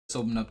Let's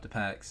open up the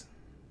packs.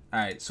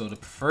 Alright, so the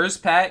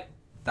first pack,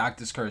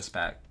 Doctor's Curse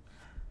pack.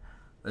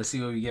 Let's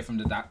see what we get from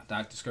the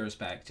Doctor's Curse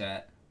pack,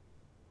 chat.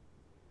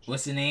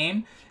 What's the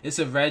name? It's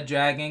a Red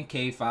Dragon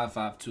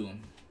K552.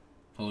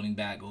 Holding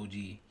back OG.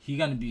 He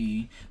gonna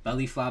be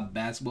belly flop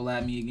basketball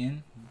at me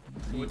again.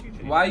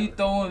 Why are you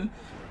throwing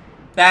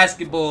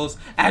basketballs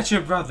at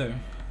your brother?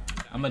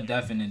 I'm a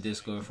deafen in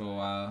Discord for a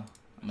while.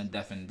 I'm a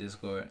deafen in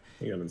Discord.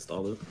 You gotta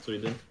install it. That's what you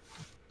did.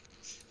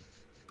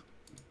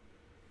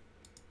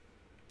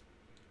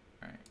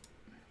 Alright.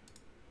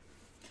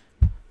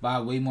 Buy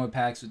way more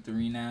packs with the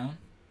renown.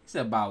 He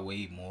said buy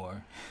way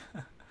more.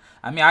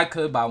 I mean, I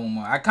could buy one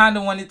more. I kind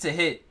of wanted to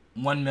hit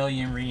 1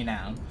 million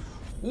renown.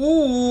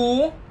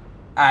 Ooh.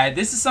 Alright,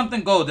 this is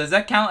something gold. Does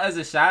that count as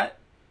a shot?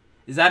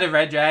 Is that a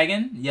red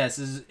dragon? Yes,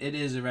 it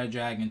is a red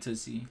dragon,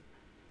 Tootsie.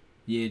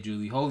 Yeah,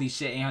 Julie. Holy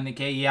shit,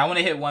 800k. Yeah, I want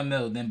to hit 1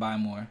 mil, then buy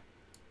more.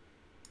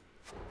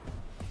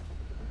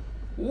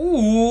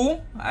 Ooh.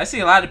 I see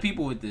a lot of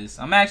people with this.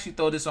 I'm actually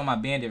throw this on my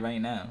bandit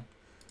right now.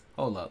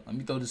 Hold up. Let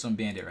me throw this on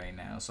bandit right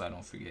now so I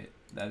don't forget.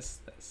 That's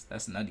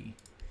nutty.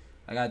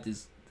 I got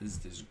this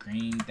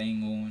green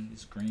thing on.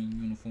 This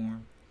green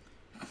uniform.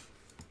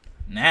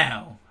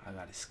 Now, I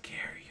got a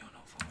scary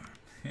uniform.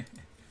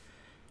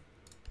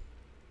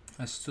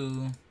 That's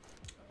 2.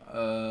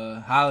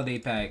 Holiday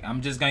pack.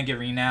 I'm just gonna get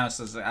renowned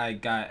since I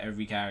got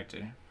every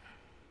character.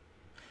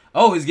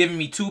 Oh, he's giving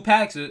me 2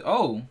 packs.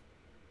 Oh,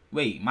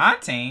 wait,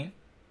 Montaigne.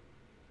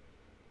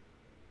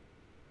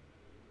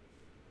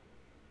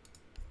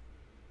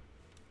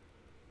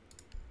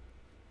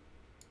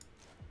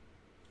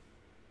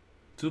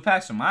 Two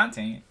packs from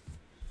Montaigne.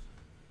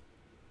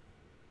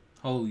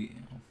 Holy,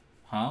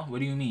 huh? What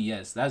do you mean?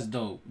 Yes, that's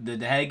dope. The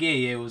headgear,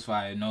 yeah, it was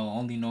fire. No,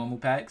 only normal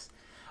packs.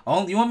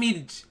 Only you want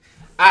me to?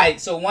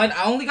 Alright, so one,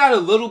 I only got a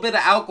little bit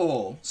of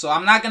alcohol, so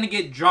I'm not gonna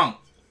get drunk.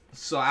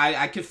 So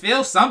I can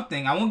feel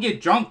something. I won't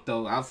get drunk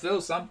though. I'll feel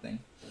something.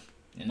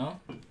 You know?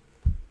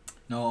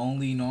 No,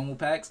 only normal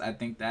packs. I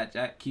think that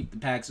Jack. Keep the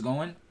packs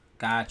going.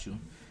 Got you.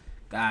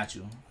 Got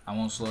you. I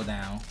won't slow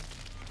down.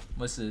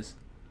 What's this?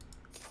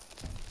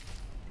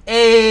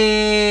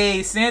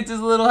 Hey, Santa's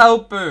little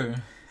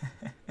helper.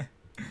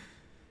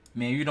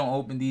 Man, you don't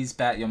open these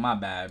packs. Yo, my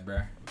bad,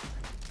 bro.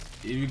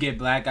 If you get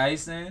black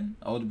ice in,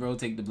 older bro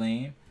take the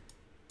blame.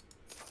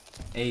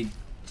 Hey,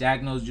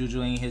 Jack knows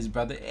Juju ain't his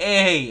brother.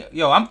 Hey,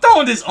 yo, I'm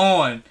throwing this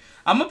on.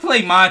 I'm gonna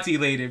play Monty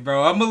later,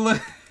 bro. I'm gonna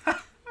look.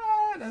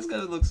 That's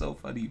gonna look so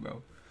funny,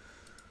 bro.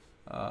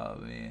 Oh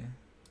man,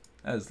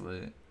 that's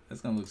lit.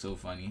 That's gonna look so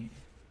funny.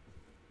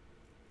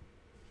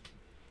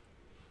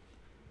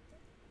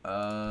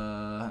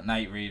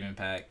 Night Raven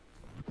pack.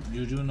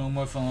 Juju no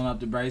more filling up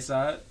the bright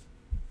side.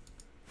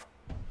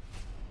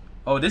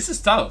 Oh, this is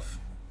tough.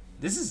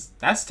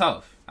 That's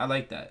tough. I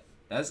like that.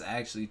 That's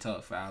actually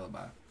tough for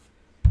Alibi.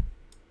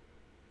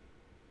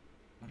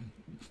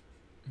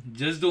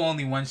 Just do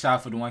only one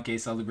shot for the 1K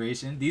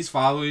celebration. These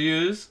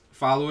followers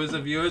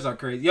of yours are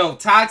crazy. Yo,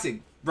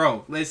 Toxic,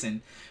 bro,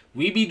 listen.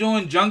 We be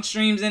doing junk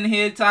streams in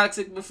here,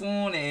 Toxic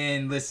Buffoon,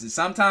 and listen,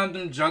 sometimes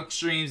them junk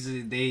streams,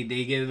 they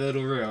get a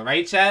little real.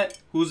 Right, chat?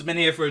 Who's been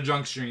here for a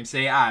junk stream?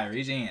 Say I.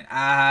 Raise your hand.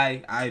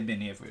 I've been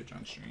here for a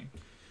junk stream.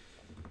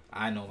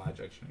 I know my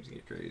junk streams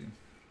get crazy.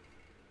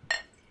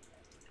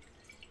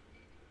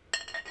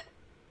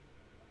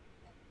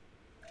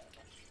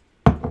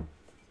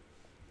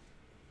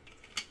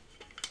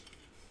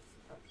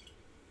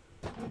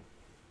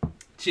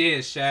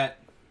 Cheers, chat.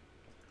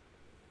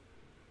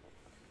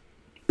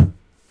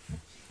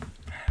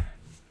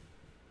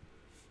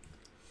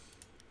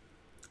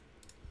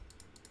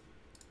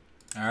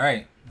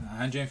 Alright,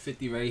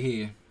 150 right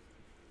here.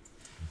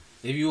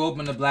 If you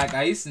open the black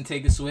ice and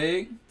take a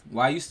swig,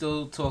 why you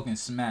still talking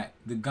smack?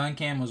 The gun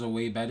camos are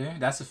way better.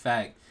 That's a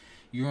fact.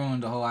 You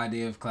ruined the whole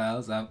idea of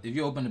clouds. If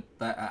you open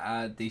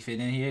the they fit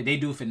in here. They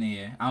do fit in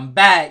here. I'm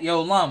back.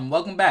 Yo, Lum,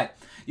 welcome back.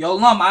 Yo,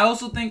 Lum, I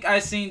also think I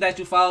seen that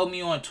you followed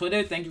me on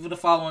Twitter. Thank you for the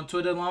follow on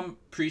Twitter, Lum.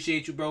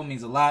 Appreciate you, bro.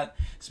 Means a lot.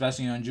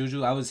 Especially on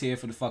Juju. I was here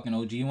for the fucking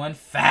OG one.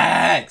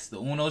 Facts. The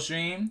Uno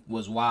stream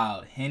was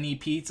wild. Henny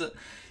Pizza.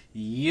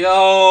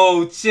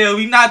 Yo, chill.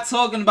 We not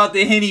talking about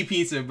the Henny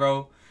Pizza,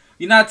 bro.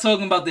 We not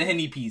talking about the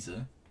Henny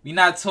Pizza. We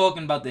not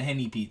talking about the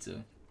Henny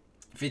Pizza.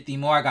 50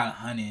 more. I got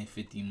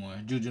 150 more.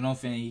 Juju, don't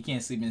finish. He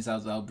can't sleep in his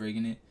house without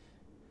breaking it.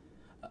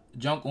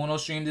 Junk Uno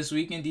stream this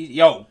weekend.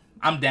 Yo,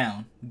 I'm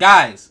down.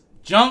 Guys,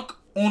 Junk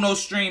Uno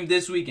stream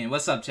this weekend.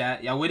 What's up,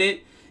 chat? Y'all with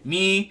it?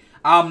 Me,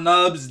 I'm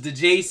Nubs, the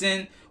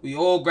Jason. We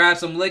all grab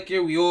some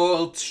liquor. We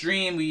all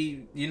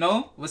stream. You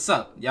know? What's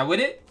up? Y'all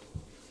with it?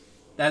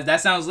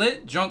 That sounds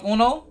lit. Drunk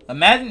Uno.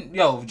 Imagine,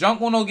 yo, if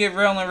Drunk Uno get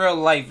real in real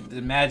life,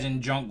 imagine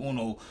Drunk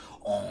Uno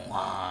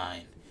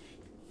online.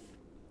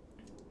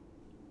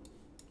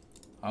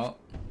 Oh.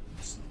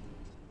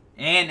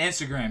 And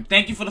Instagram.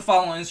 Thank you for the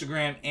follow on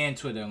Instagram and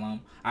Twitter,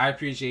 Lum. I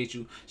appreciate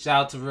you.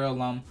 Shout out to Real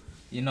Lum.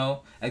 You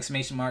know,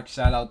 exclamation mark.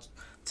 Shout out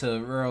to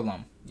Real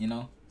Lum. You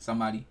know,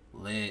 somebody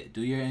lit.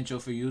 Do your intro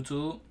for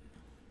YouTube.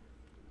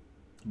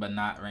 But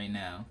not right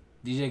now.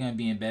 DJ gonna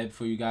be in bed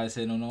before you guys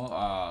hit on.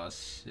 Oh,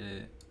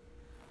 shit.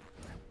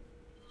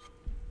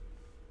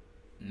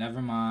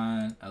 Never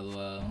mind.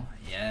 LOL.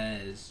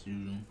 Yes.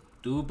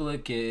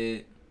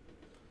 Duplicate.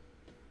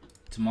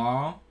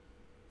 Tomorrow.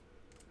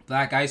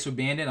 Black Ice for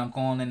Bandit. I'm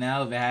calling it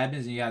now. If it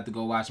happens, and you have to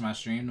go watch my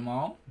stream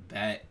tomorrow.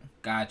 Bet.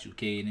 Got you,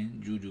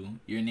 Caden. Juju.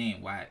 Your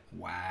name.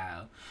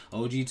 Wow.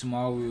 OG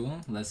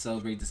tomorrow. Let's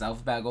celebrate this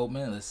alpha pack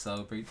opening. Let's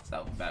celebrate this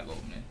alpha pack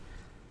opening.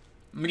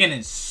 I'm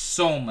getting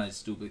so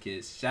much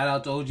duplicates. Shout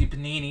out to OG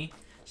Panini.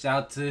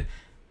 Shout out to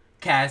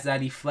Cass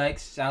Daddy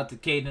Flex. Shout out to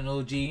Caden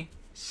OG.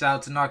 Shout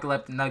out to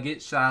Narcoleptic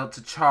Nugget. Shout out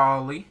to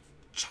Charlie.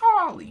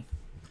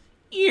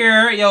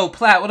 Yeah. Yo,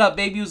 Platt, what up,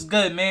 baby? What's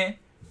good, man?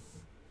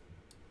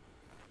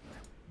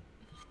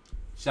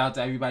 Shout out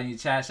to everybody in the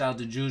chat. Shout out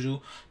to Juju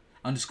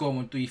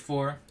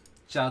 _134.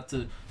 Shout out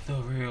to The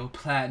Real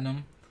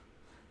Platinum.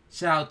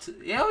 Shout out to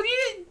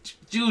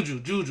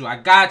Juju. I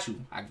got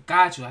you.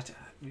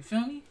 You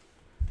feel me?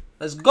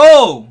 Let's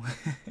go.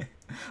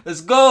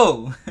 Let's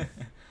go.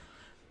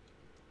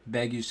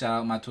 Beg you,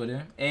 shout out my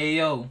Twitter. Hey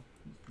yo,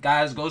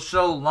 guys, go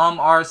show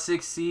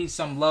LumR6C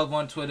some love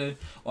on Twitter,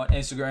 on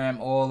Instagram,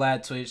 all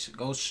that Twitch.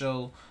 Go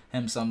show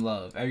him some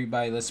love.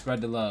 Everybody, let's spread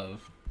the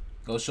love.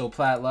 Go show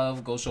Platt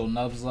love. Go show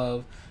Nubs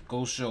love.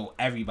 Go show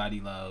everybody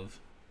love.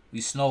 We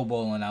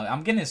snowballing out.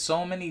 I'm getting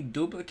so many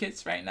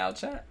duplicates right now,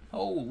 chat.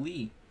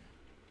 Holy.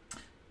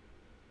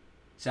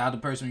 Shout out to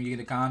the person when you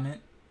get a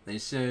comment. They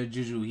said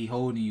Juju, he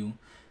holding you.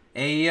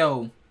 Hey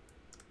yo.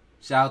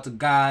 Shout out to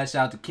God.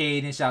 Shout out to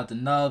Caden. Shout out to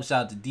Nubs.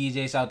 Shout out to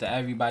DJ. Shout out to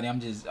everybody.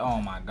 I'm just, oh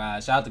my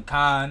God. Shout out to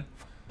Khan.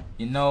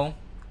 You know.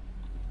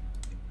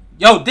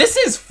 Yo, this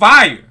is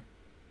fire.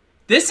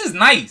 This is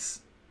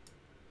nice.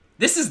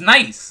 This is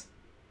nice.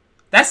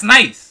 That's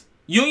nice.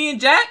 Union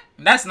Jack,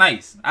 that's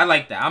nice. I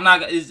like that. I'm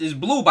not. It's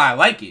blue, but I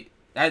like it.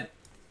 That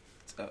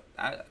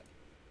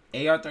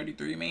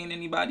AR-33 main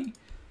anybody?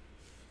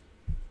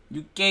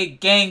 UK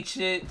gang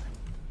shit.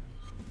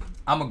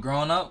 I'm a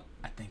grown up.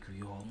 I think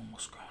we all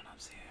almost grown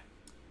ups here.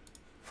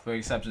 For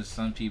exception to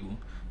some people.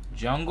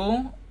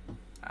 Jungle.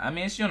 I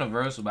mean, it's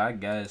universal, but I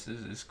guess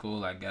it's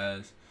cool. I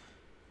guess.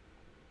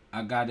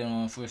 I got it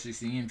on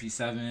 460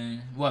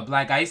 MP7. What,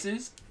 Black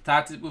Ices?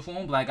 Toxic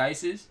Buffoon, Black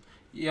Ices.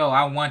 Yo,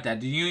 I want that.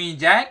 The Union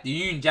Jack? The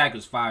Union Jack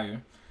was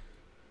fire.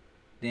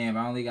 Damn,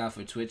 I only got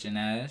for Twitch and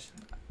Ash.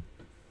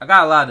 I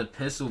got a lot of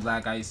pistol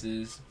Black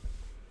Ices.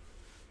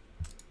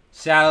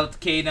 Shout out to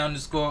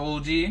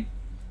K_OG.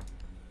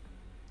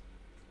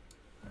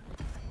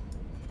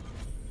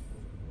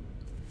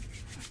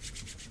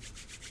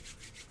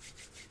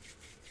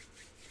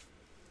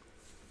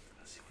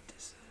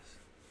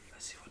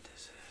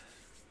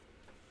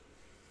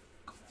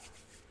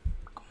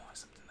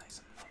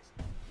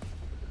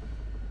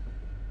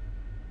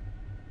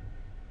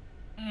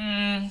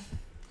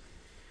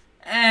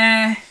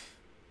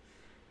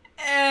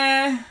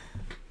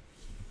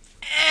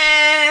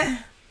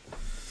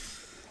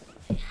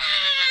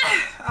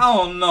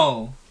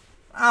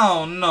 I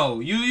don't know.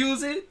 You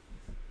use it?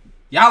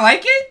 Y'all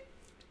like it?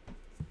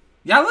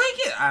 Y'all like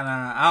it?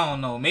 I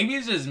don't know. Maybe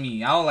it's just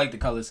me. I don't like the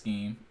color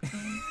scheme.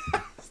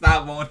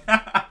 Stop on.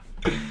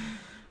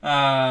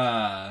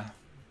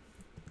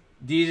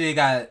 DJ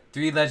got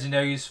 3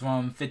 legendaries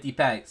from 50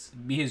 packs.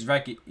 Be his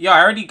record. Yo,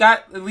 I already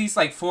got at least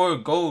like 4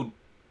 gold.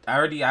 I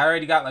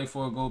already got like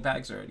 4 gold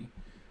packs already.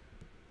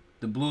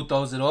 The blue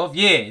throws it off.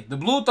 Yeah, the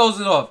blue throws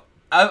it off.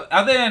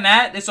 Other than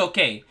that, it's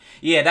okay.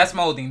 Yeah, that's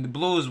my whole thing. The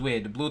blue is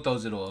weird. The blue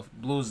throws it off.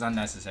 Blue is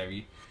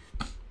unnecessary.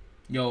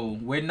 Yo,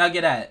 where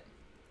Nugget at?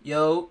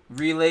 Yo,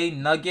 Relay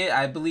Nugget.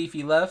 I believe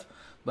he left,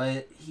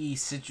 but he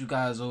sent you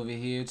guys over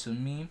here to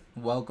me.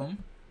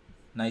 Welcome.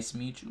 Nice to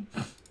meet you.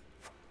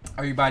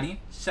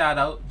 Everybody, shout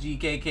out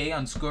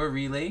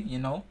GKK_Relay. You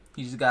know,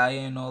 he's the guy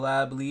here and all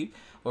that, I believe,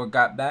 or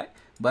got back.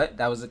 But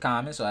that was a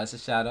comment, so that's a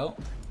shout out.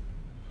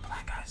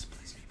 Black guys,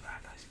 please be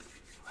black guys. Please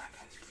be black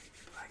guys. Please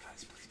be black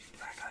guys. Please be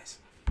black guys.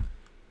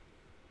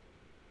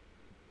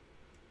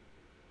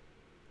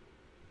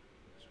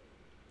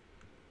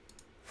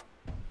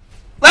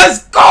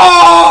 Let's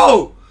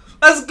go!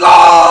 Let's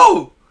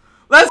go!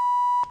 Let's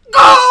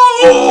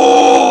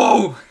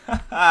go!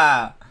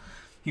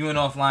 He went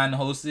offline to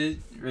host it.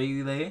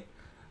 Relay.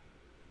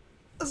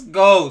 Let's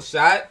go,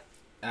 shot.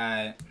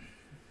 Alright.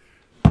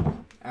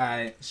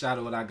 Alright, shot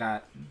at what I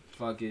got.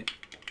 Fuck it.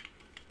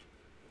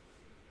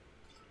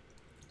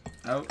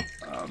 Oh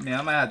man,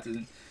 I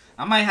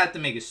might have to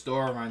make a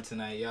store run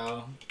tonight,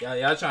 y'all.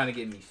 Y'all trying to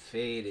get me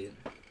faded.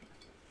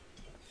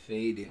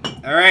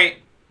 Alright.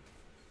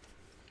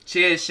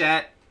 Cheers,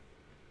 chat.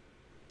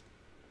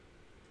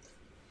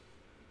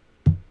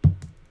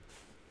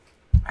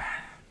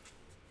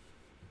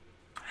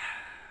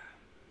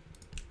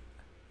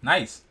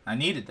 Nice. I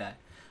needed that.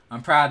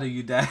 I'm proud of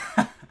you, Dad.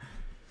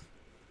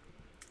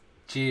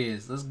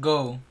 Cheers. Let's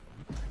go.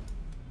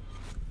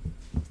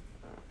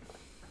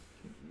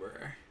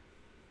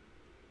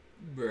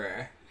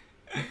 Bruh.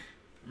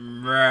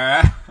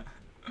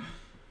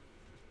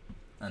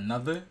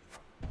 Another?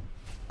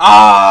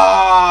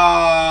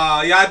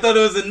 Oh! Yeah, I thought it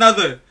was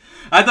another.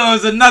 I thought it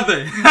was another.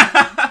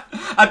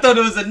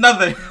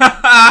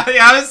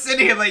 Yeah, I was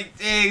sitting here like,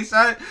 dang,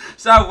 should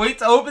I wait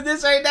to open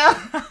this right now?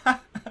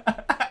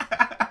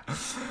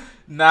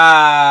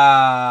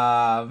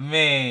 Nah,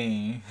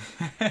 man.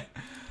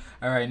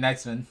 All right,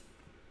 next one.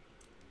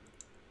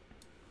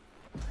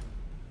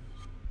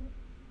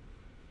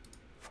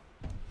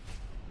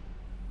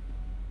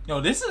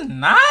 Yo, this is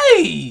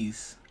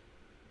nice.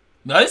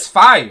 Yo, it's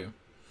fire.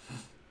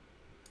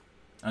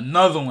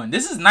 Another one.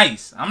 This is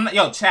nice. I'm not.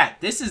 Yo, chat.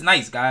 This is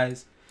nice,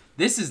 guys.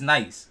 This is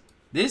nice.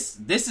 This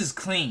is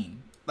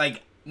clean.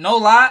 Like, no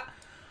lie.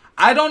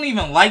 I don't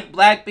even like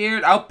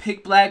Blackbeard. I'll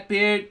pick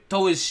Blackbeard,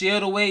 throw his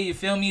shield away, you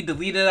feel me?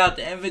 Delete it out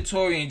the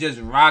inventory and just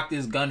rock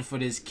this gun for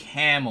this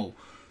camo.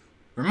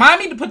 Remind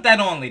me to put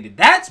that on later.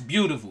 That's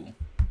beautiful.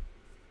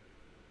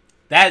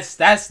 That's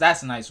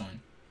a nice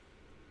one.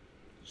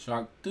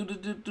 Shark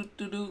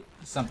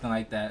something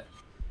like that.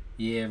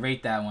 Yeah,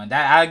 rate that one.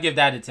 I'll give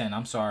that a 10.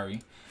 I'm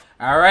sorry.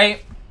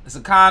 Alright. It's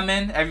a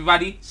comment.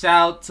 Everybody,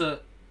 shout out to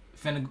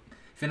Finna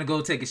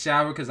go take a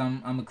shower because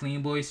I'm a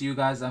clean boy. So you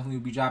guys definitely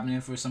will be dropping in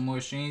for some more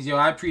streams. Yo,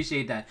 I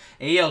appreciate that.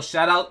 Hey, yo,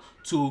 shout out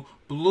to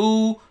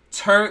Blue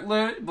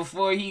Turtler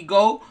before he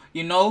go.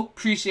 You know,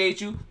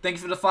 appreciate you. Thank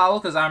you for the follow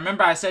because I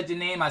remember I said your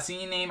name. I seen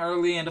your name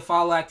earlier in the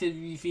follow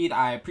activity feed.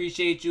 I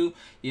appreciate you.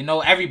 You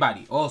know,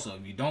 everybody. Also,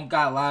 if you don't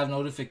got live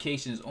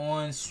notifications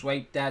on,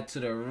 swipe that to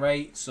the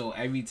right. So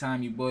every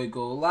time your boy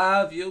go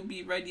live, you'll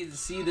be ready to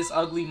see this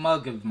ugly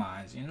mug of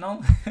mine, you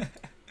know?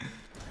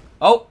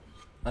 Oh,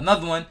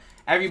 another one.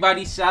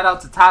 Everybody, shout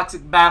out to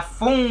Toxic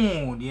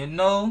Buffoon, you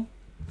know?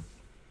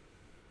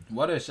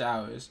 Water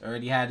showers.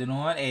 Already had it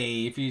on.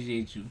 Hey,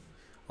 appreciate you.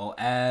 Oh,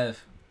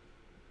 Av.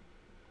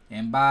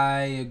 And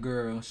bye, a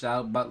girl. Shout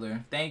out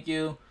Butler. Thank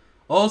you.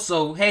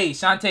 Also, hey,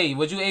 Shantae,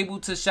 was you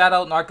able to shout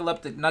out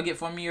Narcoleptic Nugget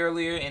for me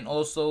earlier? And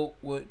also,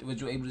 was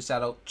you able to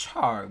shout out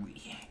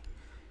Charlie?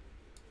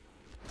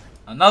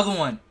 Another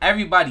one.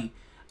 Everybody.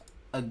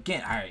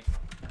 Again, alright.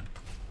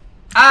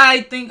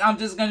 I think I'm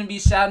just going to be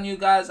shouting you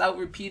guys out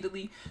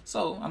repeatedly.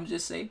 So, I'm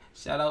just saying,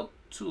 shout out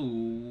to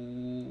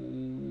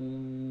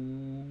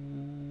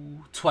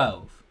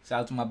 12.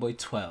 Shout out to my boy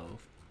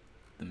 12.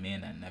 The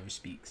man that never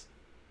speaks.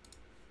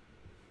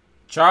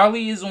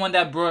 Charlie is the one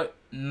that brought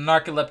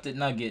Narcoleptic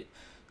Nugget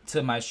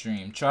to my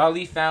stream.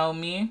 Charlie found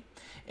me,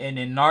 and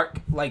then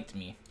Narc liked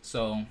me.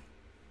 So,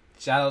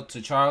 shout out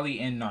to Charlie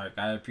and Narc.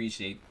 I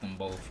appreciate them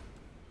both.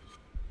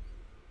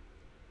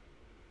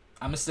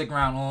 I'm going to stick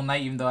around all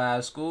night even though I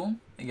have school.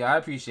 Yeah, I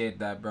appreciate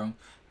that, bro.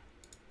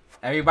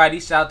 Everybody,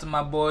 shout out to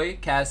my boy,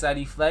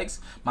 Cassidy Flex.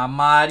 My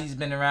mod, he's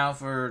been around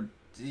for...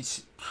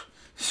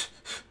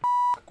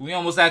 We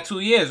almost had 2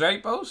 years,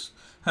 right, bros?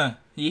 Huh.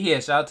 He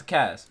here. Shout out to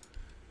Cass.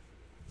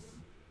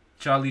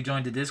 Charlie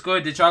joined the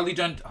Discord. Did Charlie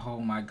join? Oh,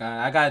 my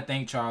God. I got to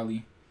thank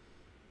Charlie.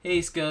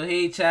 Hey, Skill.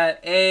 Hey, chat.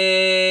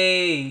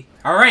 Hey.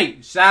 All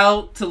right. Shout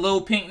out to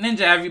Lil Pink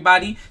Ninja,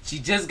 everybody. She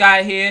just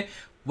got here.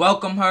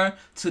 Welcome her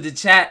to the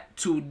chat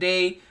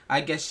today.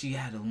 I guess she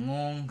had a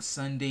long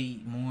Sunday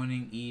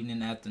morning,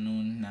 evening,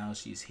 afternoon. Now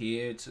she's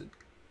here to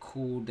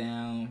cool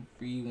down,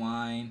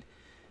 rewind.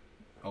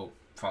 Oh,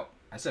 fuck.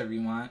 I said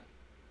rewind.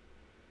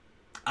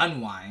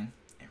 Unwind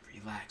and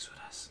relax with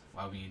us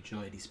while we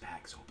enjoy these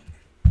packs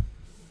opening.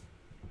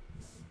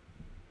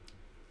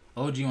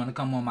 OG, you want to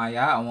come on my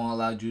yacht? I won't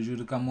allow Juju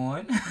to come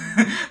on.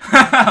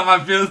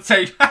 My bills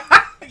take.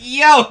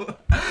 Yo,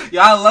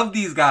 I love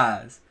these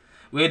guys.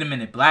 Wait a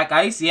minute, Black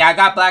Ice? Yeah, I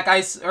got Black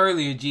Ice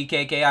earlier,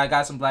 GKK. I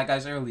got some Black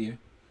Ice earlier.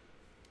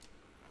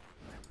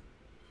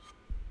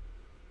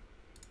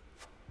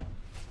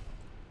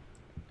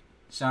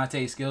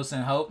 Shantae, skills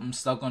and help. I'm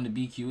stuck on the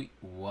BQE.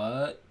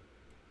 What?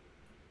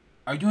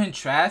 Are you in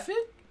traffic?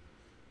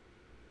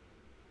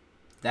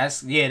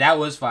 Yeah, that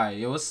was fire.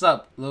 Yo, what's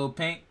up, Lil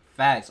Pink?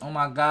 Facts. Oh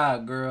my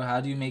God, girl.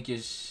 How do you make your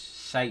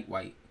shite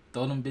white?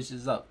 Throw them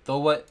bitches up. Throw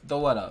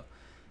what up?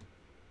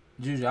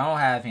 Juju, I don't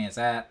have hands.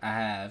 I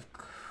have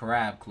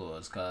crab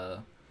claws, cuz.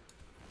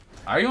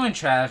 Are you in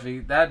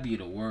traffic? That'd be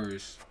the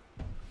worst.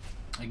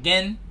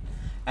 Again,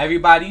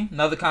 everybody,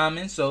 another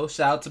comment. So,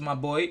 shout out to my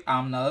boy,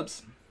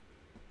 Nubs.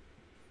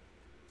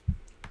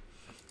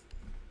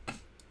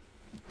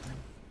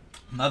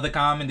 Another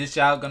comment, this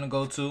shout gonna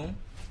go to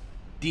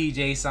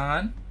DJ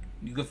San.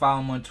 You can follow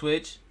him on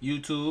Twitch,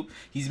 YouTube.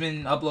 He's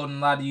been uploading a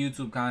lot of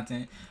YouTube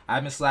content.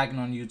 I've been slacking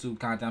on YouTube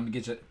content. I'm gonna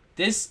get you...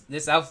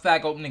 This alpha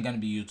pack opening gonna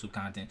be YouTube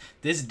content.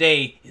 This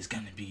day is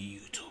gonna be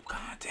YouTube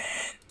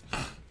content.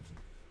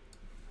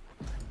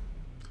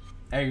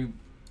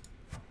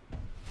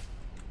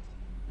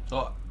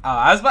 So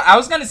I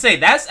was gonna say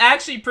that's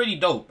actually pretty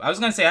dope. I was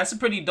gonna say that's a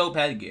pretty dope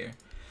headgear.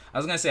 I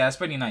was gonna say that's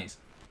pretty nice.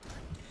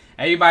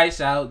 Everybody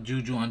shout out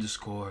Juju _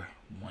 123.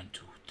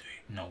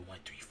 No,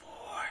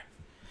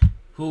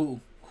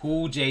 134.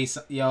 Who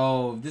Jason?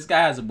 Yo, this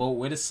guy has a boat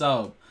with a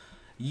sub.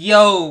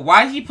 Yo,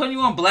 why he putting you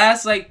on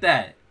blast like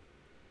that?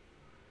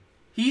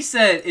 He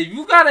said, if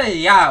you got a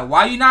yacht,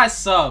 why you not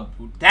sub?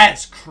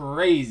 That's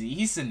crazy.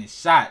 He's sending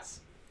shots.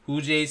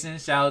 Who Jason?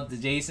 Shout out to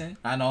Jason.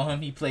 I know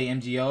him. He play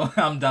MGO.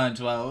 I'm done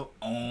 12.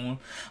 I'm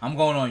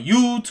going on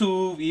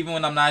YouTube. Even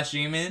when I'm not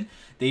streaming,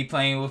 they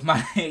playing with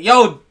my...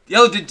 Yo,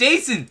 the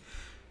Jason.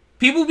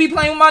 People be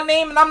playing with my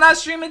name and I'm not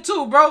streaming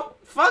too, bro.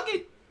 Fuck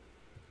it.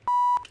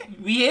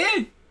 We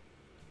here.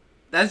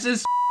 That's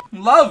just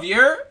love,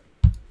 you're.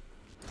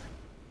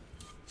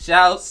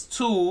 Shouts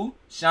to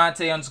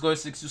Shantae underscore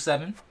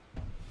 627.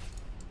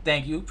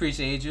 Thank you.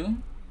 Appreciate you.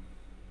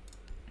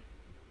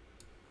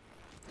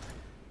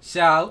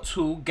 Shout out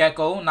to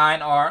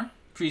Gecko9R.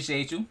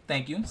 Appreciate you.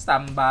 Thank you.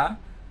 Stopping by.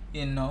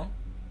 You know.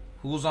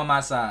 Who's on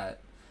my side?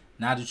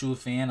 Not a true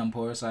fan. I'm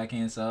poor, so I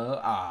can't sub.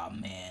 Aw,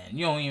 man.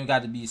 You don't even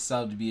got to be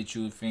sub to be a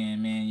true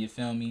fan, man. You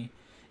feel me?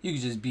 You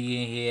can just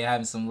be in here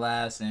having some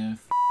laughs and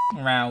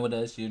around with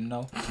us, you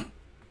know.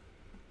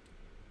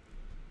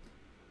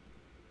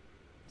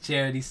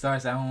 Charity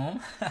starts at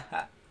home.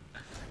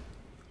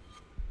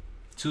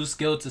 Too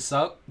skilled to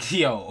suck?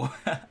 Yo.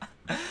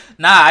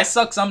 Nah, I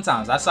suck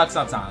sometimes.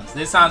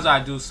 There's times where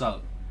I do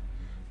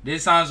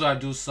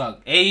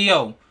suck. Hey,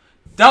 yo.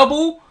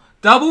 Double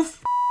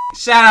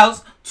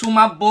shout-outs to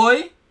my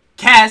boy,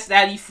 Cass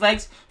Daddy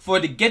Flex, for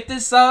the Get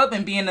This sub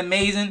and being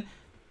amazing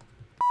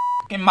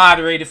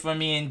moderator for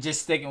me and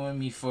just sticking with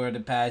me for the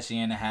past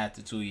 1.5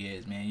 to 2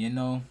 years, man. You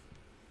know?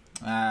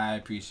 I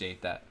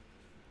appreciate that.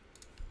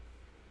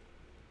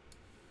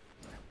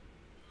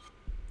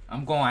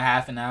 I'm going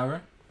half an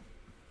hour.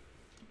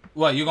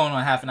 What, you going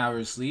on half an hour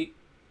of sleep?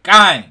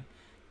 Gang!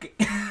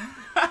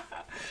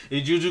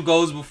 If Juju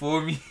goes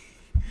before me,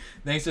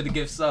 thanks for the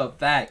gift sub.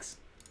 Facts.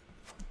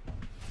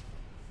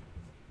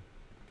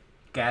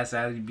 Gas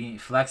out of being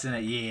flexing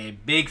it. Yeah,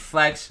 big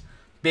flex.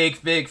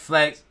 Big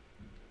flex.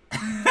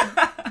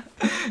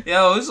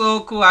 Yo, it's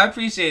so cool. I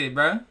appreciate it,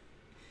 bro.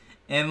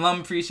 And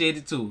Lum appreciate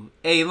it too.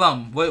 Hey,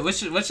 Lum, what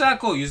should I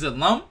call you? Is it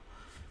Lum?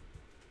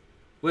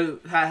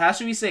 How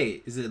should we say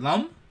it? Is it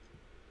Lum?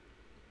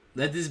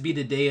 Let this be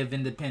the day of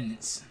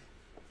independence.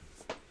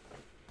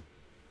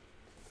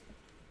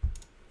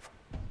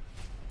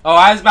 Oh,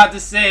 I was about to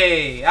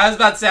say, I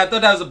thought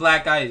that was a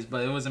black ice,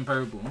 but it wasn't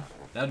purple.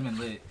 That would have been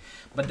lit.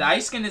 But the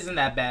ice skin isn't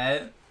that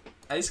bad.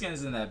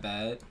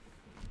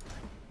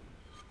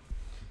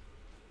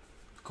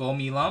 Call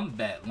me Lum?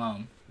 Bet,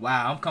 Lum.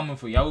 Wow, I'm coming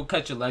for you. I will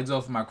cut your legs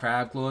off with my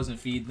crab claws and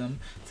feed them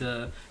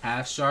to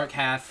half shark,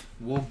 half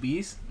wolf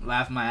beast.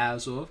 Laugh my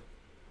ass off.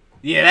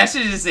 Yeah, that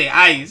should just say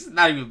ice,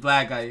 not even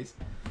black ice.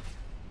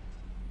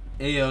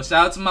 Hey, yo,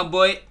 shout out to my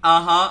boy,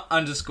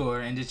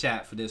 underscore in the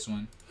chat for this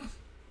one.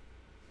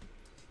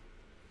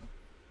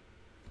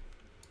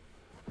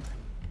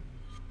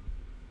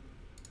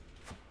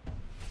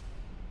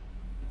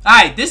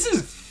 Alright, this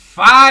is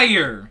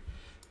fire.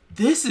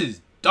 This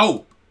is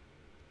dope.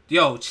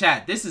 Yo,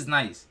 chat, this is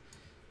nice.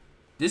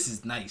 This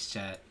is nice,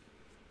 chat.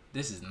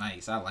 This is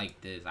nice. I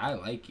like this. I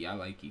like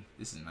you.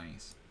 This is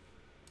nice.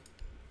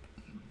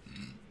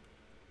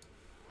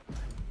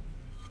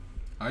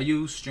 Are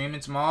you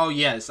streaming tomorrow?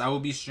 Yes, I will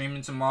be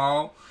streaming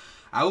tomorrow.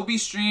 I will be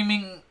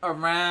streaming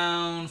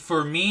around,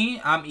 for me,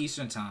 I'm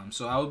Eastern time.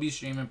 So I will be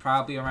streaming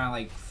probably around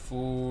like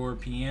 4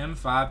 p.m.,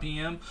 5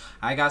 p.m.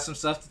 I got some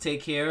stuff to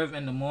take care of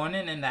in the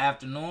morning, in the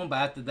afternoon. But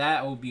after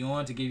that, I will be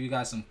on to give you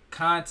guys some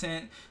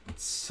content,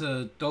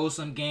 to throw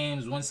some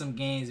games, win some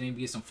games,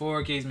 maybe get some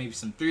 4Ks, maybe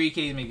some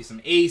 3Ks, maybe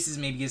some aces,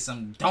 maybe get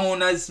some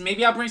donuts.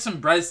 Maybe I'll bring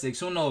some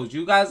breadsticks. Who knows?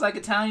 You guys like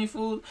Italian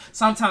food?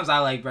 Sometimes I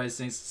like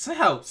breadsticks.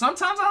 Hell,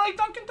 sometimes I like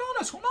Dunkin'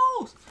 Donuts. Who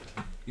knows?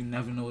 You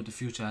never know what the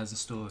future has in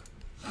store.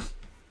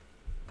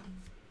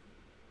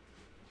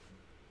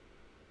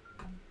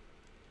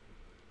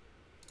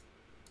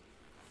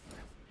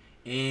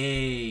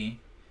 Hey,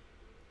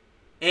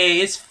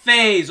 it's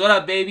FaZe. What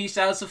up, baby?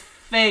 Shout out to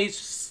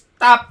FaZe.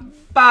 Stop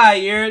by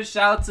here.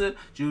 Shout out to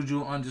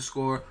Juju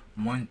underscore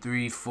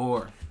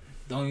 134.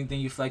 The only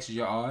thing you flex is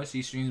your R.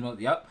 She streams most.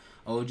 Yep.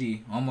 OG.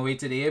 On my way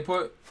to the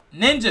airport.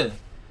 Ninja,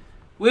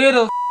 where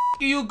the f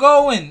are you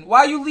going? Why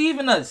are you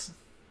leaving us?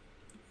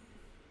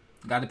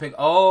 Got to pick.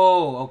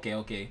 Oh,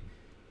 okay.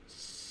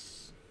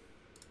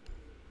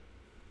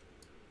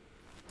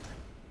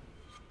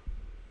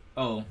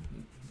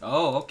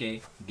 Oh,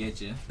 okay.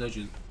 Get you. Don't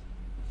you?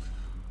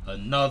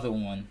 Another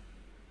one.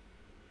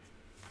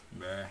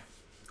 Bruh.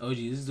 OG,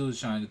 this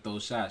dude's trying to throw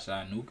shots.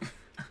 Shot nuke.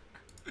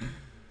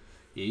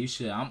 Yeah, you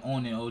should. I'm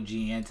owning OG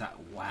anti.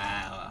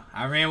 Wow.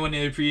 I ran one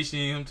to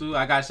appreciate him too.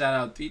 I got shout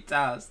out 3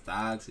 times.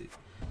 Toxic.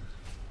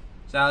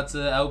 Shout out to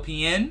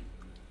LPN.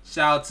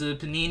 Shout out to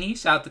Panini.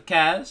 Shout out to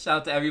Cass. Shout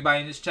out to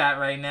everybody in this chat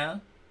right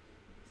now.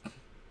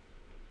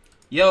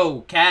 Yo,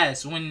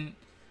 Cass, when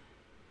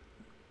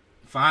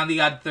finally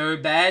got the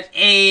 3rd badge.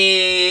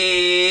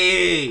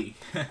 Hey!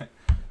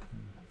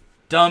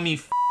 Dummy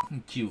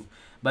f***ing cute.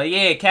 But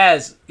yeah,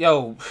 Kaz,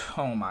 yo,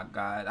 oh my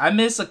god. I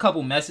missed a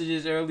couple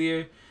messages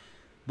earlier,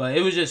 but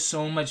it was just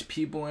so much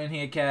people in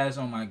here, Kaz.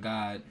 Oh my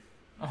god.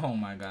 Oh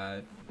my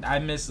god.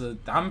 I'm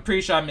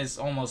pretty sure I missed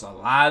almost a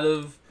lot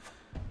of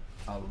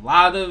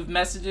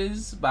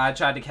messages, but I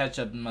tried to catch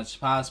up as much as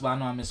possible. I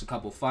know I missed a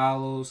couple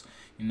follows,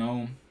 you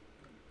know.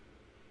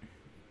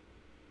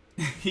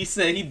 He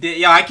said he did.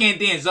 Yo, I can't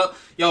dance.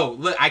 Yo,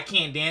 look, I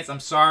can't dance.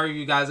 I'm sorry.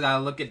 You guys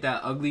gotta look at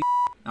that ugly.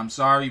 I'm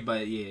sorry,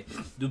 but yeah.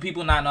 Do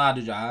people not know how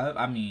to drive?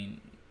 I mean,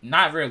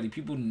 not really.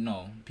 People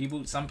know.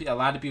 A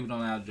lot of people don't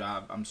know how to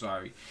drive. I'm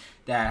sorry.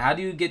 Dad, how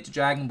do you get the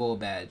Dragon Ball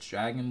badge?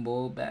 Dragon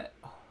Ball badge.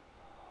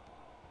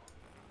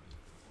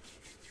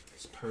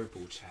 It's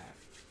purple, chat.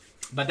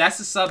 But that's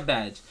a sub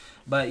badge.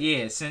 But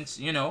yeah, since,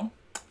 you know,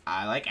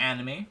 I like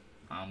anime,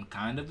 I'm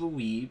kind of a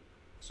weeb,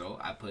 so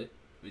I put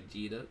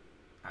Vegeta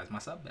as my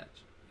sub badge,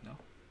 you know.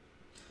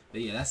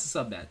 But yeah, that's a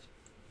sub badge.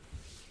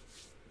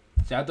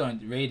 See, I thought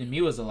raiding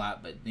me was a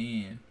lot, but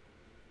then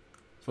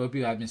 4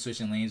 people have been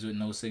switching lanes with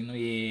no signal.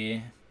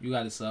 Yeah, you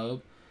got a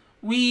sub.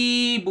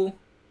 Weeble.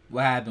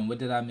 What happened? What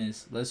did I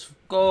miss? Let's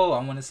go.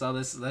 I want to sell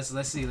this. Let's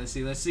see. Let's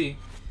see.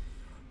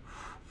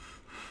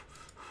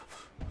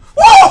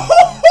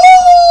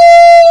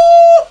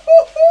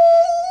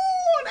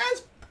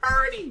 That's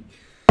party.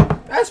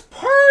 That's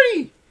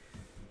party.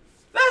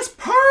 That's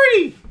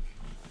party.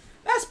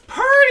 That's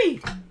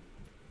party.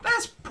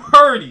 That's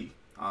party.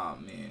 Oh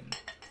man.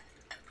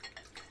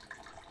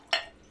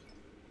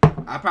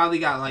 I probably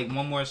got like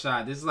one more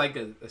shot. This is like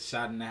a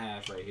shot and a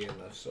half right here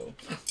left. So,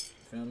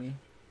 feel me?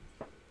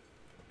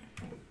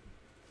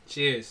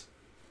 Cheers.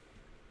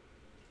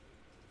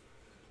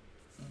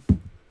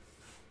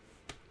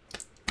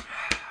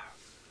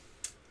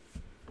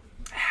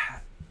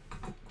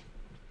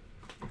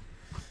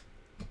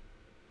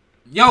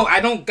 Yo, I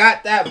don't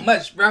got that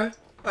much, bro.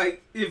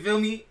 Like, you feel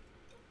me?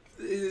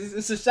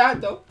 It's a shot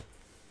though.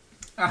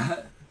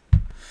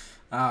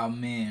 Oh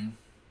man.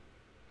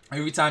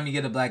 Every time you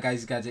get a black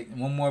ice, you gotta take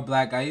one more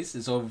black ice.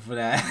 It's over for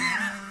that.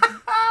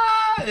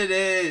 It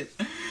is.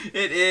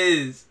 It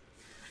is.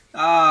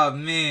 Oh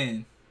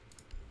man.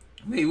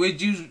 Wait, where'd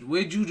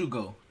Juju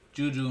go?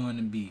 Juju on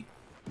the beat.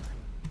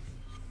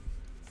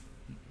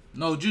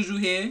 No, Juju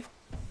here.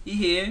 He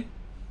here.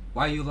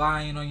 Why you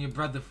lying on your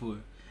brother for?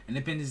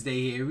 Independence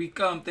Day, here we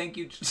come. Thank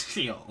you.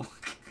 Yo.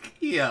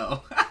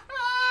 Yo.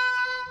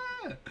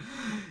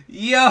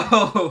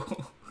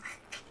 Yo.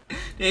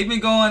 They've been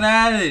going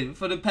at it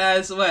for the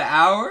past, what,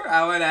 hour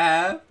and a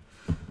half?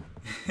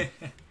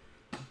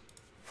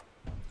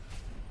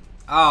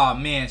 Oh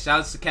man,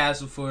 shouts to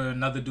Castle for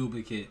another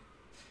duplicate.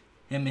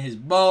 Him and his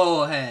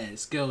bald head.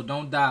 Skill,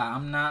 don't die.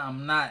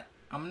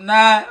 I'm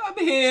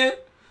here.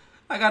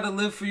 I gotta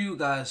live for you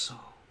guys, so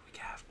we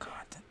can have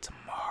content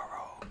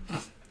tomorrow.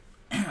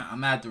 I'm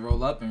gonna have to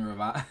roll up and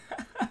revive.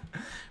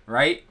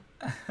 Right?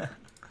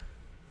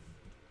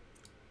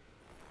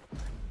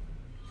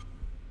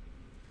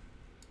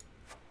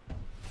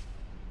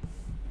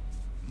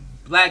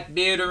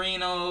 Blackbeard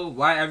Areno.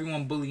 Why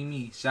everyone bully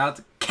me? Shout out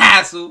to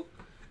Castle.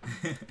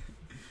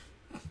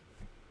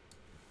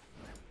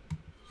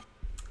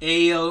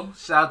 Ayo,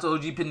 shout out to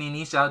OG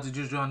Panini, shout out to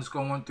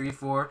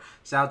Juju_134,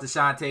 shout out to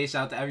Shantae,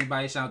 shout out to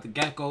everybody, shout out to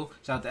Gecko,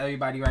 shout out to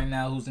everybody right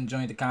now who's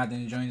enjoying the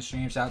content, enjoying the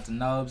stream, shout out to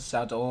Nubs,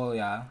 shout out to all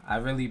y'all. I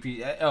really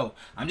appreciate. Yo,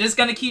 I'm just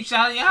gonna keep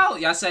shouting y'all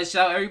out. Y'all said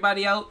shout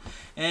everybody out,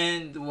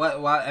 and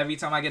what every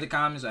time I get a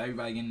comment, so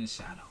everybody getting this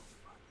shout out.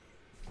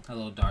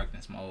 Hello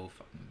darkness, my old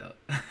fucking duck.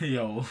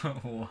 Yo,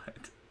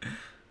 what?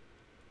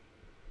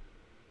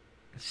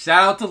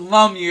 Shout out to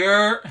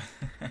Lumiere.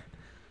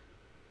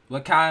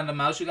 What kind of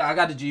mouse you got? I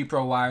got the G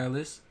Pro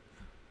wireless.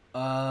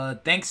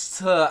 Thanks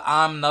to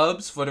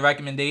Nubs for the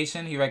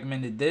recommendation. He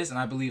recommended this, and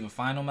I believe a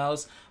final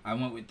mouse. I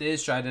went with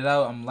this, tried it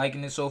out. I'm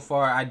liking it so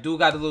far. I do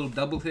got a little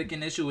double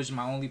clicking issue, which is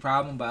my only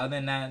problem. But other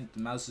than that, the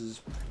mouse is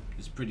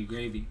pretty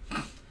gravy.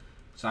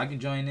 So I can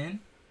join in.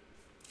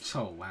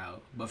 So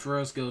wow. But for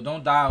real, Skill,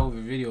 don't die over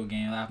a video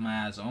game. Laugh my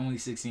ass. Only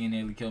 16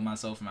 nearly killed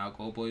myself from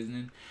alcohol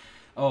poisoning.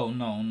 Oh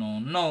no.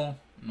 No,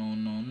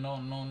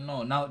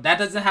 that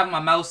doesn't have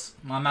my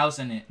mouse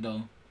in it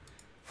though.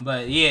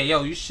 But yeah,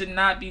 yo, you should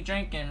not be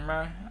drinking,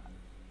 bro.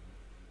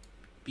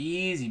 Be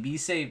easy, be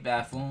safe,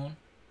 buffoon.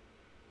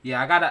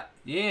 Yeah,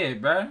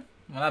 bro.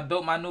 When I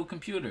built my new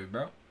computer,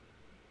 bro.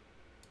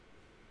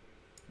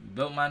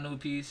 Built my new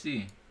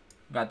PC.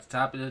 Got the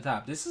top of the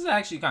top. This is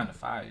actually kind of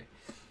fire.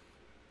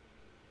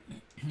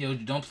 Yo,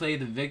 don't play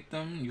the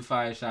victim. You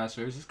fire shots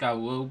first. This guy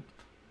will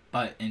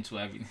butt into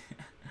everything.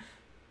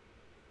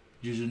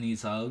 Juju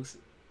needs hugs.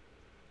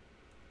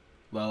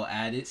 Well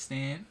added,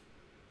 Stan.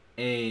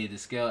 Hey, the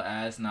scale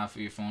asked not for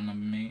your phone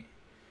number, mate.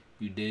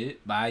 You did?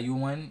 Buy you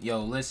one?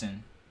 Yo,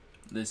 listen.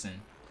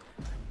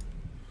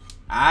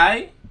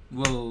 I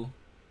will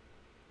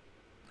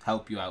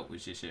help you out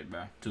with your shit,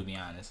 bro. To be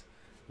honest.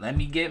 Let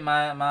me get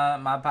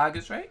my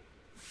pockets right.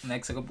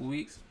 Next couple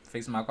weeks.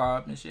 Fix my car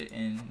up and shit.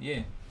 And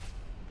yeah.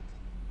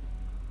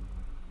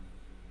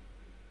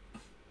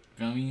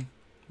 Feel me?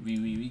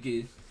 We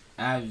could.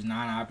 I have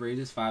 9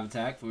 operators, 5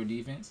 attack, 4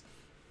 defense.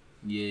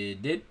 Yeah,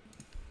 did.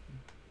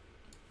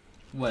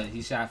 What?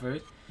 He shot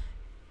first.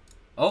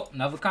 Oh,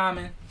 another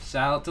comment.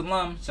 Shout out to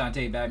Lum.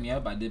 Shantae backed me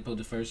up. I did pull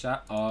the first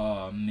shot.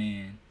 Oh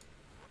man.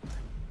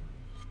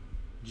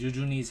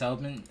 Juju needs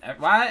helping.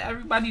 Why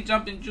everybody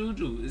jumping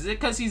Juju? Is it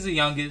because he's the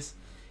youngest?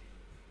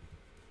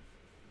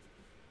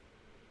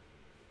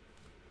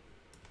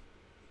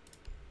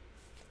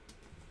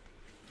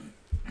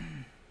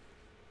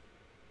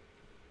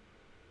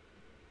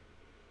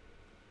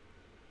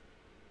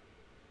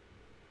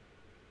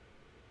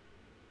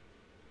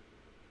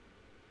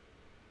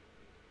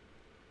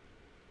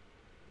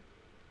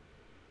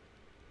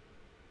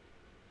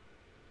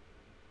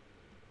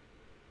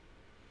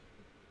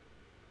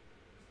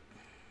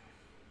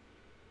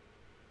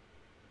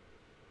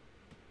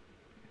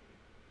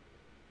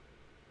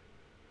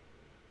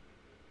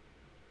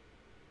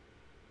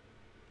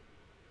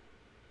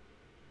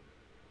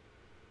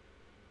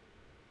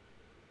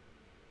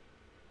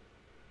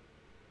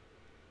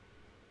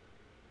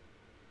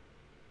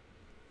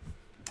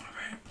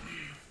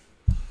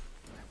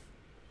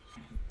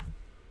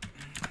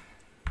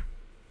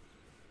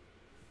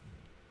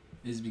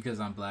 It's because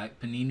I'm black.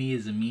 Panini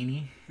is a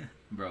meanie.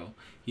 Bro,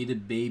 he the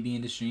baby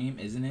in the stream,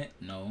 isn't it?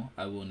 No,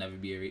 I will never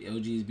be a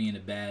LG is being a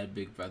bad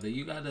big brother.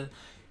 You gotta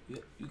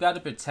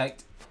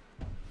protect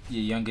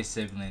your younger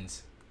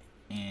siblings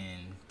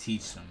and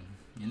teach them,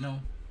 you know?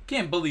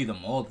 Can't bully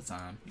them all the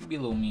time. You be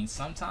a little mean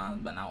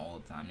sometimes, but not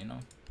all the time, you know?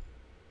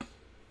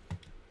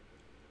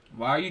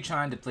 Why are you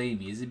trying to play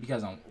me? Is it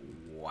because I'm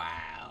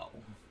wow.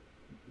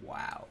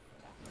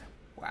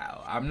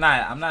 I'm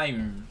not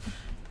even.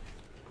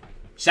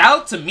 Shout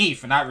out to me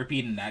for not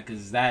repeating that,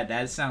 cause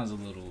that sounds a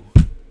little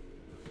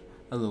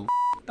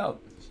up.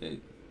 Shit.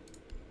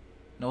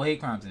 No hate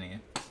crimes in here.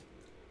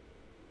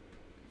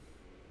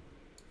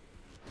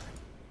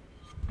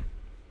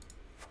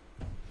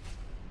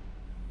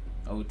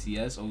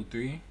 OTS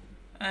 03.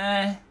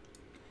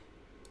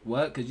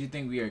 What? Cause you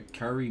think we are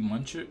Curry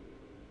Muncher?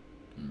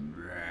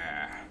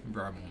 Bruh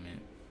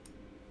moment.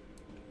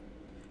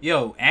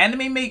 Yo,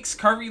 anime makes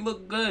Curry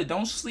look good.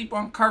 Don't sleep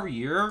on Curry,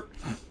 you're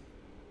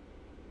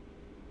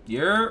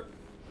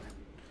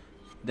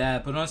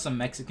Dad, put on some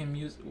Mexican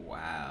music.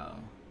 Wow.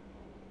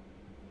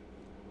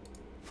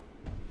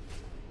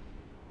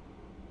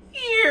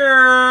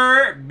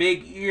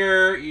 Big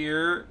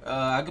ear.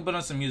 I could put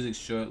on some music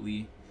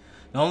shortly.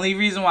 The only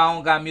reason why I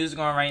don't got music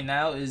on right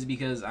now is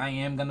because I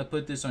am gonna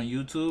put this on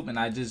YouTube, and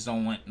I just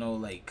don't want no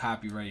like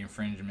copyright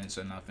infringements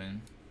or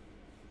nothing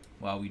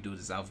while we do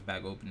this alpha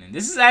pack opening.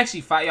 This is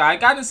actually fire. I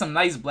got in some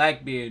nice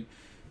Blackbeard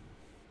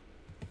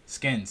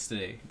skins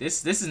today.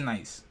 This is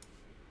nice.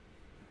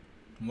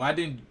 Why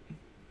didn't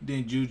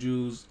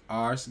Juju's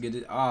arse get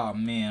it? Oh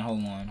man,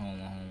 hold on.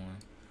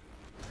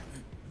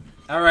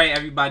 All right,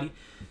 everybody.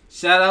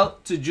 Shout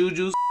out to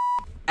Juju's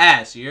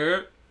ass.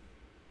 Y'all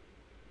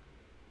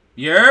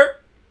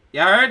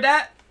heard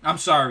that? I'm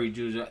sorry,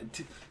 Juju.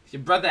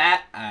 Your brother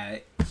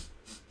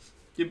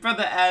Your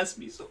brother asked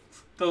me, so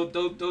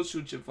don't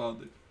shoot your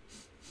father.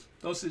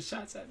 Don't send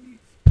shots at me.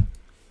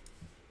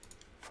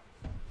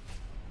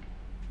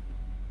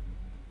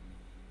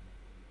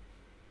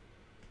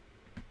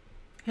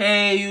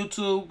 Hey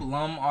YouTube,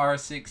 Lum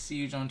R6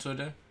 Siege on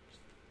Twitter.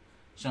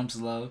 Jumps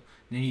love.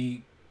 Then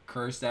he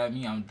cursed at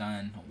me. I'm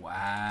done.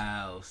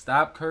 Wow.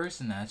 Stop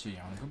cursing at your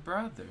younger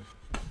brother.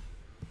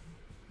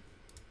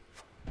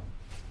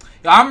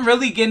 Yo, I'm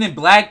really getting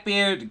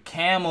Blackbeard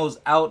camos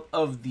out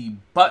of the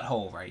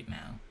butthole right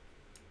now.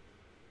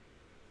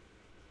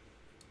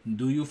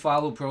 Do you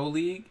follow Pro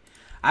League?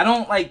 I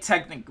don't like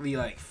technically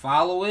like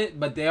follow it,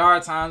 but there are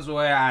times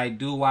where I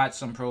do watch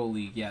some Pro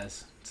League,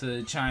 yes,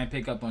 to try and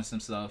pick up on some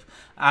stuff.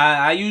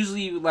 I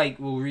usually like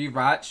will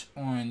rewatch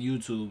on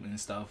YouTube and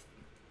stuff.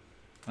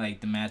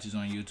 Like the matches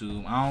on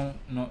YouTube. I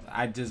don't know.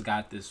 I just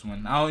got this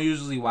one. I don't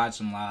usually watch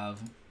them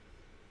live.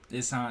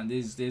 There's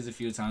a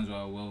few times where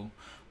I will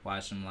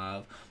watch them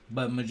live,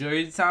 but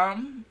majority of the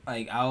time,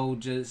 like I'll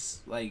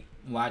just like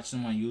watch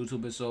them on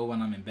YouTube or so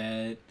when I'm in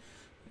bed,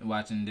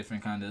 watching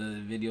different kind of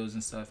videos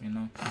and stuff, you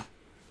know.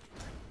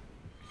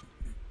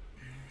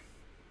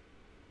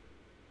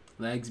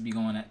 Legs be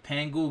going at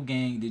Pangu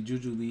gang. Did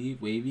Juju leave?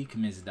 Wavy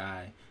commits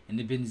die.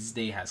 Independence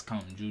Day has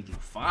come. Juju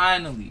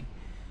finally.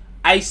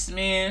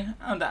 Iceman.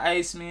 I'm the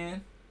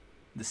Iceman.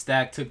 The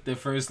stack took the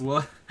first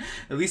look.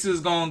 At least it was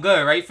going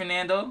good, right,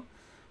 Fernando?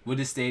 Would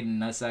have stayed in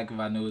Nutsack if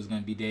I knew it was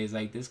going to be days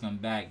like this. Come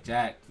back.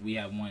 Jack, we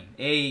have one.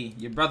 Hey,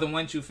 your brother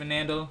wants you,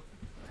 Fernando.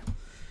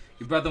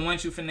 Your brother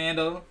wants you,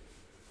 Fernando.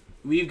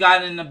 We've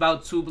gotten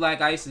about 2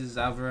 black ices,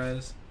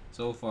 Alvarez,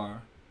 so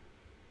far.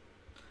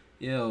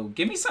 Yo,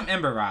 give me some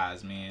Ember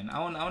Rise, man. I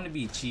want to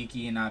be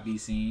cheeky and not be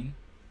seen.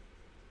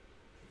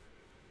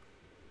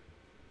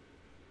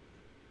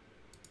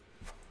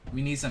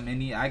 We need some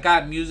indie. I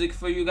got music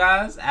for you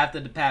guys after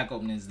the pack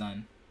opening is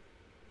done.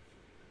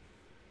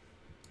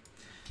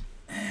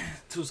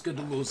 Too good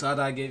to lose. How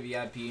do I get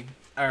VIP?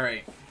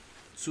 Alright.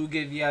 To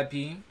get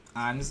VIP,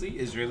 honestly,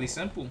 is really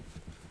simple.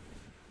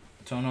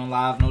 Turn on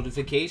live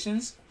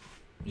notifications.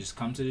 Just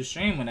come to the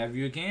stream whenever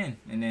you can.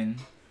 And then,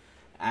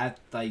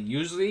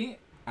 usually,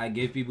 I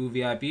give people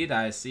VIP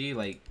that I see,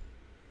 like,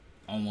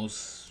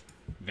 almost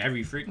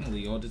very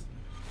frequently. All the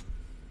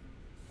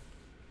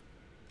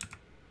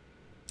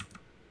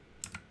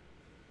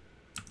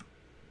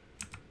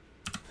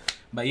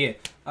But yeah,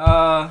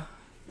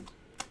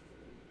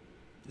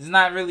 there's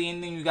not really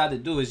anything you got to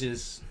do. It's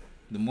just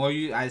the more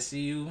I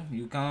see you,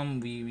 you come,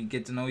 we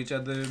get to know each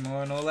other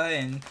more and all that,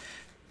 and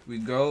we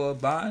grow a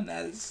bond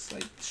as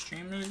like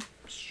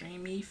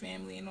streamy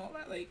family and all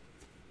that. Like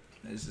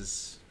it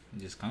just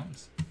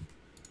comes.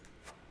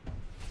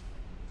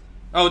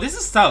 Oh, this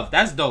is tough.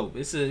 That's dope.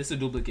 It's a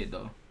duplicate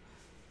though.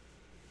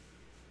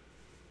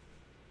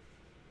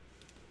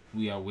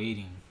 We are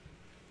waiting.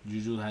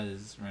 Juju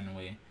has run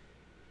away.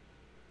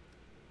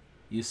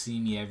 You see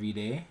me every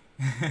day.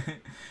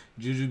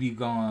 Juju be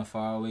going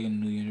far away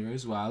in the new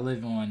universe while I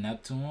live on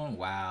Neptune.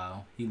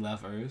 Wow, he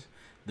left Earth.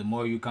 The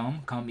more you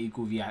come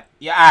equal VI.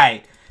 Yeah,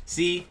 alright.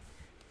 See,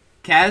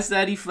 Cass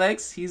Daddy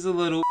Flex, he's a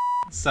little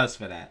sus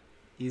for that.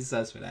 He's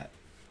sus for that.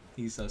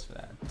 He's sus for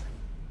that.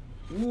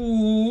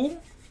 Ooh.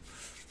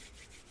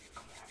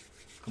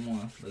 Come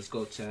on, let's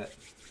go, chat.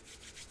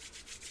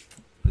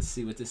 Let's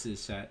see what this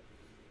is, chat.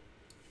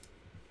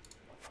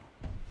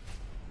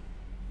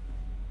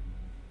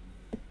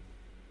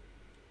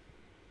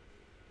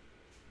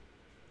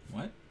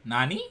 What?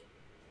 Nani?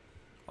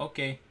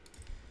 Okay.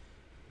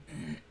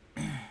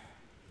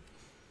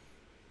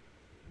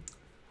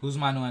 Who's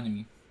my new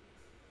enemy?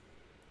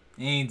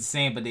 It ain't the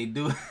same, but they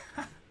do.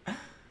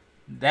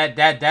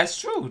 That's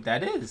true.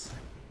 That is.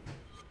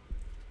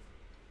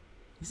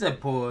 He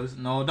said pause.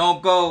 No,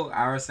 don't go.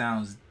 Our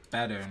sounds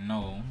better.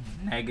 No.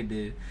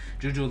 Negative.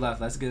 Juju left.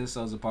 Let's get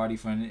ourselves a party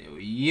friend.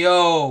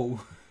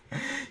 Yo.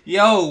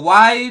 Yo,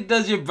 why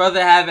does your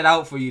brother have it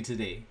out for you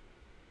today?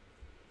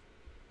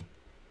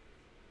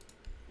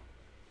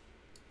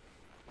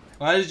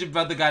 Why does your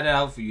brother got it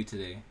out for you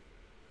today?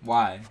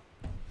 Why?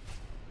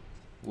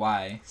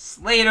 Why?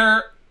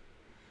 Slater!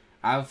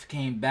 I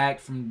came back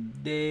from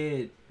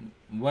dead.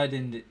 What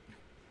in the...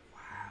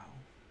 Wow.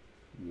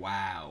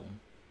 Wow.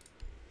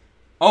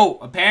 Oh,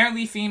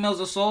 apparently females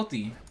are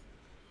salty.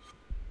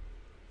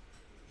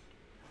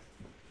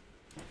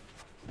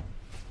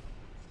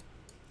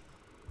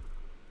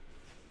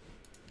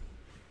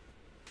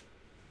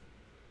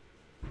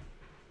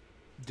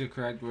 The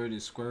correct word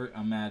is squirt.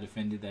 I'm mad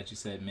offended that you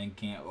said men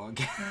can't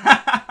orgasm.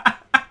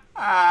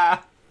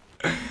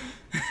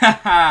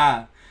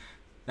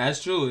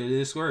 That's true. It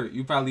is squirt.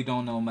 You probably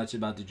don't know much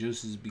about the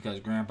juices because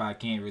Grandpa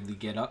can't really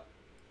get up.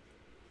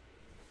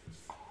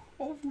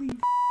 Holy f***.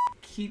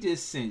 He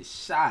just sent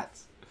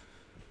shots.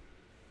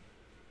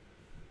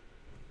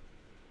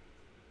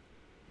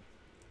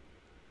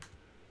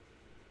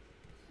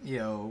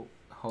 Yo,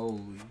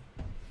 holy.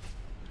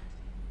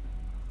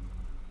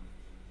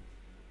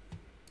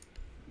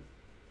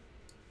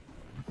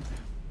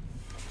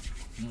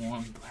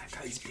 More Black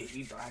Ice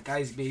Baby, Black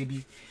Ice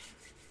Baby.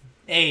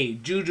 Hey,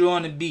 Juju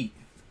on the beat.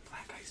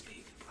 Black Ice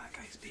Baby, Black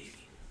Ice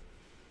Baby.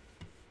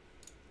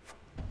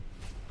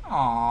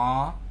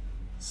 Aww.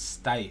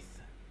 Stith.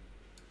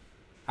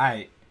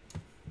 Alright.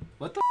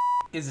 What the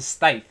f is a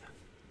stith?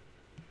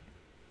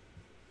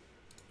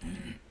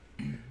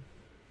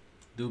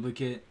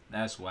 Duplicate?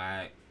 That's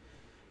whack.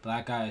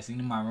 Black Ice. Seen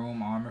in my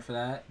room armor for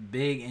that.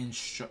 Big and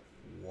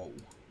whoa.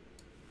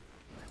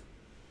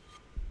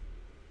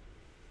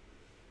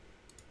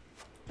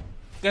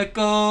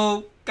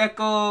 Gecko,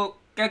 Gecko,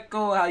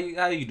 Gecko, how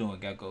you doing,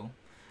 Gecko?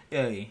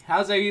 Hey,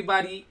 how's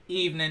everybody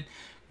evening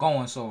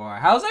going so far?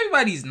 How's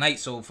everybody's night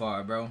so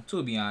far, bro?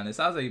 To be honest,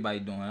 how's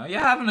everybody doing? Are y'all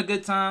having a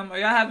good time? Are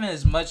y'all having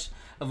as much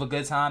of a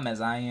good time as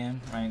I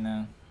am right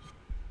now?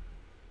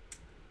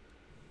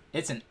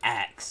 It's an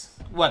axe.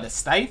 What, a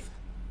stith?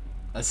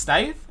 A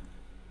stith?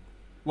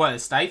 What, a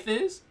stith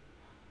is?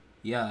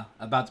 Yeah,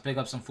 about to pick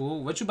up some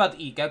food. What you about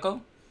to eat,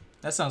 Gecko?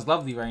 That sounds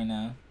lovely right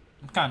now.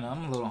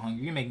 I'm a little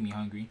hungry. You make me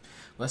hungry.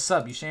 What's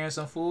up? You sharing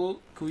some food?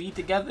 Can we eat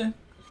together?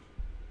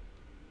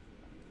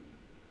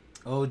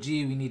 Oh,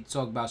 gee, we need to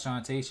talk about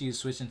Shantae. She is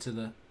switching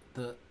to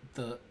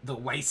the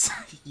white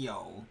side.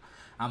 Yo,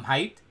 I'm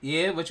hyped.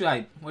 Yeah, what you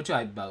hyped? What you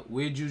hyped about?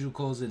 Weird Juju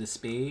calls it a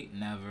spade.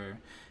 Never.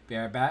 Be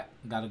right back.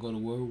 Gotta go to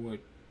World War.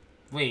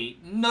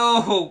 Wait,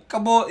 no.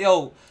 Come on,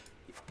 yo.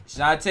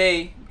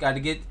 Shantae,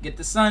 gotta get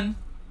the sun.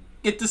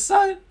 Get the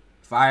sun.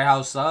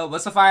 Firehouse sub?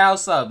 What's a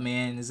firehouse sub,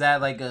 man? Is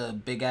that like a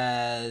big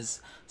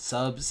ass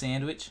sub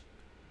sandwich?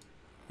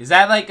 Is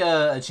that like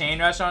a chain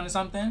restaurant or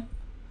something?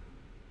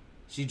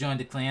 She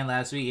joined the clan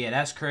last week. Yeah,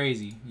 that's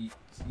crazy.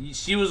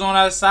 She was on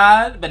our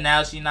side, but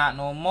now she not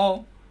no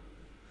more.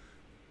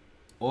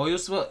 Oil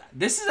spill.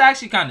 This is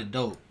actually kind of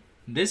dope.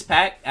 This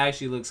pack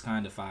actually looks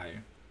kind of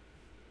fire.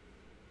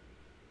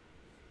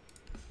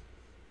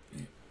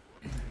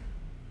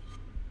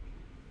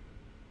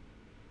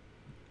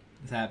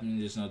 It's happening.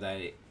 Just know that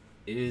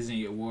it isn't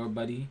your war,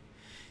 buddy.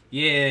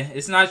 Yeah,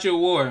 it's not your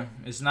war.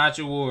 It's not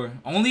your war.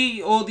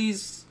 Only all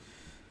these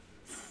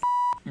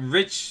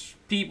rich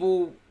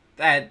people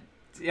that,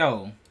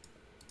 yo,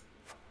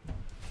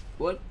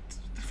 what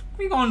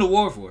we going to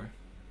war for?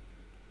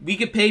 We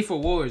could pay for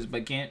wars,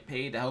 but can't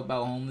pay to help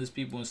out homeless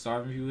people and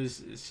starving people.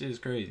 It's shit is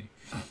crazy.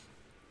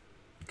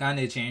 Kind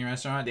of a chain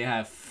restaurant. They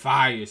have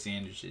fire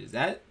sandwiches.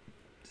 That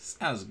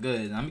sounds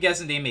good. I'm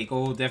guessing they make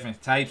all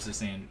different types of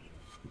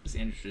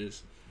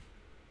sandwiches.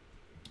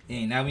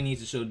 Hey, now we need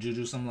to show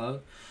Juju some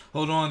love.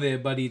 Hold on there,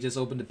 buddy. Just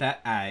opened the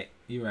pack. Alright,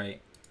 you're right.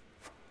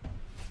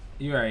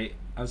 You're right.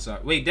 I'm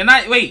sorry. Wait, didn't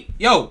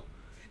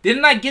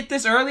I get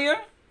this earlier?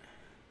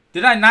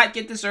 Did I not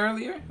get this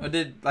earlier? Or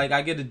did, like,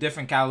 I get a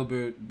different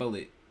caliber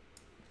bullet?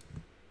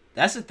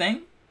 That's the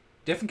thing?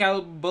 Different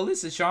caliber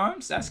bullets and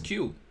charms? That's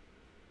cute.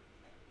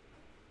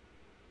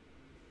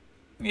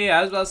 Yeah,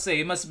 I was about to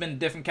say, it must have been a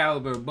different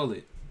caliber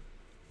bullet.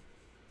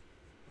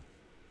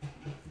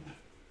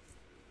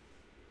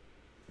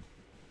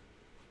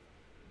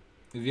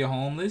 If you're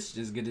homeless,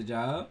 just get a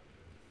job.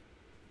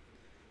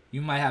 You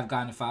might have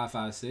gotten a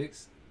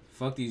 5.56.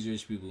 Fuck these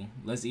rich people.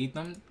 Let's eat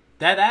them.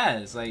 That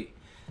ass. Like,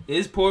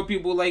 it's poor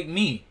people like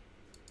me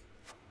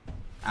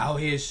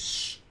out here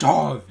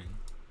starving.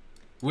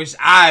 Wish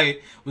I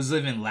was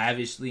living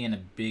lavishly in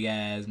a big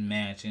ass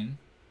mansion.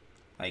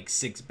 Like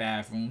 6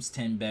 bathrooms,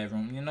 10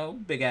 bedrooms, you know,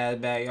 big ass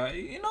backyard,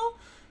 you know.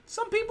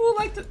 Some people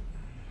like to.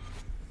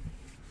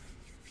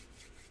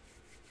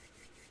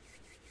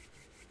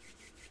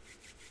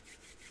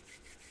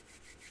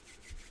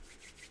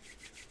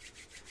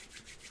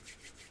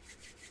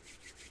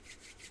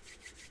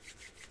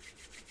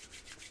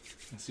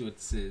 Let's see what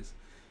this is.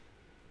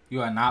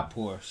 You are not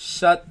poor.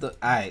 Shut the.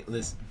 Alright,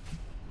 listen.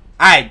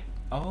 Alright.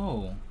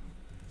 Oh.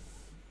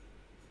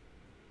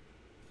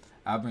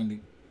 I'll bring the.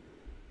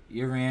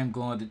 Your RAM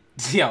going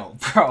to. Yo,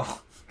 bro.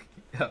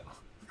 Yo.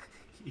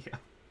 Yo.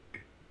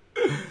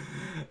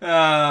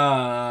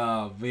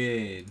 Oh,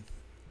 man.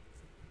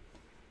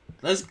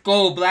 Let's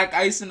go. Black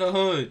Ice in the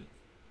Hood.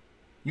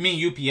 You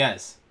mean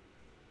UPS?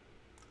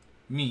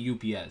 You mean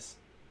UPS.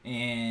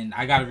 And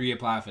I gotta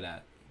reapply for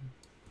that.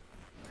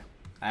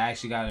 I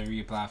actually gotta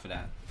reapply for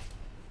that.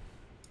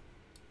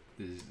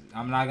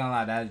 I'm not gonna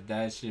lie,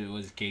 that shit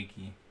was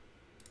cakey.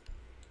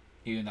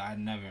 Even though I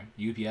never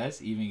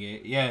UPS even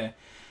get. Yeah,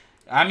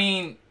 I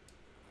mean,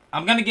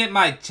 I'm gonna get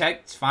my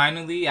checks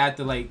finally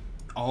after like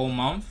a whole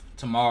month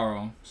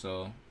tomorrow.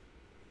 So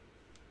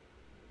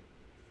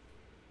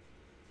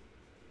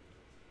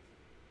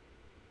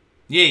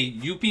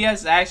yeah,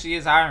 UPS actually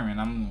is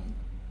hiring.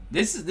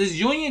 This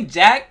Union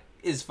Jack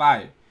is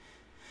fire.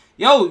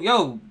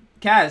 Yo,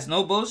 Cass,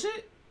 no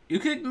bullshit. You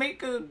could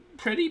make a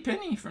pretty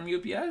penny from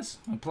UPS.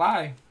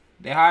 Apply.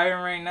 They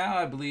hiring right now,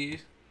 I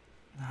believe.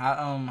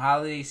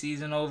 Holiday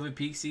season over,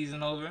 peak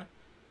season over.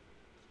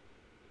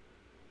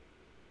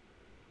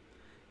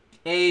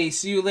 Hey,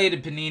 see you later,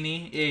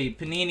 Panini. Hey,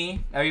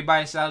 Panini.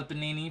 Everybody shout out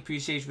Panini.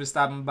 Appreciate you for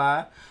stopping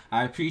by.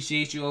 I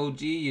appreciate you,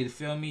 OG. You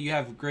feel me? You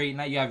have a great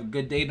night. You have a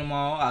good day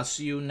tomorrow. I'll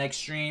see you next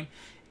stream.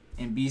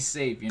 And be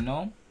safe, you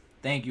know?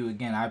 Thank you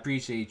again. I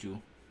appreciate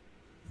you.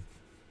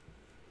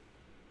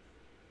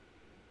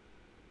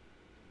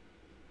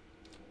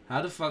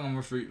 How the fuck I'm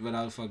referring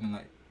without fucking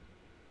like...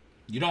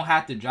 You don't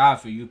have to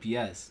drive for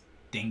UPS,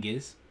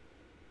 dingus.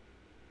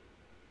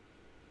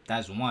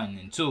 That's one.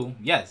 And two,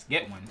 yes,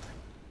 get one.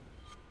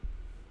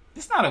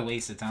 It's not a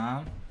waste of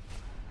time.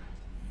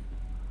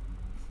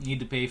 Need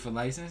to pay for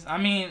license? I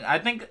mean, I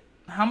think...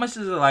 How much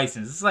is a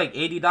license? It's like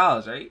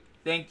 $80, right?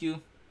 Thank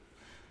you.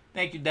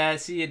 Thank you,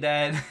 Dad. See you,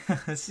 Dad.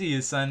 See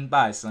you, son.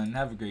 Bye, son.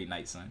 Have a great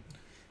night, son.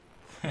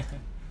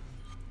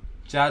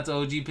 Shout out to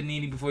OG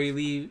Panini before you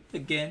leave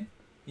again.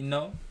 You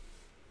know?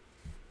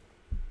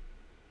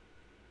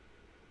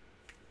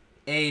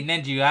 Hey,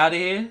 Ninja, you out of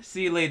here?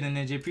 See you later,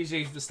 Ninja. Appreciate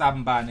you for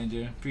stopping by,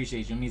 Ninja.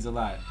 Appreciate you. It means a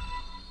lot.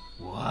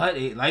 What?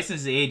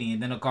 License is $80,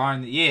 and then a car.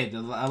 Yeah,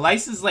 a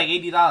license is like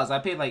 $80. I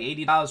paid like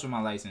 $80 for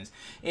my license.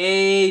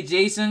 Hey,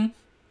 Jason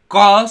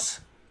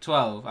Goss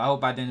 12. I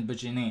hope I didn't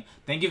butcher your name.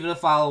 Thank you for the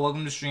follow. Welcome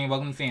to the stream.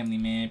 Welcome to family,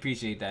 man.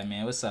 Appreciate that,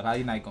 man. What's up? How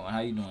your night going?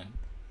 How you doing?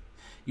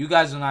 You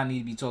guys do not need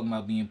to be talking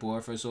about being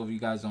poor. First of all, if you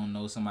guys don't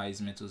know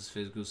somebody's mental,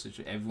 physical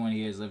situation, everyone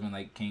here is living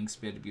like kings,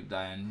 spared to people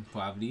die in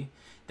poverty.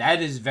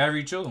 That is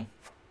very true.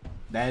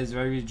 That is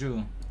very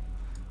true.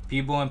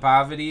 People in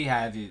poverty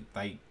have it,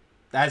 like,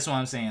 that's what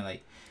I'm saying.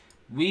 Like,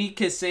 we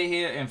could sit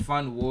here and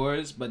fund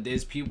wars, but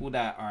there's people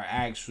that are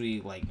actually,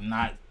 like,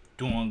 not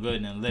doing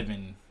good and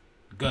living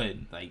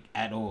good, like,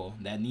 at all.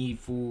 That need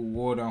food,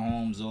 water,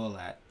 homes, all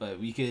that. But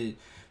we could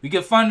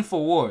fund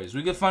for wars.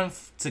 We could fund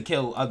to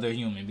kill other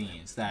human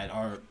beings that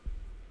are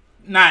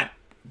not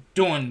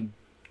doing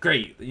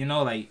great. You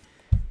know, like,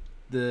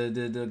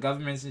 the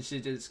governments and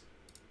shit just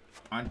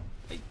aren't,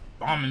 like,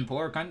 bombing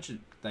poor countries.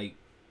 Like,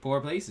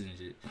 poor places and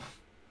shit.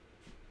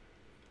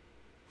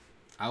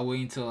 I'll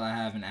wait until I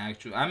have an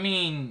actual... I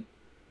mean...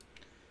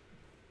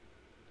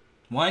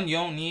 One, you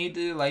don't need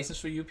the license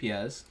for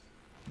UPS.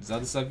 There's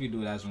other stuff you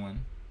do, that's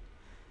one.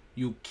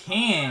 You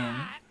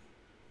can...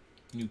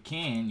 You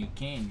can.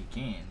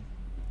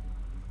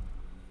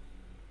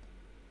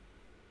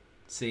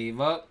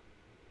 Save up.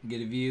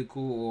 Get a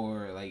vehicle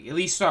or, like, at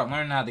least start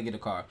learning how to get a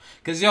car.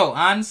 Because, yo,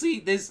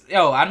 honestly,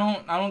 I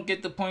don't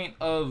get the point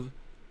of...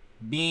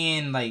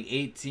 being like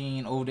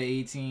 18, over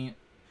 18,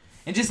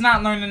 and just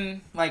not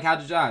learning like how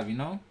to drive, you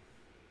know?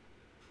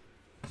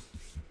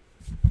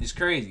 It's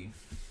crazy.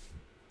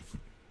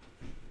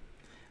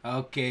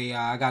 Okay,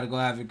 I gotta go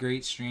have a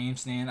great stream,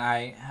 Stan.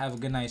 Have a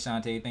good night,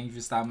 Shantae. Thank you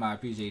for stopping by. I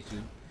appreciate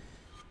you.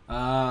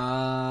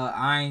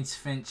 Irons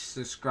Finch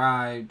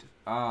subscribed.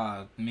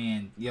 Oh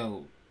man,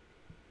 yo.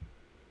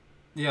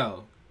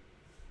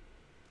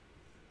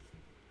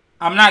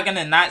 I'm not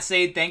gonna not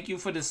say thank you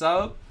for the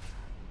sub.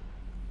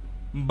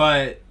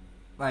 But,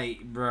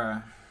 like,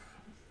 bruh.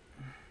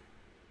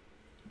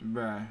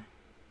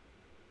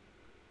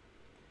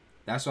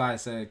 That's why I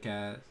said,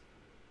 Cass.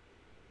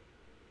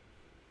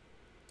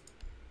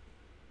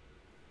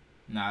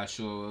 Nah,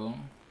 sure will.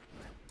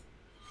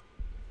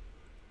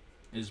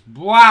 It's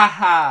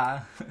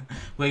Bwaha.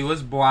 Wait,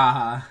 what's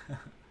Bwaha?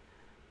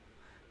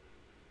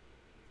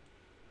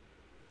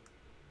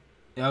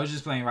 I was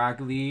just playing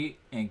Rocket League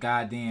and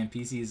goddamn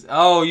PCs.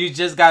 Oh, you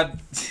just got...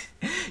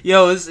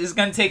 Yo, it's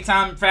gonna take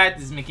time to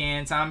practice,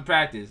 McCann. Time to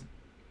practice.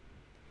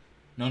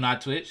 No,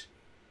 not Twitch.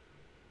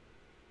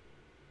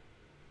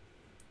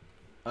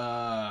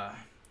 How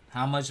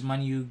much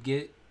money you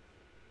get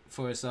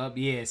for a sub.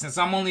 Yeah, since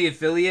I'm only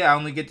affiliate, I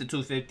only get the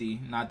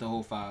 250, not the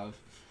whole 5.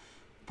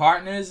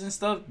 Partners and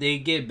stuff, they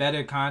get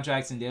better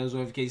contracts and deals,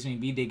 or if case may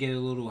be, they get a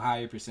little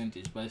higher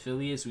percentage. But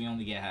affiliates, we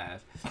only get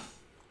half.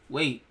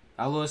 Wait,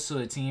 I lost to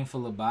a team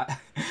full of bots.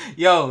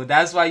 Yo,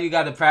 that's why you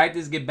gotta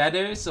practice, get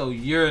better, so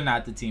you're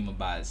not the team of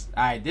bots.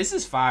 Alright, this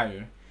is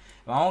fire.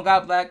 If I don't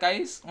got Black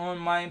Ice on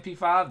my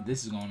MP5,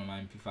 this is going on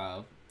my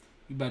MP5.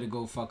 You better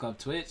go fuck up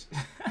Twitch.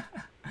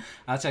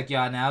 I'll check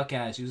y'all now,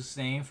 Cash. You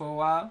staying for a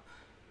while?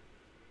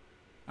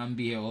 I'm gonna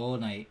be here all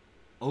night.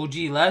 OG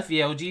left?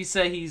 Yeah, OG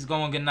said he's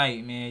going good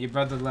night, man. Your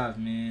brother left,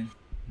 man.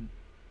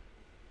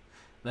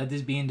 Let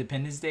this be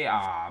Independence Day?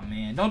 Aw,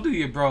 man. Don't do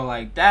your bro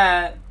like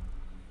that.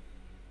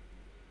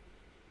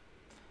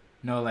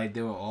 No, like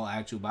they were all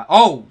actual bots.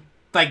 Oh!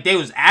 Like they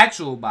was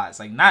actual bots.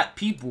 Like not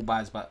people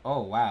bots, but...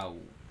 Oh, wow.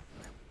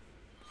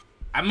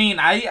 I mean,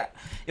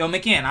 Yo,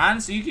 McCann,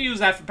 honestly, you can use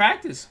that for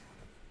practice.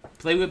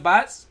 Play with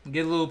bots.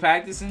 Get a little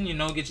practicing. You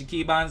know, get your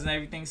keybinds and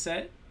everything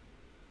set.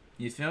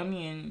 You feel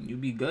me? And you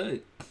be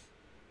good.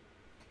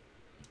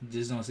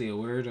 Just don't say a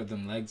word or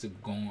them legs are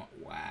going.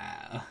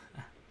 Wow.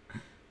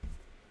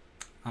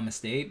 I'ma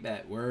stay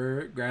that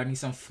word. Grab me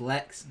some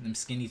flex. Them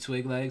skinny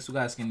twig legs. Who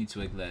got skinny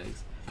twig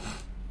legs?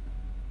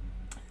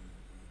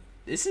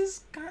 This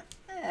is kind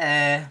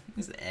of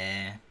It's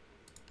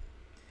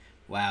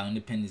Wow,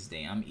 Independence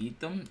Day. I'm eat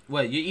them.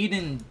 What, you're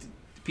eating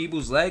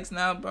people's legs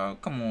now, bro?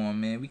 Come on,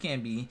 man. We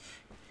can't be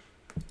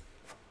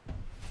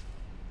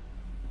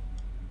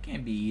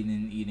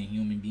eating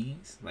human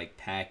beings like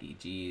Packy.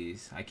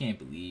 Jeez, I can't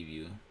believe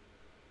you.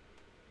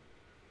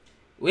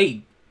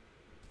 Wait.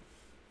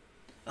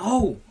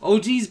 Oh,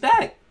 OG's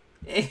back.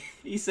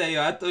 He said,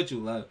 "Yo, I thought you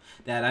loved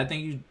that. I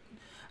think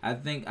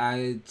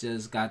I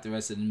just got the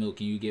rest of the milk.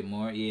 Can you get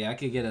more? Yeah, I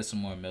could get us some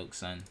more milk,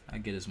 son. I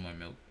get us more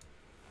milk.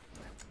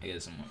 I get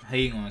us some more.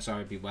 Hang on,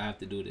 sorry people, I have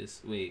to do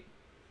this. Wait.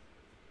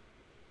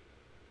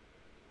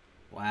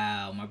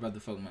 Wow, my brother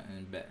fucked my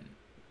bet.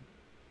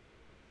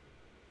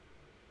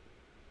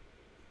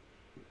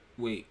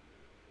 Wait.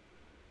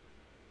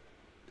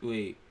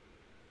 Wait.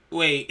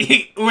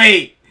 Wait.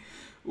 Wait.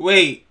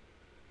 Wait.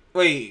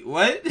 Wait.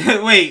 What?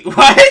 Wait.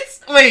 What?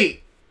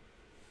 Wait.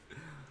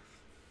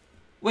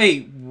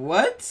 Wait.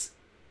 What?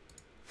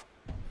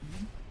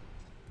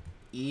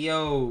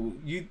 Yo,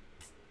 you.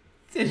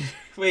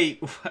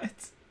 Wait.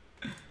 What?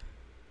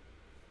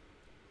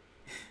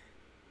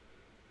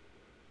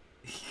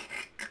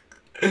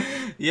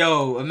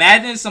 Yo,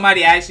 imagine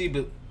somebody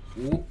actually.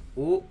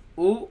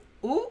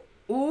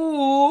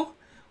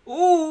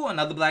 Ooh,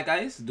 another Black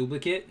Ice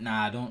duplicate.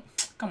 Nah, don't.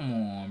 Come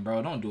on,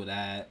 bro. Don't do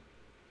that.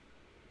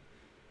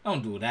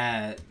 Don't do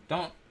that.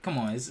 Don't. Come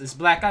on, it's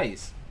Black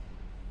Ice.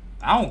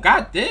 I don't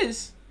got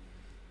this.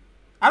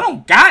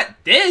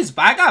 But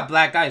I got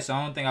Black Ice, so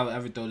I don't think I would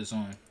ever throw this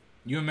on.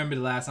 You remember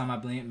the last time I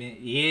blamed it?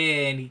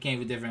 Yeah, and he came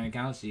with different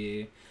accounts.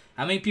 Yeah.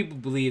 How many people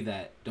believe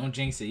that? Don't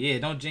jinx it. Yeah,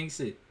 don't jinx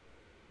it.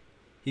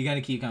 He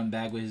gonna keep coming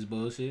back with his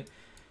bullshit.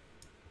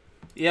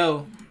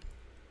 Yo,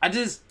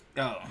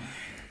 yo.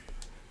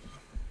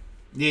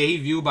 Yeah, he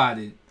view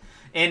botted.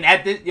 And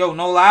at this, yo,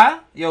 no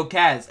lie, yo,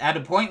 Kaz, at a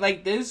point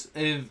like this,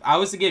 if I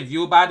was to get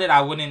view botted, I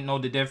wouldn't know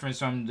the difference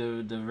from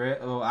the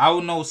real. I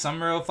would know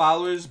some real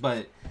followers,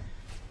 but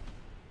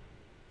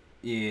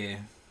yeah,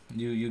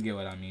 you get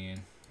what I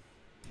mean.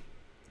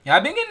 Yeah,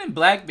 I've been getting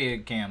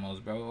Blackbeard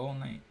camos, bro, all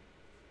night.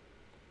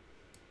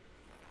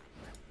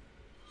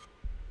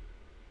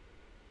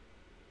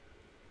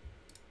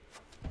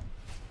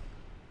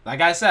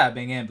 Like I said, I've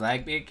been getting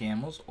Blackbeard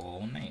camos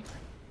all night.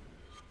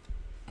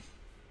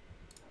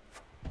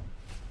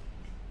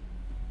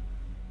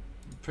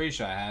 Pretty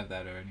sure I have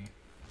that already.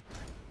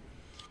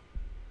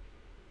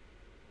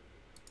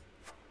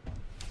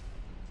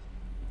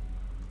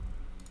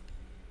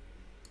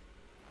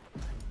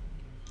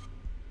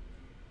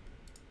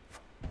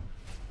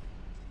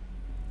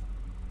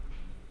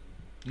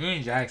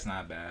 Union Jack's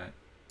not bad.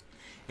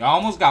 Y'all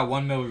almost got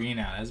 1 mil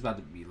renown. That's about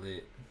to be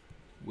lit.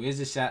 Where's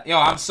the shout? Yo,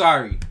 I'm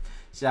sorry.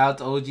 Shout out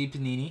to OG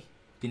Panini.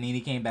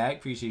 Panini came back.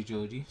 Appreciate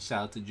you, OG.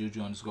 Shout out to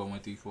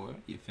Juju_134.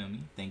 You feel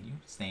me? Thank you.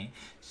 Staying.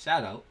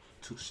 Shout out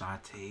to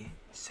Shantae627.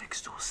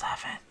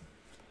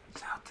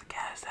 Shout out to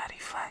Gas Daddy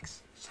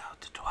Flex. Shout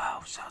out to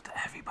 12. Shout out to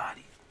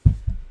everybody.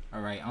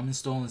 Alright, I'm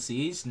installing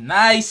Siege.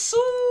 Nice!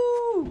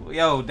 Ooh!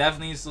 Yo,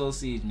 definitely install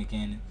Siege,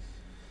 McCann.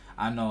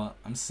 I know.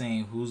 I'm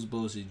saying who's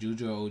bullshit,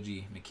 Juju or OG?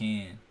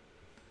 McCann.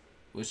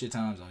 What's your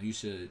time zone? You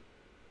should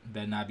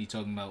better not be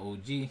talking about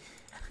OG.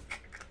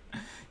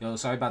 Yo,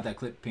 sorry about that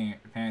clip.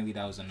 Apparently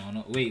that was a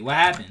no-no. Wait, what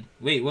happened?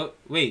 Wait, what?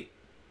 Wait.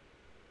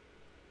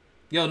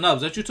 Yo,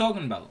 Nubs, what you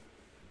talking about?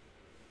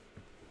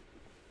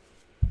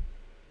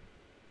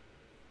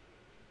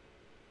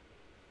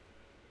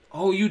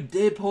 Oh, you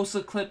did post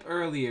a clip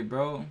earlier,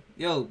 bro.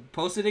 Yo,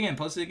 post it again.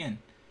 Post it again.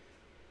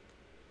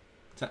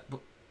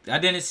 I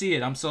didn't see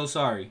it. I'm so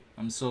sorry.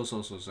 I'm so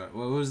sorry.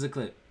 What was the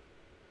clip?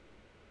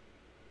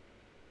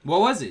 What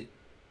was it?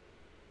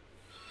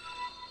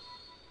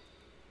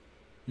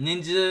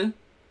 Ninja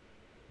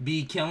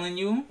be killing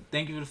you.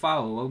 Thank you for the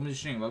follow. Welcome to the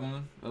stream.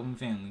 Welcome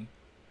family.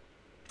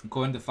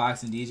 According to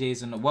Fox and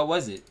DJs, and what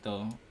was it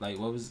though? Like,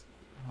 what was?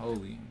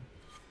 Holy.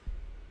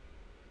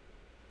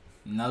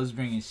 Nubs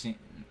bringing shit.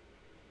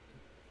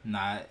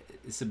 Nah,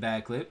 it's a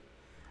bad clip.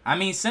 I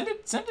mean, send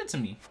it to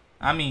me.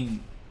 I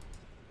mean.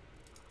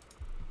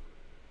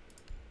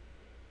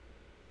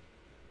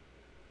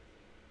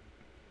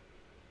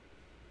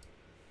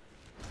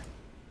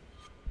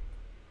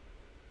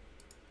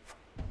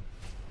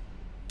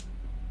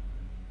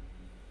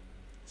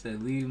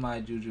 Said, leave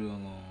my juju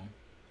alone.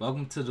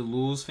 Welcome to the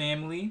Lose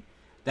family.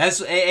 That's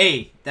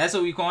that's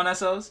what we calling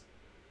ourselves.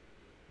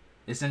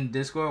 It's in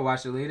Discord.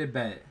 Watch it later.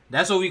 Bet.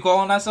 That's what we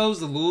calling ourselves,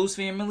 the Lose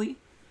family.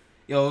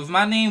 Yo, if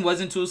my name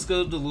wasn't too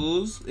skilled to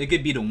lose, it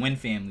could be the Win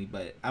family.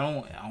 But I don't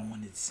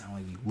want it to sound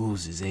like we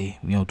losers, eh?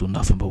 We don't do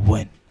nothing but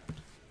win.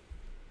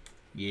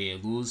 Yeah,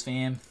 Lose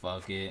fam.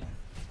 Fuck it.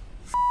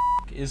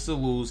 It's the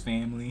Lose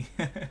family.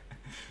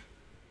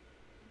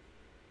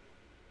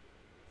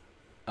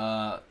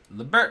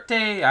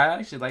 Liberte, I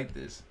actually like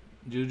this.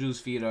 Juju's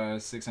feet are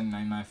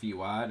 699 feet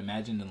wide.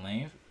 Imagine the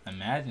length.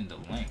 Imagine the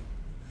length.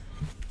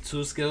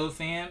 Two skilled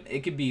fam.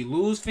 It could be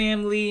Lose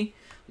family,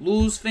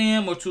 Lose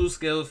fam, or Two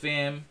skilled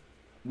fam.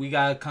 We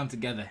gotta come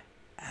together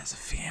as a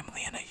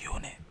family and a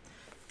unit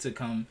to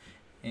come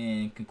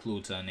and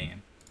conclude to our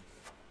name.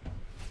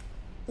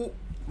 Ooh,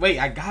 wait,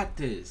 I got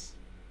this.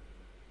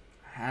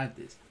 I have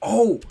this.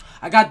 Oh,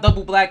 I got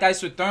double black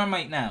ice with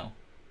thermite now.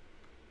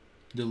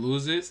 The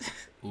losers.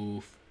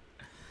 Oof.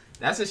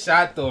 That's a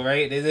shot though,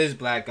 right? It is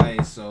black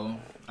ice, so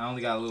I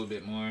only got a little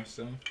bit more.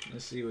 So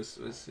let's see what's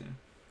in.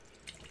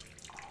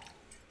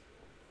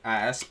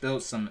 I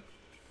spilled some.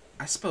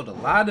 I spilled a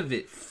lot of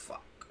it.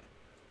 Fuck.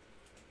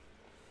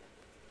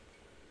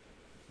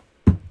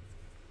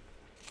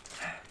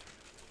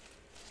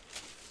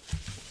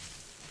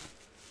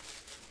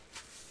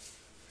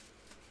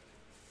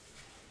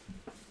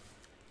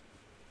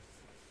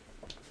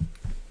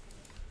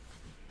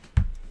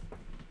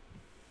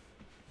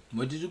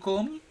 What did you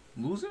call me?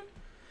 Loser?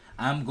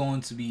 I'm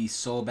going to be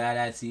so bad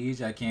at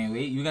Siege. I can't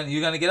wait. You're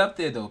gonna get up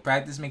there though.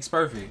 Practice makes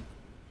perfect.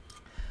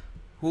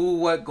 Who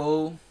what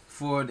go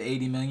for the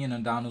 80 million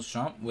on Donald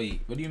Trump?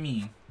 Wait, what do you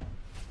mean?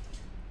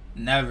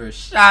 Never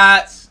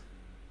shots.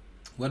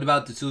 What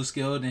about the two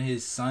skilled and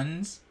his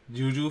sons?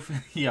 Juju,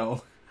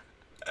 yo.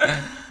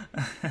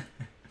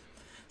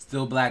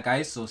 Still black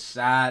ice, so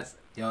shots.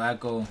 Yo,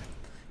 Echo.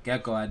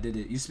 Gecko, I did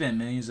it. You spent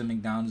millions at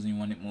McDonald's and you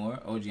wanted more?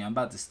 OG, I'm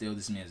about to steal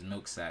this man's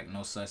milk sack.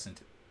 No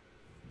substance.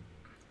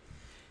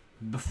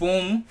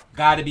 Buffoon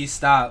gotta be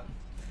stopped.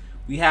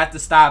 We have to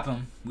stop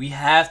him. We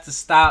have to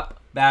stop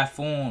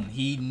Buffoon.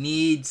 He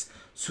needs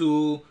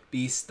to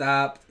be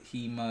stopped.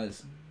 He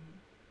must.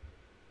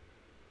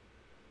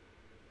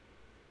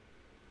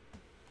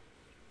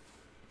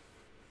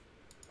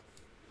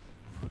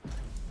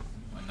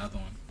 Another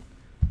one.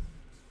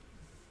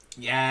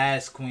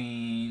 Yes,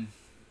 queen.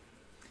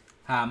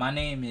 Hi, my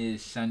name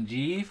is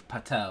Sanjeev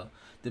Patel.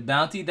 The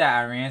bounty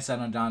that Iran set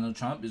on Donald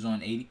Trump is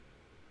on 80.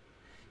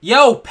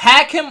 Yo,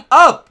 pack him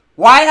up.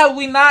 Why have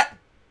we not?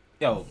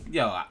 Yo,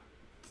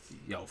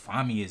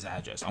 find me his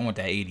address. I want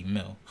that 80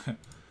 mil.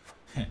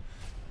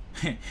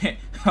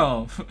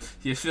 Oh,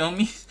 you feel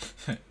me?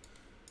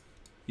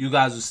 You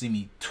guys will see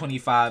me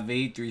 25-8,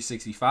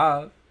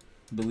 365.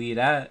 Believe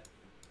that.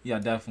 Yeah, I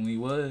definitely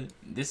would.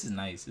 This is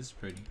nice. This is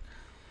pretty.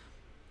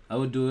 I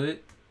would do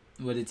it.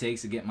 What it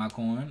takes to get my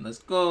coin. Let's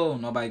go.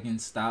 Nobody can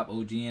stop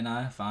OG and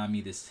I. Find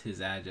me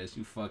his address.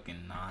 You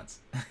fucking nuts.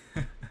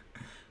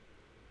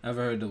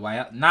 Ever heard the White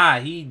House? Nah,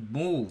 he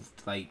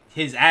moved. Like,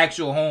 his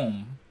actual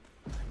home.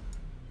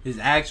 His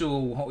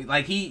actual home.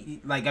 Like,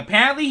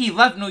 apparently he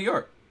left New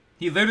York.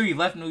 He literally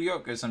left New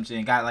York or some shit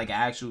and got, like, an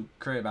actual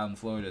crib out in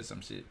Florida or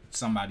some shit.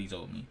 Somebody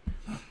told me.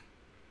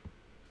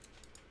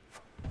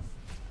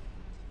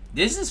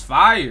 This is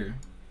fire.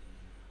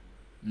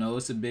 No,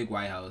 it's a big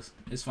White House.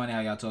 It's funny how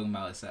y'all talking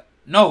about it.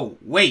 No,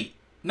 wait.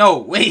 No,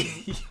 wait.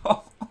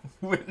 Yo,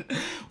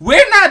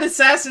 we're not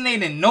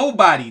assassinating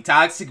nobody,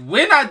 Toxic.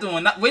 We're not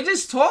doing that. We're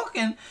just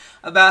talking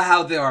about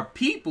how there are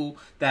people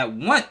that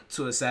want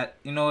to assassinate.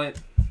 You know what?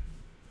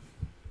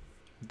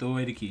 Throw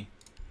away the key.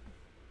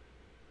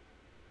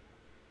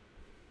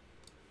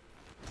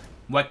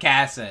 What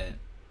Cass said.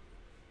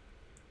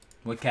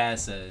 What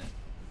Cass said.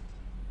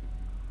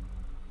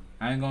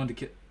 I ain't going to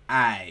kill.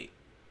 Alright.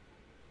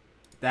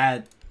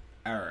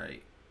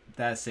 Alright.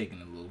 That's taking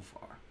it a little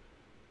far.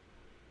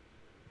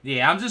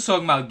 Yeah, I'm just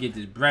talking about get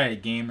this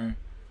bread, gamer.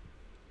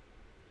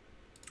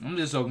 I'm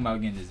just talking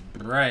about getting this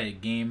bread,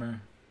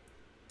 gamer.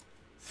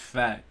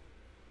 Fact.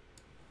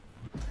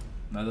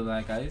 Another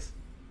black ice?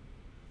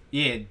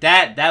 Yeah,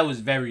 that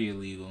was very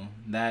illegal.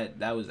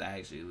 That was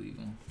actually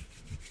illegal.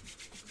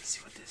 Let's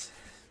see what this is.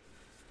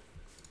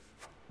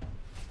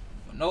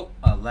 Nope,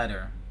 a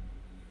letter.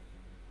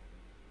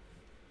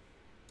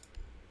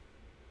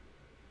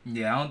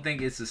 Yeah, I don't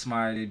think it's a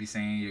smart to be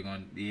saying you're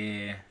going to...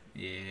 Yeah.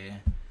 Yeah.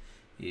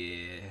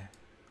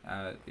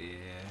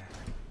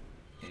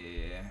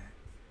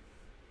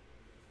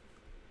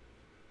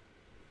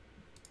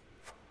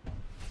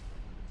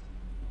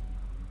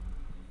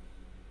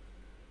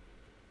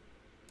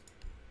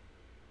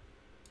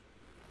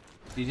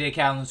 DJ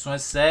Khaled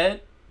once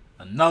said,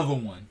 another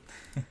one.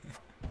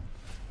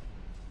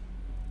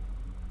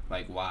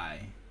 Like,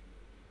 why?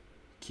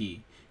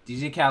 Key.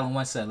 DJ Khaled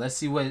once said, let's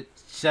see what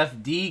Chef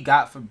D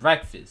got for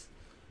breakfast.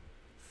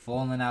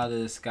 Falling out of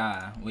the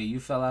sky. Wait, you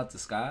fell out the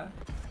sky?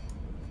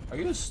 Are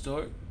you a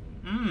stork?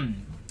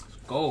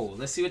 Gold.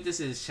 Let's see what this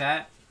is,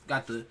 chat.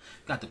 Got the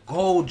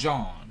gold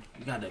John.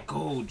 You got the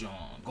gold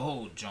John.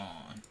 Gold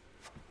John.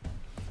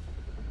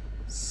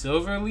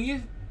 Silver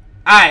leaf?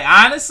 Alright,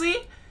 honestly,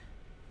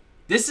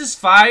 this is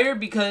fire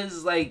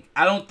because, like,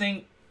 I don't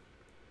think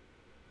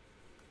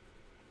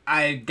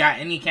I got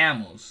any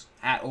camels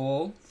at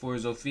all for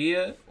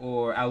Zofia,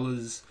 or I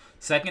was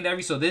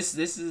secondary. So this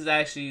is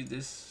actually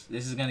this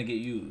is gonna get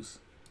used.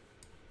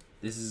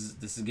 This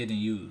is getting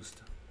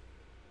used.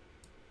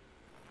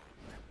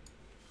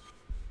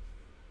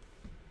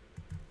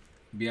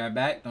 Be right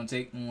back. Don't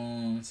take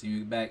long. See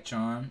me back.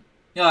 Charm.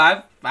 Yo,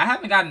 I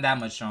haven't gotten that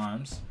much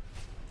charms.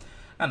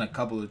 Gotten a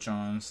couple of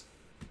charms.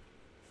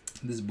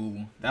 This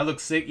boo. That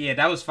looks sick. Yeah,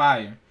 that was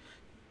fire.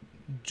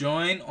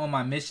 Join on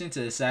my mission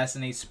to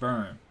assassinate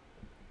sperm.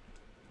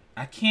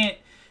 I can't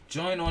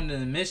join on the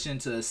mission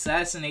to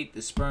assassinate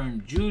the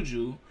sperm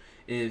Juju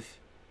if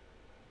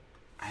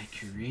I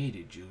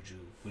created Juju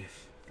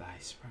with thy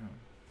sperm.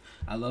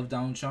 I love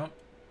Donald Trump,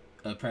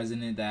 a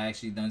president that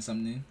actually done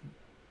something.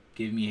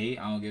 Give me hate.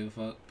 I don't give a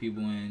fuck.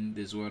 People in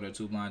this world are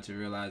too blind to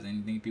realize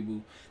anything.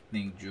 People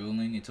think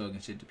drooling and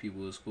talking shit to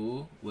people is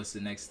cool. What's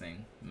the next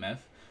thing?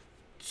 Meth.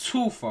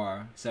 Too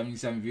far.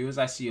 77 viewers.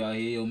 I see y'all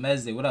here. Yo,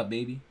 Mezde, what up,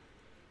 baby?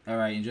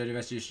 Alright, enjoy the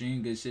rest of your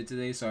stream. Good shit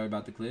today. Sorry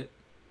about the clip.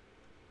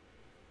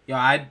 Yo,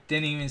 I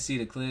didn't even see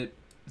the clip,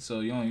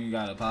 so you don't even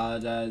gotta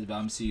apologize. But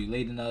I'm see you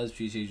later, Nubs.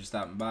 Appreciate you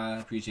stopping by.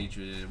 Appreciate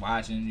you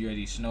watching. You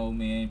already snow,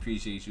 man.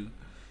 Appreciate you.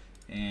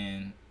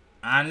 And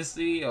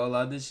honestly, all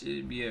other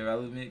shit be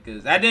irrelevant,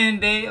 because at the end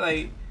of the day,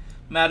 like,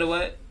 no matter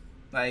what,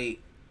 like,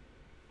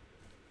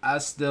 I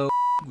still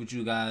with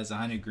you guys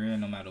 100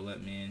 grand no matter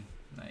what, man.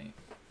 Like,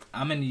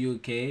 I'm in the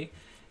UK.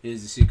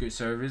 Is the Secret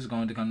Service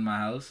going to come to my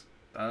house?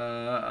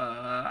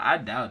 I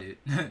doubt it.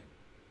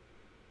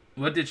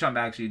 What did Trump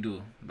actually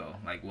do, though?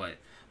 Like, what?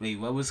 Wait,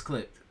 what was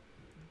clipped?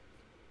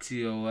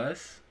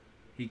 TOS?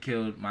 He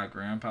killed my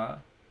grandpa?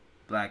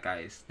 Black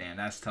Ice. Damn,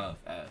 that's tough.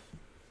 F.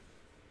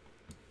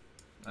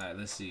 Alright,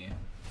 let's see.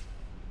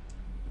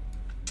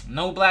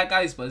 No Black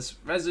Ice, but it's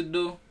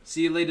residue.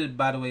 See you later,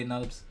 by the way,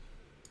 Nubs.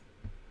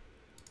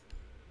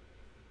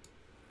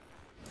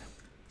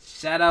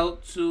 Shout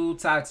out to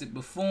Toxic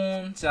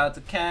Buffoon. Shout out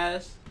to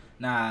Cash.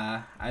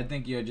 Nah, I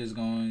think you're just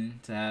going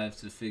to have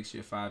to fix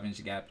your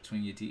 5-inch gap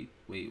between your teeth.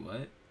 Wait,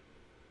 what?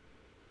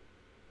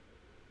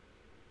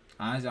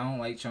 Honestly, I don't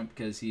like Trump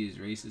because he is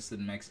racist to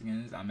the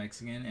Mexicans. I'm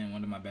Mexican, and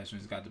one of my best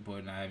friends got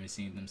deported, and I haven't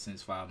seen them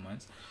since 5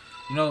 months.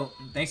 You know,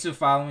 thanks for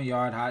following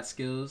Yard Hot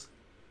Skills.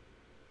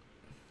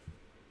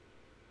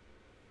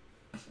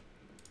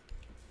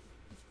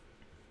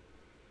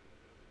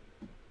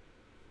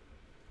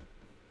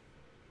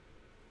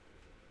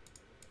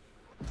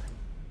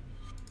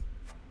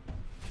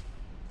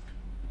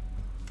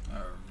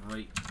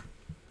 Alright.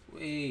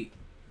 Wait.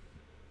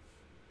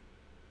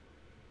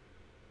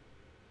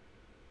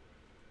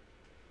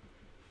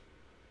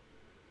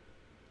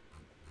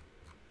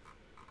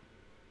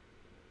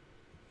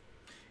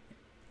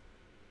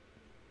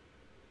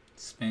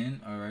 Spin,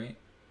 alright.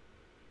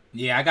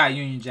 Yeah, I got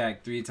Union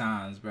Jack 3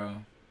 times, bro.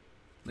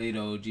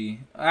 Later, OG.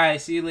 Alright,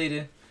 see you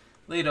later.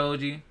 Later,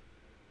 OG.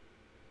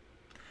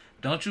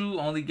 Don't you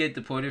only get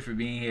deported for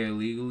being here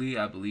illegally?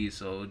 I believe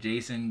so.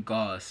 Jason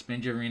Goss.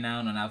 Spend your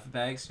renown on Alpha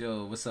Packs.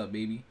 Yo, what's up,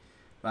 baby?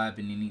 Bye,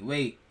 Panini.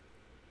 Wait.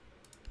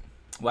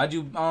 Why'd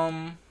you,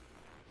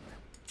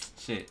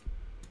 shit.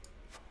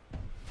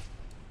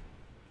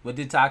 What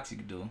did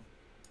Toxic do?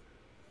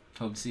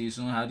 Hope to see you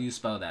soon. How do you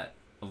spell that?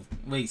 Oh,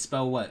 wait,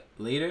 spell what?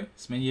 Later?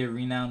 Spend your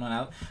renown on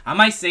out. I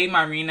might save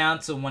my renown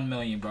to 1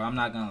 million, bro. I'm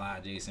not gonna lie,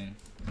 Jason.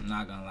 I'm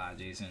not gonna lie,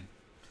 Jason.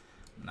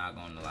 I'm not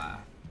gonna lie.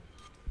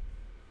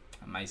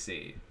 I might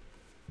save.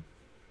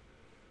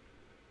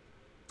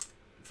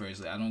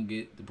 Firstly, I don't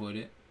get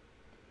deported.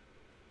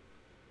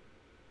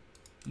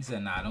 He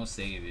said, nah, don't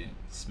save it.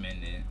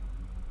 Spend it.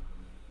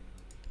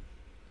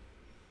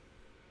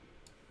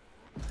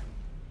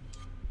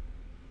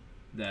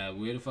 That,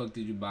 where the fuck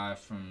did you buy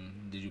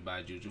from? Did you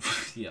buy Juju?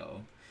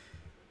 Yo.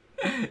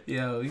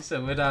 Yo, he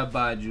said, where did I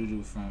buy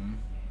Juju from?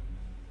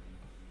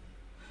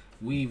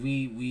 We.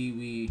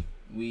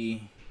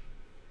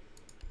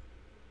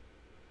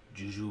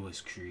 Juju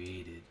was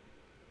created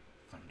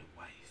from the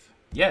wife.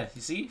 Yeah,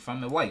 you see?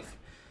 From the wife.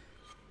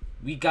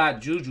 We got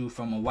Juju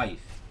from a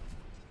wife.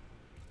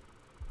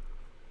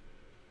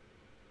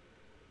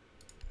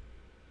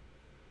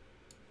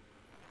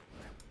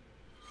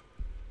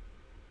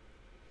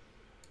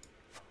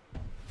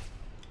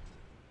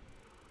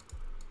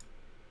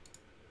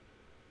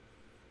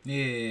 Yeah,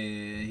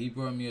 he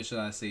brought me, or should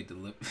I say the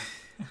lip?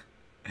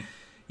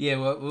 Yeah,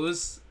 what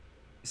was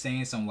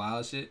saying some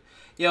wild shit?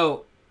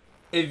 Yo,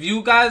 if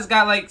you guys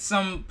got like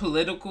some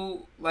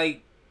political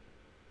like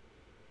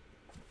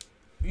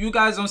you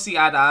guys don't see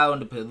eye to eye on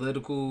the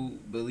political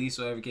beliefs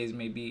or whatever case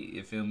may be,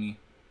 you feel me?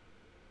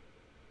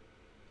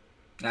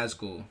 That's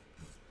cool.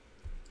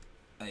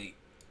 Like,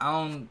 I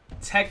don't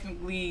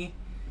technically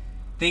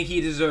think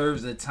he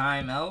deserves a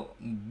timeout,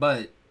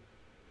 but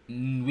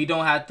we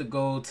don't have to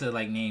go to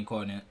like name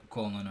calling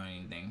or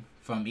anything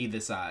from either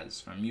sides,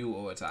 from you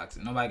or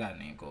Toxic. Nobody got a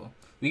name call.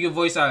 We can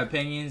voice our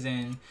opinions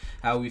and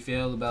how we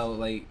feel about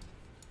like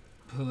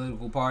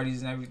political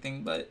parties and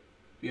everything, but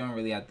we don't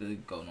really have to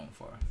go no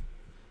far.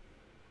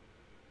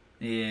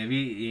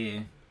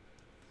 Yeah.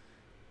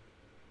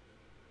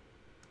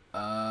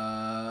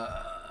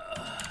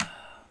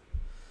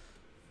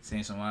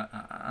 Saying some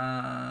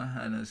I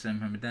didn't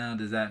send him down.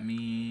 Does that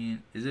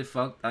mean, is it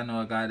fucked? I know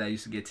a guy that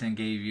used to get 10K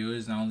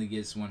viewers and only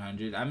gets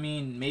 100. I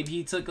mean, maybe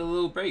he took a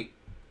little break.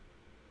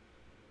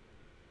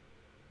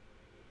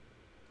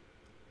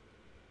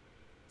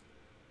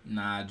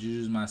 Nah,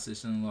 Juju's my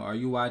sister-in-law. Are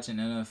you watching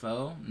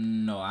NFL?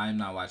 No, I'm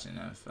not watching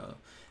NFL.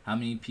 How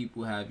many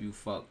people have you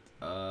fucked?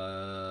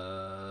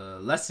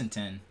 Less than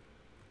 10.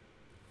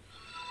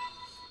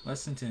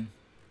 Less than 10.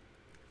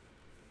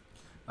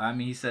 I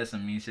mean, he said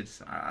some mean shit.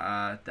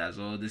 That's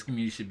all. This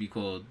community should be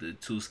called the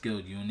Two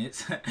Skilled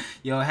Units.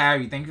 Yo,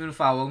 Harry, thank you for the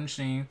follow. Welcome to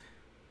stream.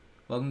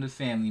 Welcome to the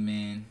family,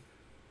 man.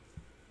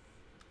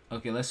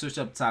 Okay, let's switch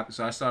up the topic.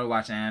 So I started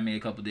watching anime a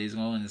couple days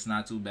ago, and it's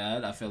not too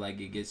bad. I feel like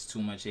it gets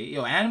too much hate.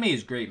 Yo, anime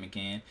is great,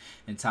 McCann.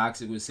 And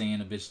Toxic was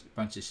saying a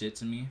bunch of shit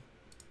to me.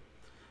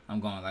 I'm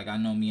going, like, I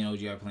know me and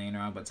OG are playing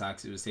around, but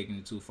Toxic was taking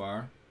it too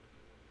far.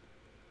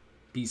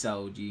 Peace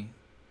out, OG.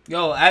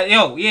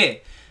 Yo, yeah.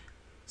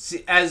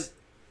 See, as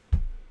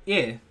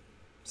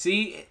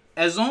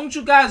long as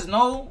you guys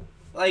know,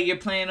 like, you're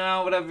playing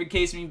around, whatever the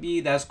case may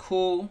be, that's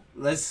cool.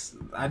 I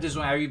just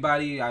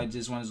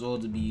want us all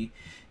to be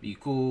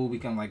cool,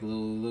 become like a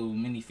little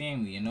mini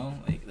family, you know?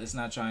 Like, let's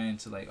not try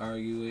to like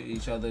argue with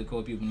each other,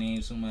 call people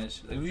names too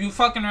much. If you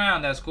fucking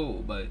around, that's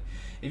cool. But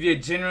if you're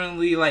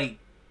generally like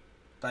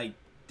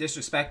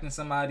disrespecting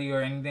somebody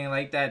or anything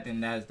like that,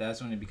 then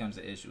that's when it becomes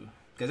an issue.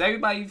 Because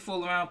everybody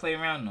fool around, play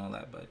around and all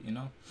that, but you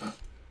know?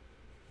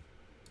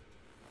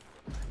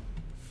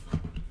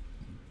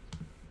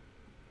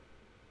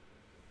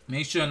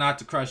 Make sure not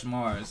to crush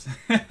Mars.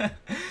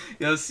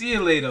 Yo, see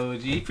you later,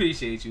 OG.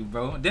 Appreciate you,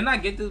 bro. Didn't I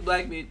get this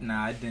black bitch?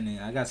 Nah, I didn't.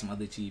 I got some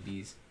other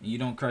chibis. You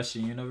don't crush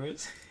your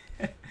universe?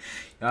 Yo,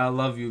 I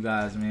love you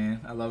guys,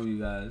 man. I love you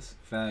guys.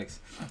 Facts.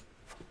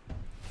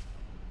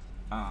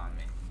 Aw,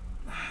 man.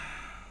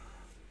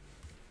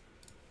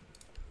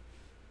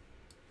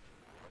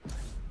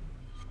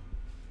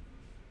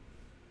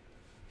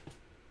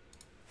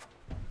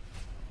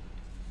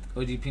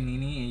 OG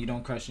Panini and you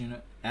don't crush you.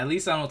 At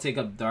least I don't take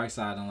up dark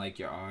side on like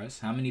your R's.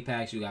 How many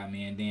packs you got,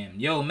 man? Damn.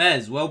 Yo,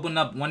 Mez, well open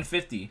up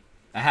 150.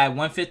 I had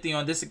 150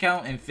 on this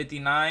account and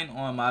 59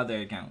 on my other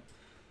account.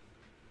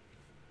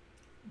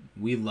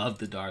 We love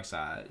the dark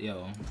side.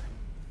 Yo.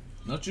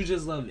 Don't you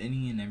just love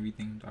any and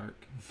everything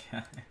dark?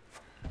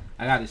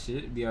 I got this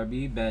shit.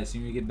 BRB, bad. See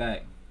me get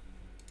back.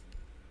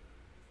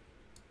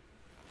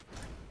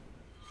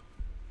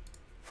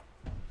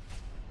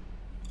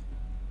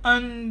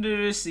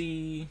 Under the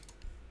sea.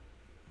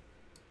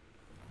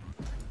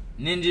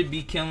 Ninja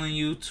be killing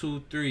you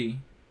 2-3.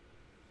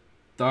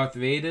 Darth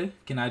Vader,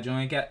 can I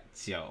join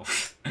Yo.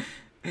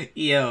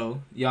 yo,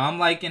 I'm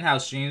liking how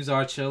streams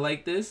are chill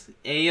like this.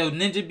 Hey, yo,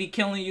 Ninja be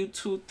killing you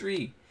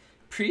 2-3.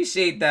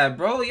 Appreciate that,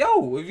 bro.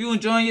 Yo, if you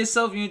enjoying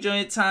yourself, you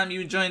enjoying your time,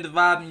 you enjoying the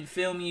vibe, and you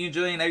feel me, you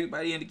enjoying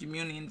everybody in the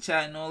community, in the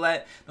chat, and all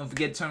that. Don't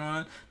forget to turn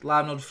on the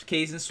live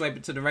notifications, swipe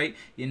it to the right,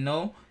 you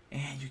know,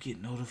 and you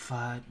get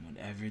notified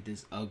whenever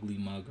this ugly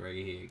mug right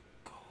here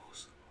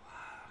goes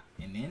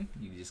live. And then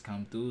you just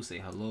come through, say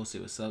hello, say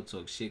what's up,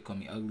 talk shit, call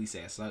me ugly,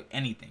 say I suck,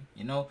 anything,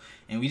 you know.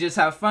 And we just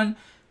have fun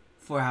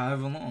for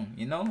however long,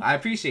 you know. I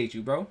appreciate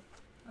you, bro.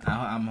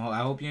 I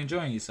hope you're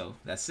enjoying yourself.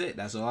 That's it.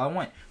 That's all I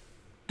want.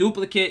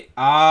 Duplicate.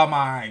 Oh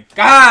my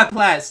God,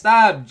 Plat,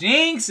 stop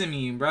jinxing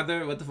me,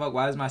 brother. What the fuck?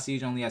 Why is my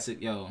siege only at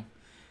 6? Yo.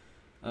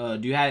 Do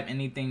you have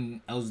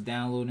anything else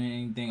downloading?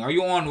 Anything? Are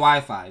you on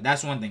Wi-Fi?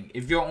 That's one thing.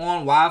 If you're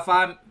on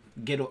Wi-Fi,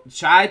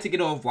 try to get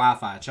off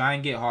Wi-Fi. Try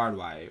and get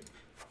hardwired.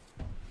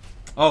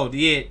 Oh,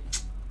 yeah.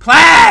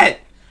 Plat!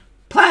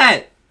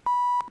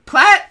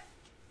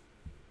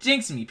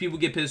 Jinx me. People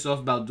get pissed off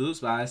about dupes,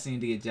 but I seem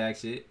to get jack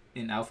shit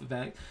in Alpha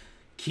Pack.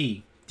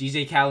 Key.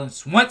 DJ Khaled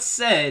once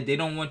said they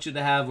don't want you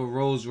to have a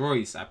Rolls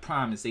Royce. I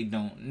promise they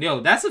don't.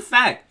 Yo, that's a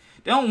fact.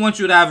 They don't want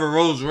you to have a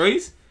Rolls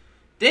Royce.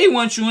 They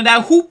want you in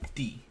that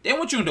hoopty. They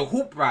want you in the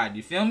hoop ride.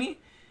 You feel me?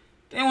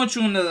 They want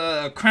you in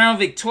the Crown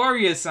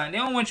Victoria, son. They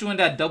don't want you in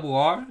that double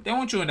R. They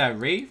want you in that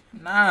Rave.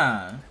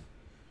 Nah.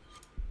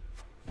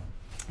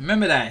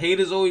 Remember that.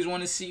 Haters always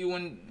want to see you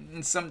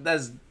in something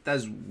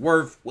that's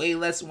worth way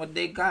less than what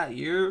they got.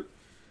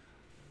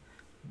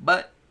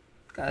 But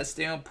gotta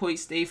stay on point,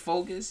 stay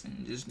focused,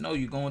 and just know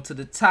you're going to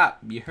the top.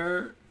 You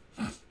heard?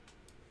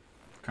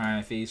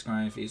 Crying face.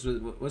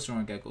 What's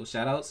wrong, Gecko?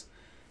 Shoutouts?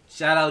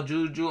 Shout out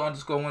Juju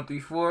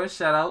 _134.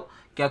 Shout out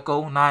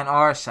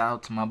Gecko9R. Shout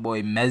out to my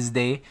boy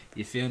Mezday.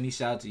 You feel me?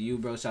 Shout out to you,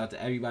 bro. Shout out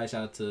to everybody.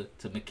 Shout out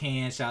to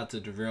McCann. Shout out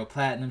to The Real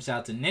Platinum. Shout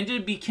out to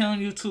Ninja Be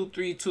Killing You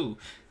 232.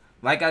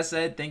 Like I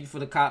said, thank you for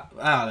the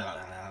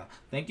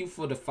thank you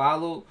for the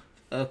follow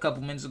a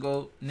couple minutes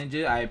ago,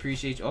 Ninja. I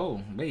appreciate you.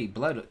 Oh, wait,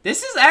 blood.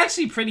 This is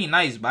actually pretty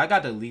nice, but I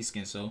got the elite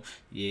skin, so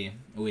yeah.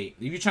 Wait,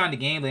 if you're trying to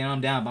game, then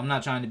I'm down, but I'm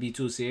not trying to be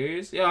too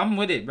serious. Yo, I'm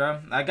with it,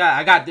 bro. I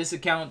got this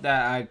account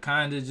that I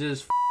kind of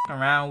just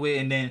around with,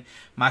 and then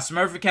my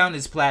Smurf account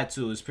is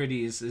Plateau.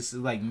 It's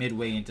like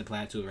midway into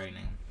Plateau right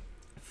now.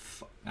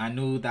 I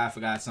knew that I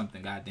forgot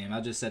something. Goddamn,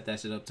 I'll just set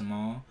that shit up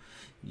tomorrow.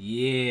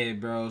 Yeah,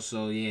 bro.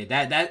 So yeah,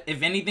 that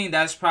if anything,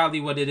 that's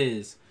probably what it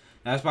is.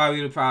 That's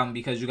probably the problem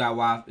because you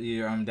got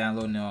you're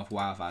downloading it off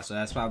Wi-Fi. So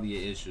that's probably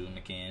an issue,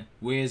 McCann.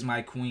 Where's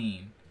my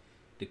queen?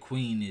 The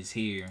queen is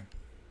here.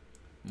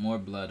 More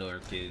blood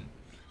orchid.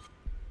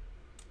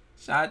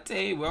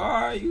 Shantae, where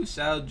are you?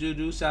 Shout out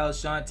Juju. Shout out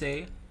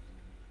Shantae.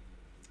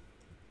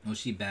 Oh,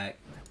 she back.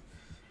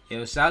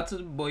 Yo, shout out to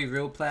the boy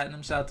Real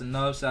Platinum. Shout out to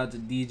Nub. Shout out to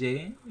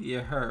DJ. You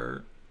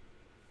heard.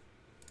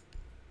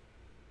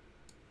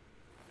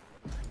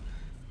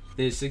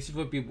 There's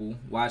 64 people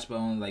watch, but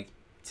only like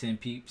 10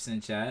 peeps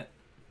in chat.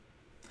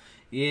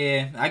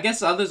 Yeah, I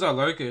guess others are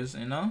lurkers,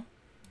 you know?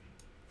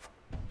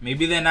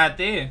 Maybe they're not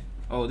there.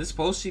 Oh, this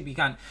post should be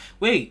kind of...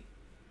 Wait,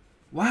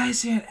 why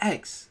is there an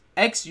X?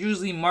 X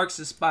usually marks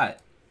the spot.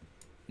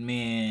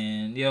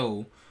 Man,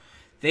 yo.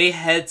 They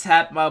head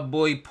tapped my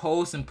boy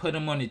post and put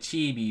him on the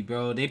chibi,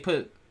 bro. They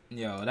put...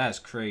 Yo, that's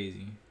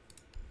crazy.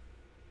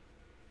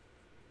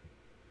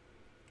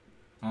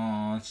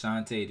 Oh,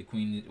 Shantae, the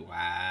queen...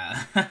 Wow.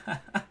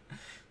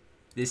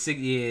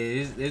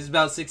 There's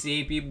about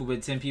 68 people,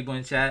 but 10 people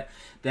in chat.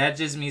 That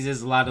just means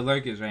there's a lot of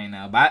lurkers right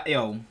now. But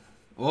yo,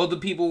 all the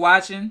people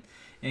watching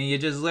and you're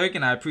just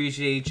lurking, I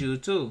appreciate you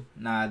too.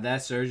 Nah,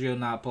 that's Sergio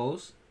not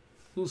post.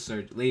 Who's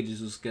Sergio?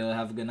 Ladies who skill.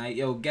 Have a good night.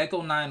 Yo,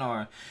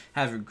 Gecko9R.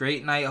 Have a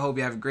great night. I hope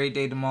you have a great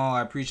day tomorrow.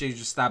 I appreciate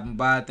you stopping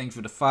by. Thanks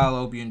for the follow.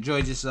 Hope you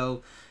enjoyed yourself.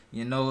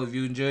 You know, if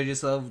you enjoyed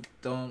yourself,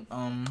 don't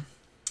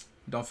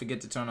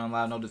forget to turn on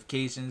live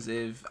notifications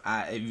if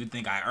you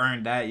think I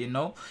earned that, you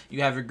know.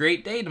 You have a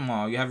great day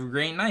tomorrow. You have a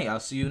great night. I'll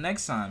see you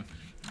next time.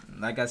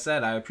 Like I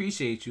said, I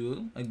appreciate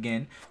you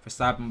again for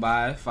stopping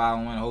by,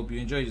 following. I hope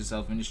you enjoyed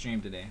yourself in the stream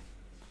today.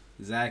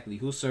 Exactly.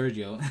 Who's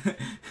Sergio?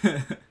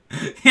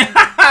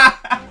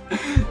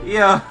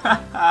 Yo.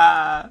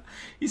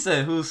 He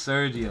said, who's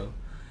Sergio?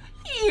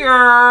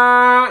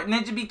 Yeah.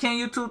 Ninja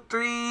became YouTube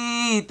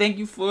 3. Thank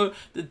you for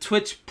the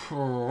Twitch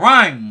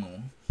Prime.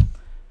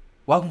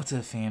 Welcome to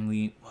the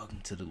family.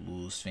 Welcome to the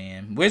Lose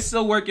Fam. We're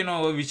still working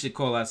on what we should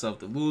call ourselves.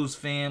 The Lose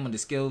Fam or the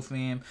Skill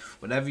Fam.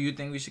 Whatever you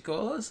think we should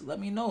call us, let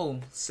me know.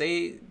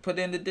 Put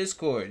it in the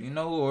Discord, you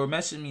know, or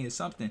message me or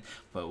something.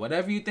 But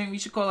whatever you think we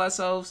should call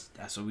ourselves,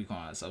 that's what we call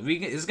ourselves.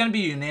 It's going to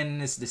be a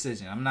unanimous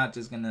decision. I'm not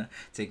just going to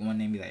take one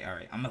name and be like, all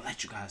right, I'm going to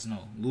let you guys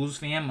know. Lose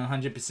Fam,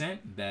 100%.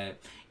 That,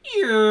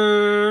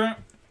 yeah.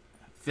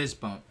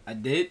 Fist bump. I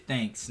did.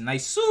 Thanks.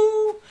 Nice.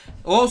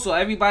 Also,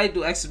 everybody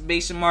do !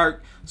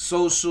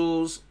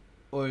 socials.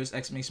 Or it's !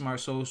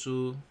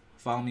 social.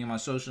 Follow me on my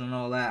social and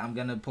all that. I'm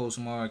gonna post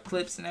more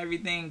clips and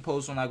everything.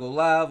 Post when I go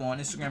live on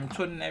Instagram and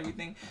Twitter and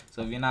everything.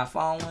 So if you're not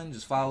following,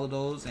 just follow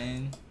those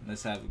and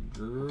let's have a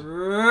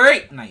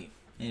great night.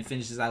 And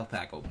finish this out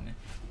pack opening.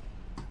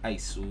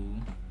 Isu.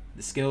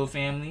 The Skill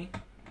family.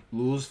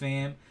 Lose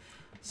fam.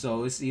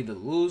 So it's either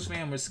Lose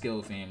fam or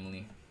Skill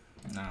family.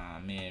 Nah,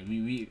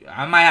 man.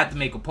 I might have to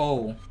make a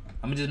poll.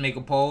 I'm gonna just make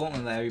a poll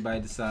and let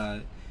everybody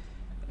decide.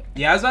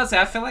 Yeah, I was about to say,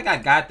 I feel like I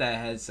got that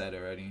headset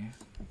already.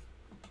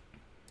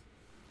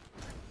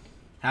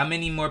 How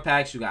many more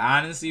packs you got?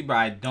 Honestly, bro,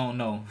 I don't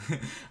know.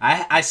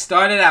 I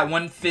started at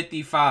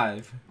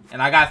 155. And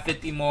I got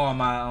 50 more on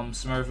my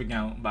Smurf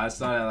account. But I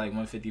started at like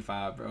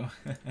 155, bro.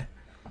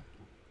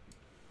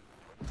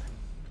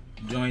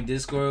 Join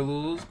Discord,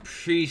 Luz.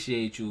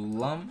 Appreciate you,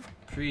 Lum.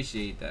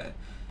 Appreciate that.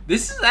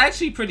 This is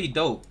actually pretty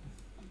dope.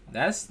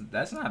 That's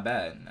not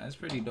bad. That's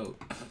pretty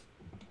dope.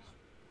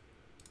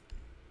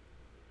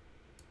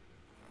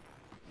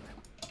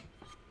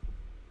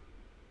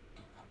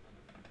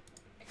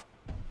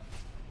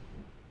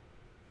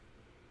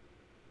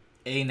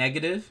 A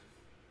negative.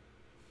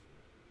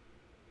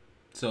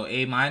 So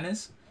A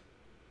minus.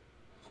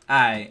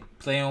 Alright,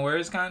 play on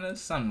words kind of?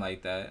 Something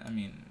like that. I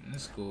mean,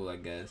 it's cool, I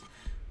guess.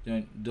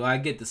 Do I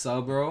get the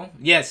sub roll?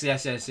 Yes.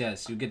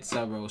 You get the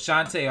sub roll.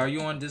 Shantae, are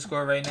you on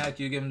Discord right now?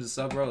 Can you give him the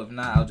sub roll? If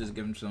not, I'll just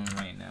give him some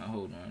right now.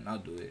 Hold on. I'll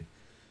do it.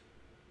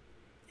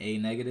 A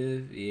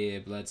negative? Yeah,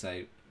 blood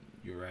type.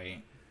 You're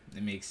right.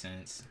 It makes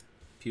sense.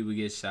 People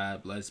get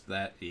shot, blood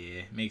splat.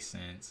 Yeah, makes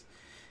sense.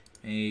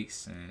 Makes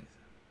sense.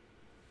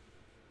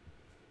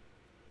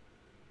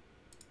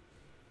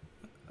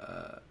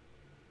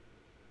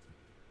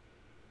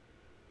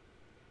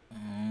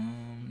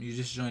 You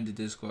just joined the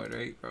Discord,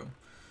 right, bro?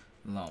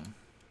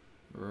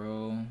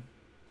 Bro,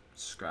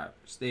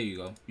 subscribers. There you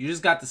go. You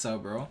just got the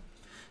sub, bro.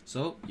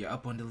 So you're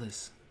up on the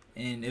list.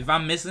 And if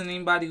I'm missing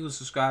anybody who's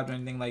subscribed or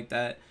anything like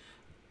that,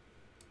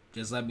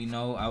 Just let me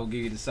know. I will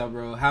give you the sub,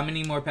 bro. How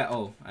many more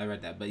Oh, I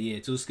read that. But yeah,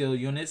 2 skill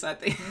units, I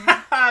think.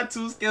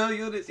 2 skill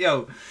units.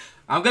 Yo,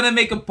 I'm gonna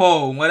make a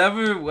poll.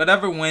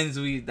 Whatever wins,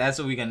 that's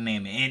what we gonna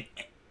name it.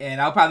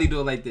 And I'll probably do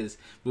it like this.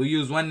 We'll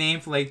use one name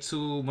for like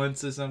 2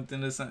 months or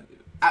something.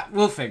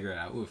 We'll figure it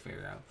out.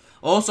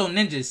 Also,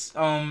 ninjas,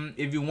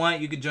 if you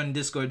want, you could join the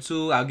Discord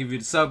too. I'll give you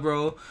the sub,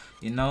 bro.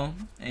 You know,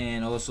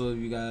 and also if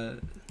you got,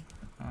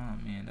 oh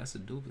man, that's a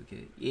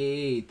duplicate.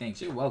 Yay,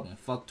 thanks. You're welcome.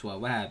 Fuck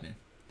 12. What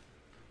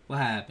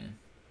happened?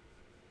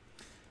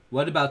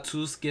 What about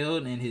 2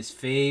 skilled and his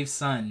fave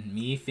son?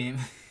 Me, fam.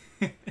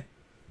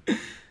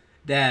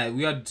 Dad,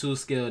 we are the 2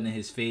 skilled and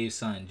his fave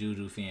son,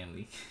 Juju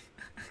family.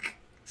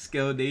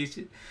 Skilled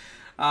nation.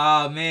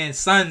 Oh man,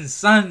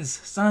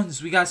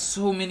 sons. We got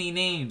so many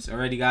names.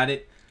 Already got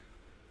it.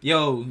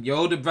 Yo, your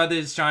older brother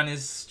is trying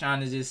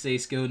to just say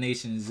Skill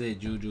Nation is it,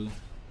 Juju.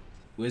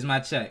 Where's my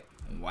check?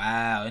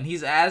 Wow, and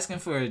he's asking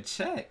for a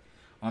check.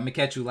 Oh, I'm gonna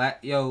catch you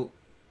yo,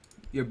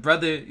 your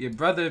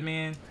brother,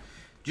 man.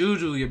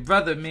 Juju, your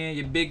brother, man,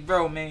 your big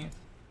bro, man.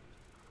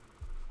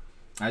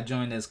 I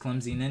joined as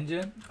Clumsy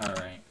Ninja.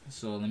 Alright,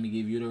 so let me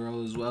give you the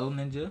role as well,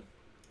 Ninja.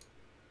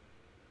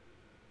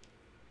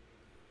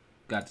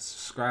 Got the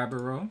subscriber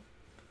role.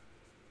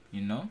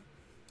 You know.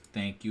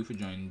 Thank you for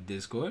joining the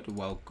Discord.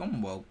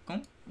 Welcome.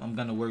 I'm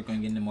gonna work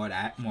on getting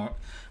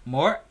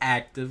more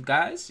active,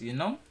 guys. You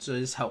know, so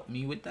just help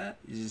me with that.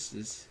 It's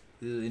just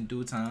in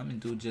due time, in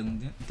due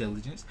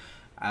diligence,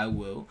 I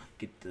will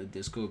get the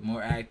Discord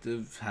more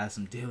active. Have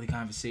some daily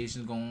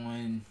conversations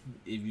going.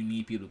 If you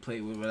need people to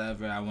play with,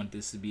 whatever, I want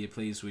this to be a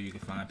place where you can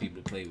find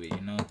people to play with.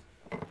 You know.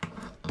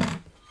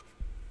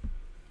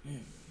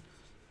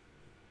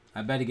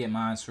 I better get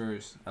mine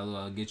first.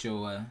 LOL. Get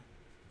your.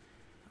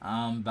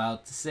 I'm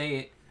about to say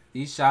it.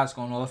 These shots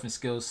going off and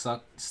skills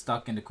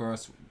stuck in the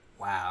cross.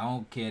 Wow, I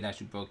don't care that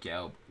you broke your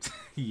elbow.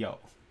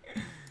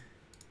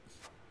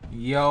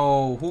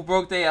 Yo, who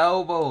broke their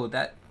elbow?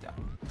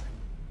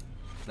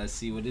 Let's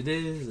see what it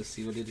is. Let's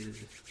see. Let's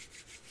see.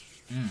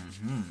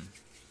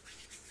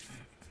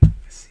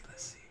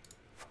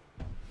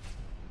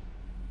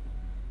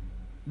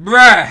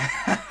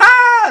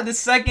 Bruh. The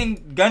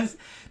second guns.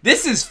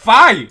 This is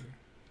fire.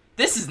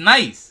 This is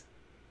nice.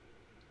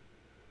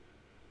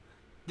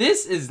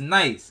 This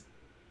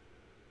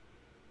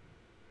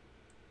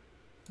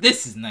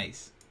is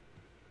nice.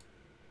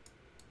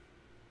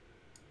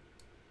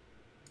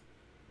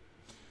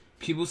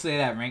 People say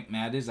that rank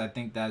matters. I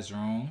think that's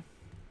wrong.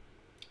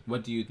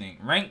 What do you think?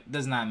 Rank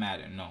does not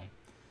matter. No.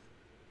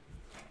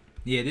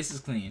 Yeah, this is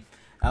clean.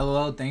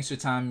 LOL, thanks for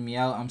timing me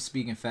out. I'm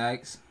speaking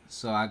facts,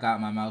 so I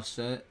got my mouth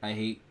shut. I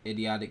hate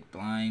idiotic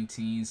blind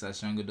teens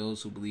 / young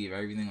adults who believe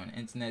everything on the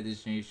internet.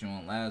 This generation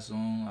won't last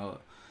long.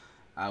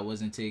 I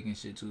wasn't taking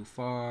shit too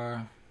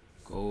far.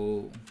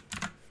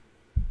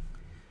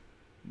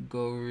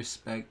 Go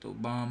respect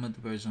Obama, the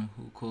person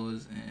who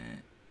caused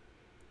an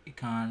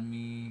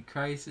economy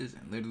crisis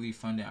and literally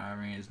funded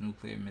Iran's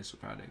nuclear missile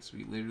products.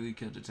 We literally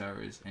killed the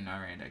terrorists in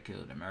Iran that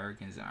killed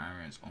Americans and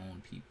Iran's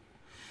own people.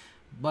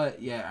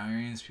 But yeah,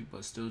 Iran's people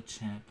are still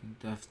chanting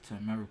death to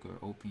America.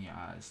 Open your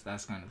eyes.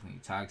 That's kind of clean.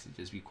 Toxic.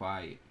 Just be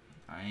quiet.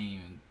 I ain't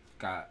even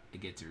got to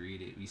get to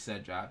read it. We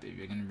said drop it. If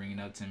you're gonna bring it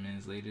up 10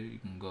 minutes later, you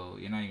can go.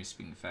 You're not even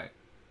speaking fact.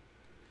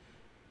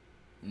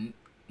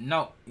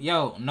 No,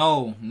 yo,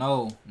 no.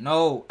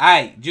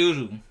 Aight,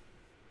 Juju.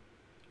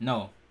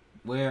 No.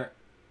 Where,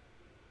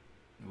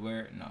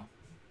 no.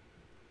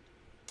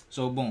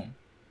 So, boom.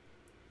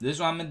 This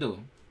is what I'm gonna do.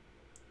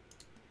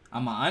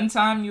 I'm gonna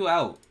untime you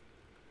out.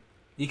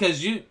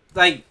 Because you,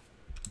 like,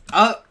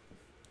 other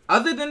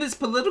than this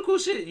political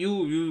shit,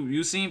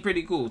 you seem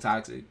pretty cool,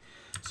 Toxic.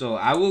 So,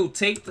 I will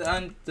take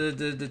the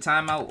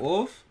timeout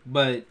off.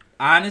 But,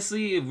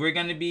 honestly, if we're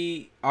gonna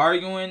be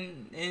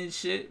arguing and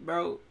shit,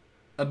 bro,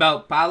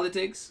 about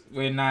politics,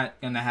 we're not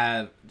gonna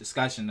have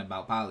discussion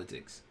about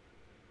politics.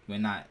 We're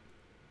not.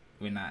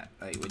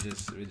 Like,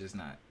 we're just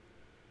not.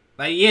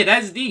 Like, yeah,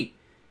 that's deep.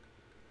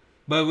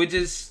 But we're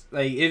just,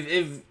 like,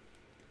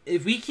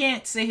 if we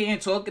can't sit here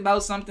and talk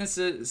about something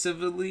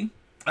civilizedly,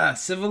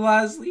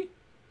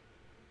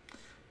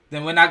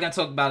 then we're not gonna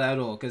talk about it at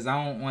all. Because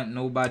I don't want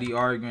nobody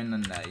arguing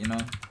on that, you know?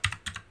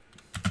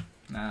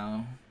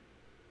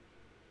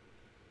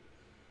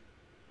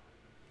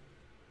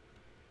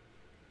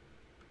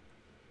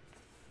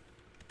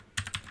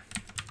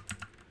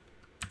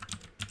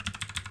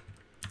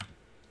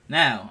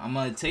 Now, I'm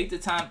gonna take the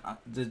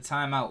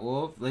timeout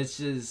off. Let's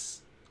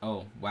just.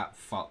 Oh wow!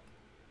 Fuck.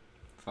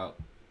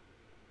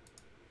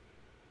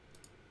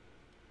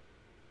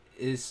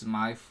 It's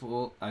my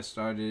fault. I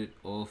started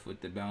off with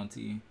the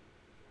bounty.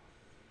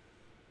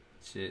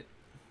 Shit.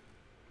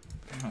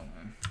 Hold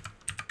on.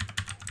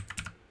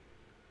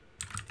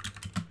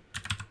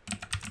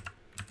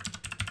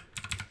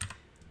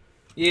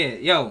 Yeah,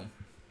 yo.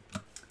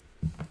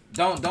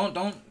 Don't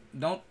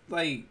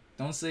like.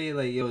 Don't say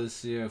like, yo,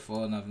 it's your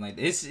fault, nothing like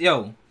that. It's,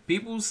 yo,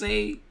 people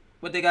say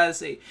what they gotta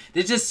say.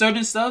 There's just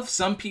certain stuff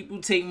some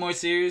people take more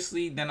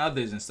seriously than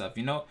others and stuff,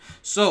 you know.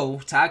 So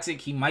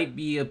Toxic, he might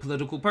be a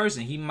political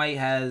person. He might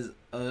has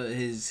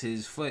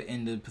his foot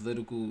in the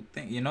political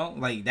thing, you know.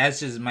 Like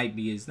that's just might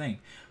be his thing.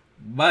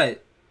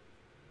 But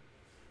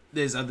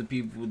there's other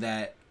people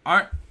that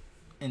aren't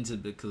into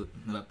the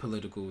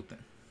political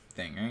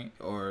thing, right?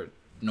 Or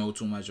know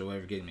too much or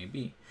whatever it may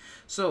be.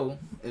 So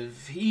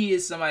if he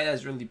is somebody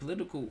that's really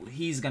political,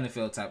 he's gonna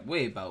feel type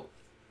way about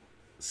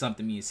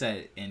something being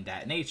said in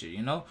that nature,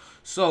 you know.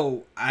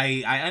 So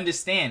I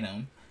understand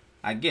him.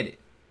 I get it,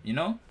 you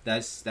know.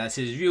 That's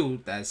his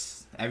view.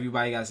 That's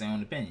everybody got their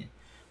own opinion.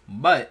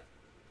 But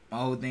my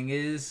whole thing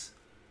is,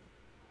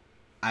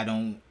 I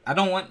don't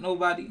want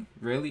nobody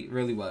really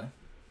what.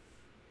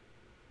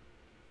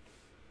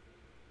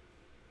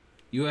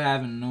 You were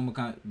having a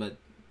normal but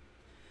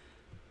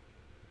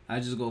I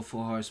just go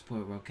full hard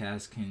support while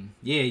Cass can.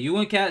 Yeah, you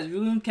and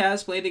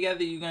Cass play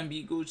together, you gonna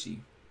beat Gucci.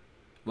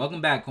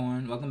 Welcome back,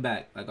 Corn. Welcome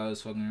back. Like I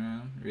was fucking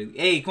around. Really.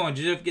 Hey, Corn,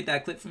 did you ever get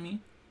that clip from me?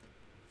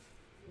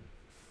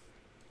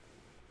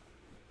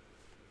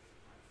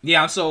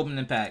 Yeah, I'm still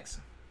opening packs.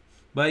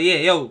 But yeah,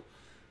 yo.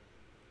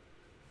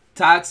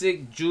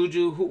 Toxic,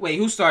 Juju.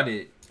 Who started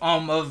it?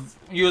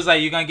 You was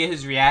like, you're gonna get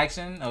his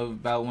reaction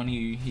about when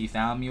he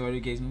found me or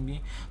the case may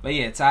be. But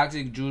yeah,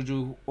 Toxic,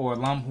 Juju, or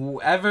Lum,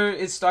 whoever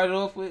it started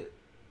off with.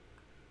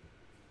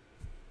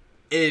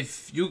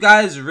 If you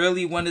guys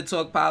really want to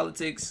talk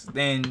politics,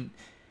 then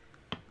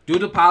do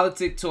the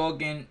politic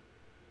talking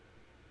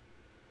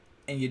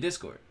in your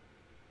Discord.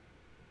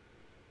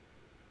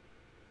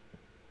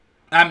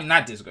 I mean,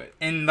 not Discord.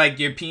 In like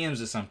your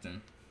PMs or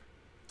something.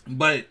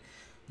 But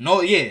no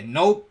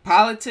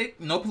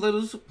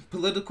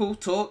political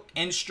talk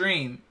in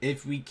stream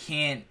if we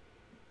can't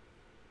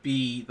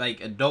be like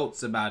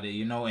adults about it,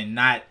 you know, and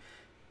not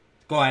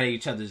go at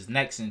each other's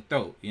necks and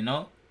throat, you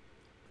know.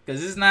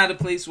 Because it's not a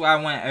place where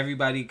I want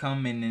everybody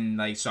coming and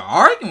like start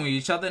arguing with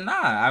each other. Nah,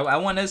 I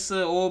want us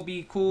to all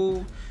be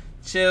cool,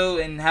 chill,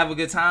 and have a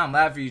good time,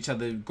 laugh at each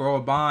other, grow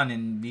a bond,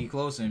 and be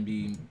closer and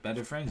be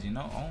better friends, you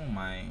know? Oh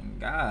my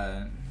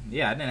god.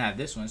 Yeah, I didn't have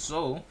this one.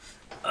 So,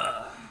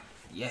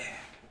 yeah.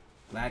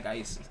 Black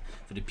Ice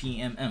for the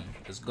PMM.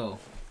 Let's go.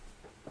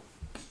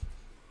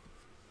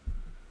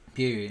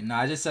 Period. No,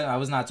 I just said I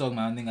was not talking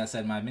about anything I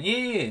said in my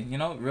opinion. Yeah. You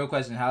know, real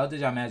question. How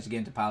did y'all manage to get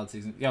into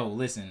politics? Yo,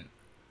 listen.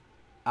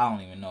 I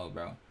don't even know,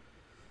 bro.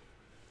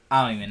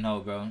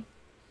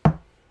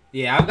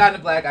 Yeah, I've gotten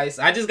a Black Ice.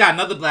 I just got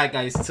another Black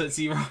Ice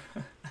Tootsie Roll.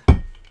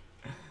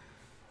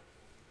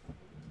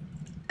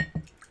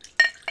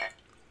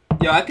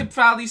 Yo, I could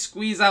probably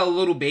squeeze out a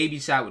little baby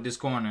shot with this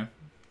corner.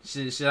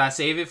 Should I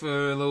save it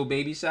for a little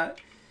baby shot?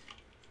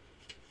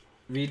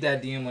 Read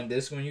that DM on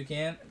this when you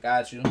can.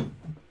 Got you.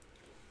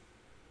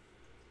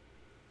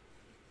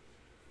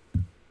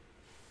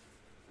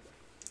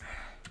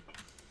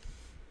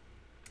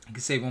 I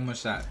can save one more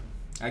shot.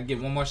 I can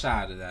get one more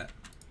shot out of that.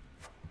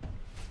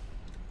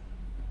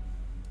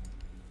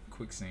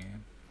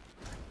 Quicksand.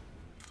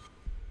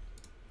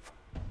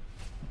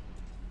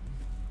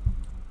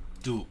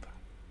 Dupe.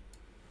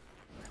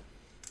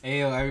 Hey,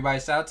 yo, everybody.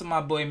 Shout out to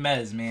my boy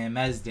Mez, man.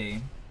 Mez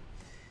Day.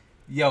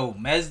 Yo,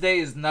 Mez Day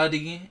is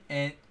nutty.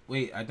 And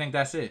wait, I think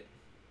that's it.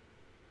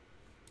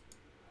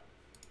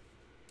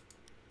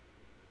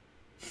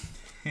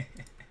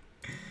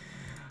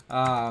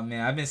 Ah,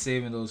 man, I've been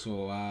saving those for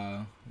a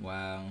while.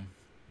 Wow.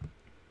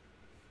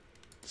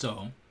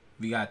 So,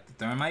 we got the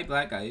Thermite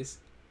Black Ice.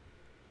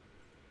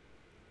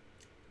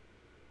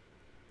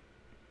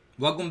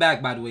 Welcome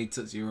back, by the way,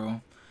 Tootsie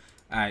Roll.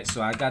 Alright,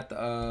 so I got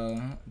the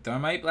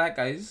Thermite Black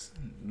Ice.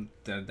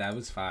 That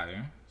was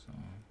fire.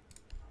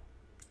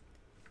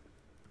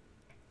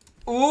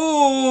 So.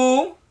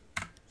 Ooh!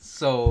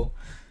 So,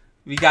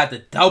 we got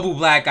the double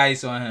Black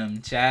Ice on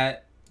him,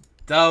 chat.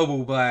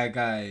 Double Black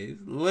Ice.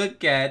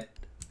 Look at...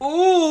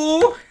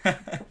 Ooh!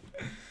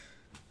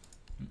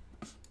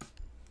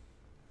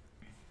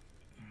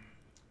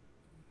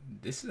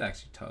 This is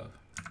actually tough.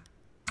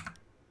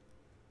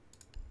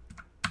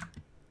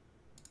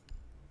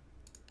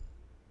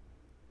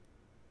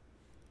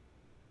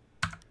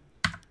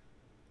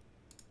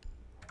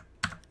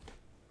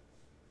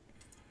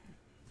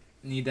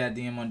 Need that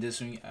DM on this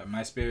one.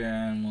 My spirit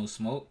animal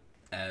Smoke.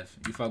 F.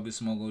 You fuck with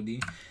Smoke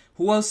OD.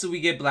 Who else did we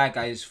get Black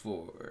Ice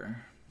for?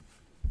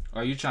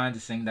 Are you trying to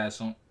sing that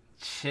song?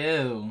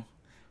 Chill.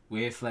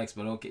 Weird flex,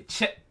 but okay.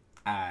 Chill.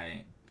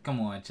 Alright.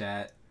 Come on,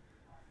 chat.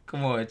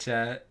 Come on,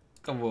 chat.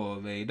 Come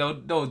on, man.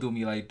 Don't do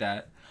me like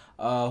that.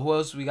 Who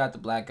else we got the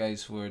Black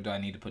Ice for? Do I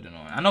need to put it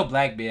on? I know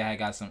Blackbeard. I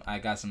got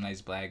some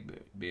nice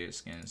Blackbeard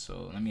skins.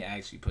 So let me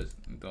actually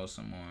throw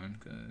some on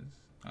because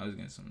I was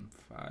getting some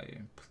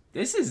fire.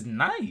 This is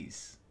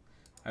nice.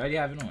 I already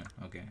have it on.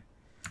 Okay.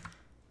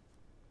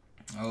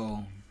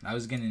 Oh, I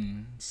was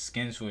getting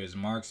skins for his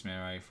marksman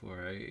rifle,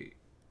 right?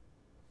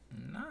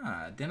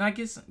 Nah. Then I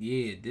get some.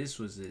 Yeah, this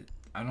was it.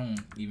 I don't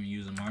even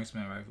use a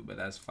marksman rifle, but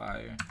that's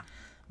fire. I'm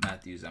gonna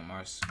have to use that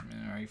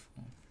marksman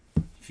rifle.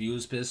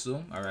 Fuse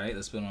pistol. Alright,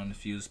 let's put on the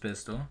fuse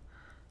pistol.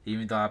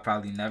 Even though I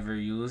probably never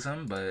use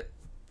him, but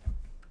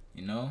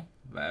You know,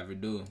 if I ever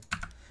do,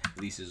 at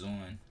least it's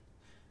on.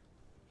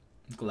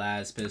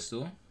 Glass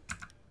pistol.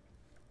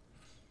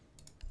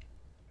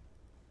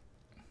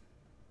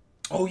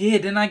 Oh yeah,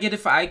 didn't I get it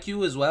for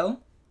IQ as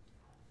well?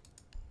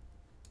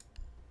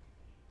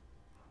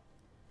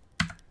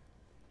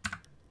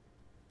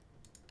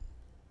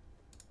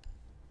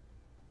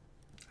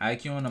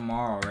 IQ on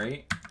tomorrow,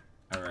 right?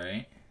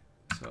 Alright.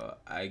 So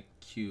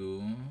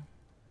IQ.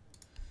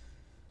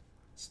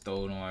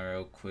 Stole on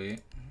real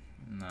quick.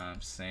 Know what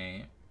I'm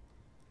saying?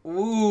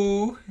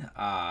 Ooh.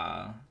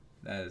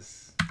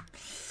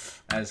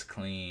 That's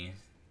clean.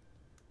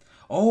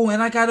 Oh,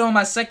 and I got it on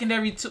my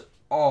secondary too.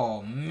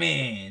 Oh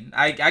man.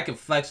 I can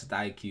flex with the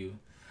IQ.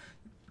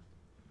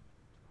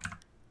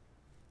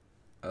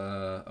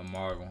 A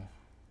Marvel.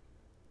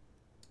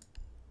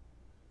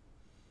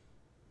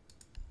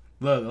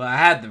 Look, I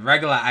had the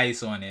regular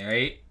ice on it,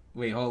 right?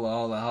 Wait, hold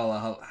on.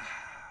 Man,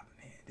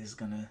 this is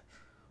gonna...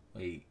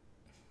 Wait.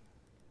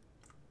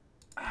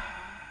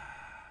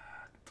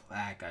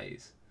 Black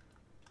ice.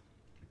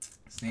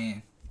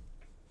 Stan.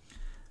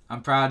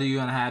 I'm proud of you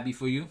and happy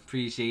for you.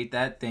 Appreciate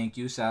that. Thank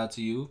you. Shout out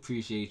to you.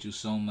 Appreciate you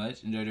so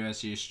much. Enjoy the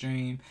rest of your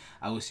stream.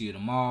 I will see you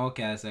tomorrow.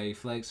 Cast Harry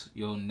Flex.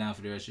 You're holding down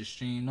for the rest of your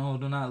stream. No,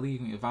 do not leave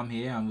me. If I'm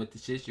here, I'm with the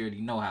shit. You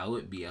already know how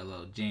it be.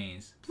 Hello,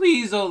 James.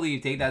 Please don't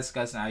leave. Take that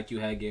disgusting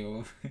IQ headgear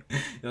off.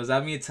 Yo,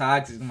 stop being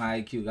toxic with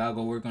my IQ. Gotta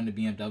go work on the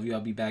BMW.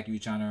 I'll be back if you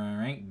trying to run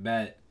rank.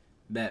 Bet.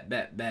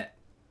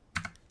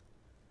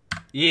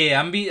 Yeah,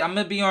 I'm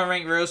gonna be on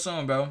rank real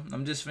soon, bro.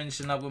 I'm just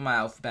finishing up with my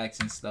alpha packs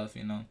and stuff,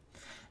 you know.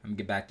 I'm gonna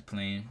get back to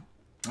playing.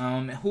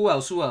 Who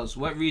else?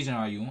 What region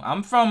are you?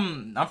 I'm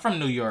from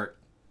New York.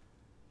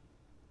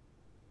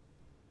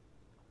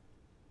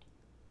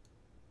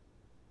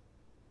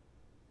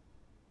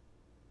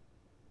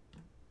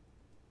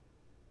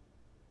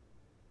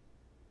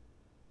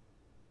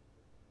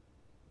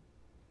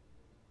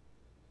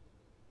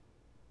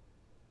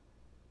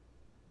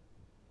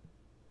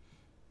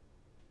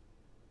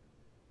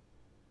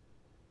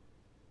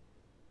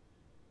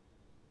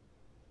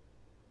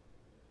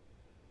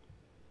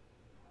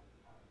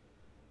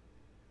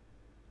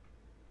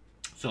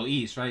 So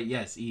East, right?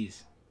 Yes,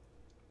 East.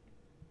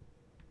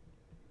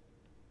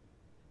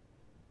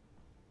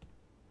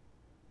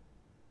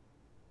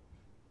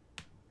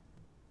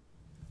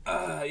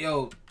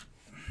 Yo.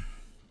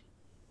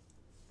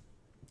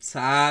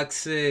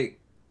 Toxic.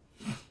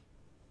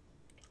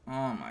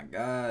 Oh my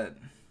god.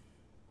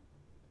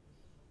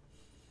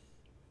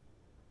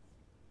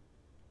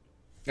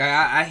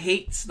 I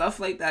hate stuff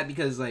like that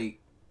because like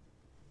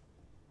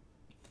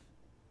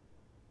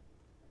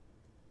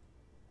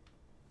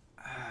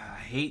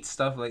I hate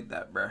stuff like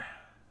that, bruh.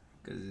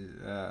 Cause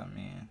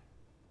man.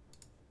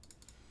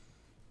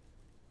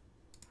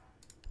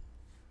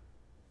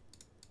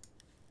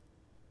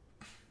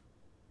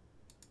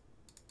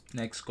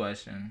 Next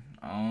question.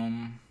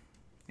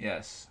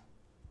 Yes.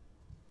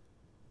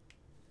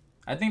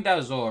 I think that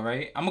was all,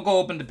 right? I'm gonna go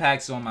open the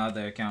packs on my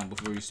other account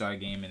before we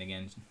start gaming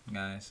again,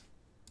 guys.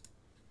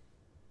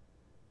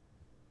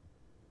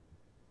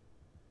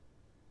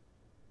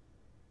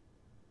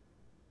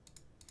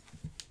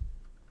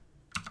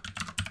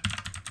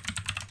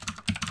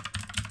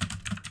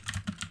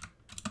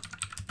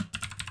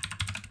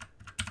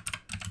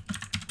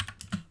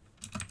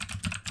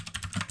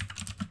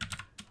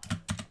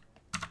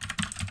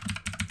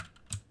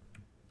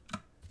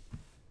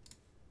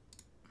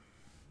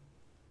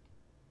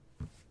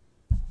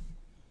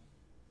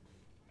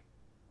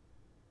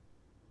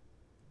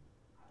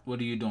 What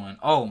are you doing?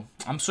 Oh,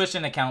 I'm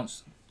switching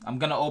accounts. I'm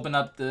gonna open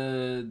up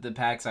the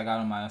packs I got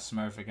on my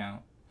Smurf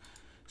account.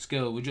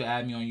 Skill, would you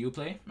add me on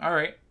Uplay? All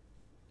right.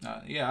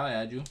 Yeah, I'll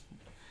add you.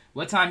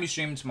 What time you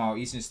streaming tomorrow?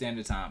 Eastern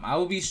Standard Time. I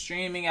will be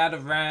streaming at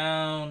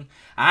around...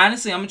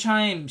 Honestly, I'm gonna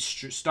try and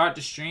start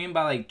the stream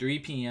by like 3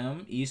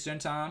 p.m. Eastern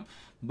Time,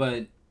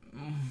 but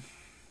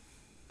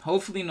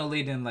hopefully no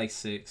later than like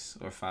 6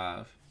 or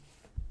 5.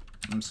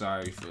 I'm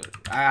sorry for...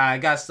 I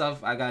got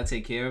stuff I gotta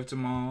take care of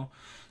tomorrow.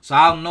 So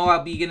I'll know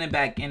I'll be getting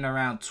back in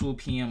around 2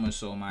 p.m. or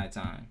so my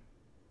time.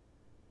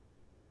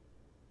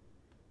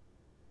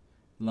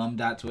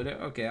 Lum.Twitter?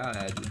 Okay, I'll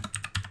add you.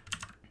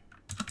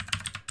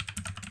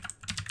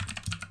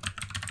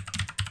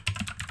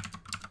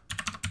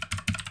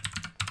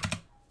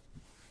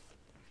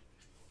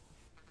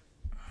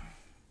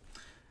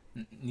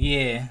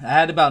 Yeah, I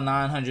had about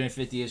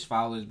 950-ish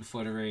followers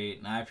before the raid.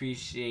 And I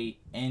appreciate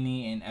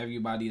any and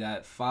everybody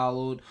that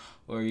followed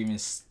or even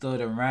stood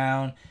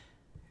around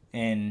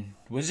and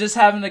was just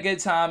having a good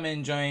time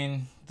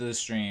enjoying the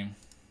stream.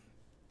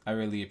 I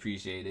really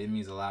appreciate it. It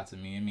means a lot to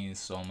me. It means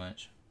so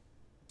much.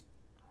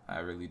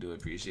 I really do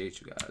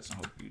appreciate you guys. I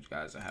hope you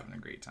guys are having a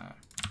great time.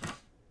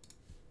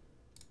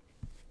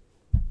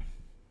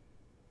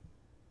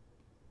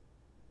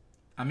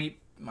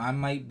 I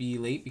might be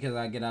late because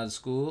I get out of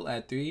school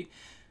at 3.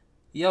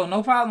 Yo,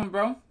 no problem,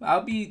 bro.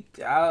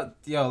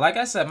 Yo, like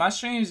I said, my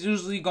streams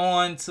usually go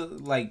on to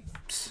like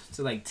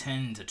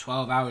 10 to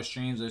 12 hour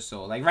streams or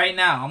so. Like right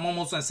now, I'm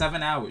almost on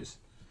 7 hours.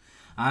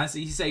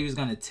 Honestly, he said he was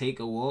gonna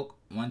take a walk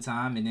one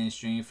time and then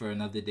stream for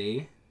another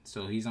day.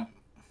 So he's on.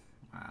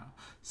 Wow.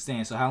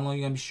 Stan, so how long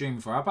you gonna be streaming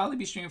for? I'll probably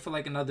be streaming for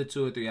like another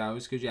 2 or 3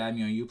 hours. Could you add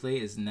me on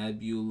Uplay? It's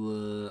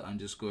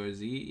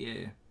Nebula_Z.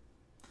 Yeah.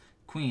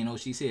 Queen, oh,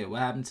 she said, what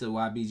happened to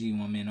YBG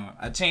One Man Arm?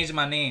 I changed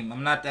my name.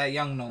 I'm not that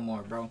young no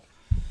more, bro.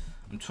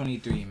 I'm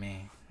 23,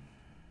 man.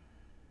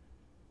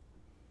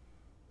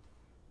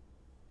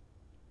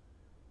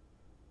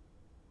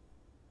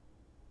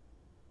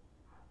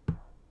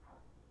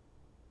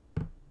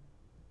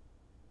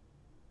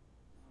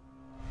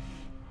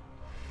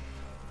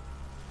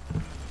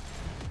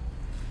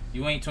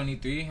 You ain't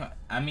 23?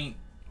 I mean,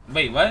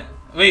 wait, what?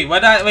 Wait,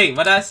 what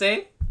did I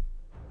say?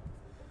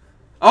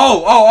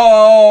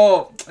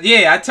 Oh.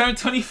 Yeah, I turned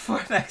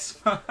 24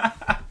 next month.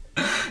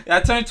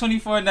 I turned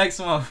 24 next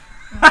month.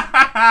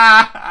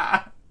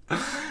 Yeah,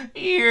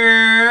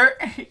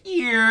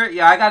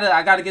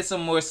 I gotta get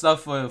some more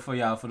stuff for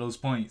y'all for those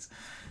points.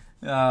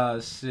 Oh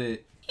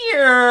shit.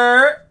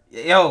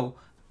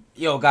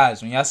 Yo,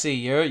 guys, when y'all say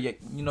you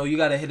know, you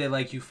gotta hit it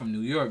like you from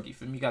New York. You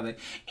feel me? You gotta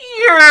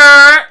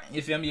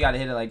you feel me? You gotta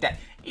hit it like that.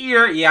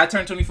 Yeah, I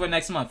turn 24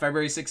 next month,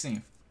 February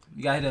 16th.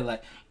 You gotta hit it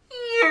like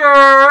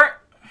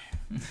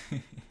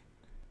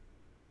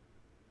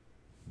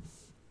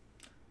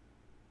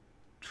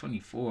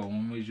 24.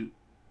 When would you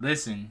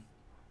listen?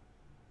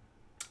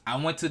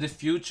 I went to the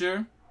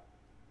future.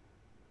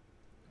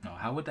 No,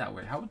 how would that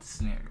work? How would the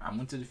scenario? I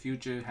went to the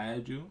future,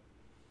 had you,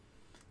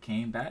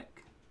 came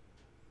back.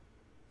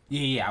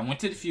 Yeah, I went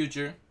to the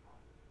future.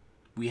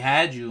 We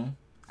had you.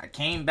 I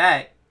came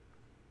back.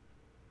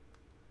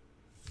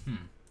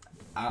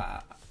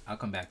 I'll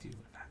come back to you.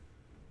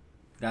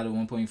 Got a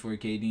 1.4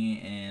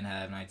 KD and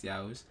have 90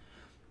 hours.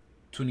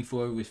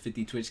 24 with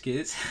 50 Twitch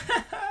kids.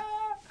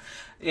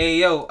 Hey,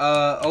 yo.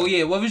 Oh,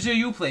 yeah. What was your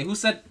Uplay? Who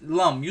said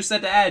Lum? You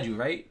said to add you,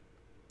 right?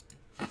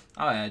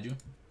 I'll add you.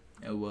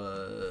 It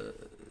was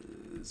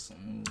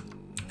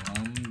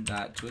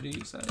Lum.Twitter,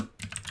 you said.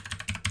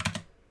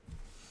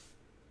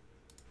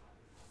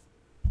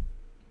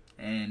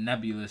 And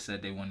Nebula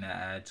said they wanted to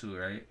add too,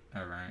 right?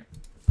 All right.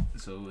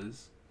 So it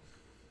was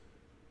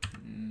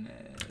Nebulous_Z.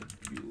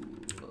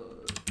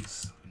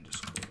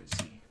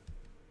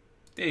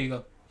 There you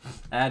go.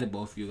 I added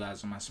both of you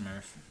guys on my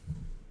Smurf.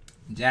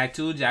 Jack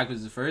too. Jack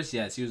was the first.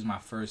 Yes, he was my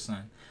first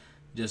son.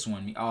 Just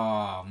won me.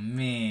 Oh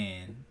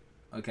man.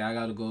 Okay, I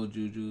gotta go,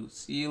 Juju.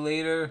 See you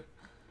later.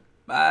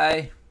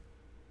 Bye.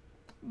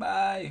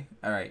 Bye.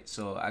 Alright,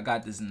 so I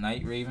got this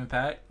Night Raven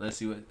pack. Let's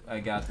see what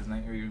I got this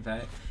Night Raven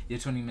pack. You're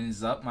 20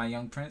 minutes up, my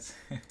young prince.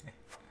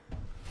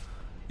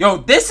 Yo,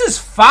 this is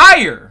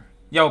fire.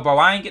 Yo, bro,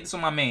 I ain't get this on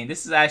my main.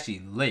 This is actually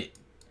lit.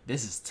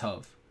 This is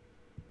tough.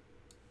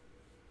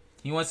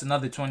 He wants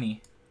another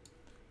 20.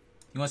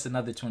 He wants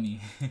another 20.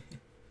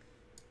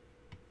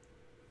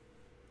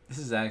 This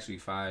is actually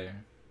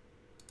fire.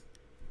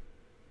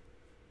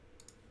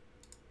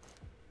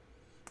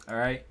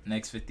 Alright,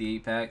 next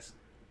 58 packs.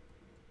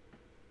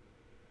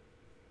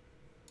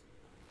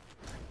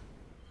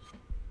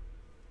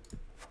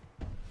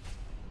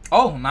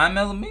 Oh,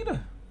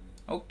 9mm.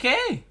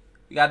 Okay.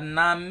 We got a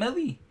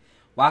 9mm.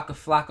 Waka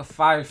Flocka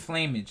Fire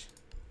Flamage.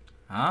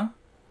 Huh?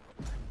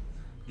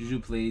 Juju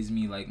plays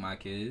me like my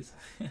kids.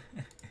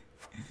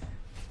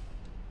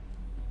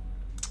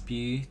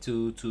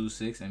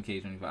 P226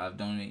 MK25.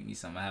 Don't make me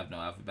some. I have no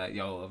alpha back.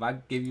 Yo, if I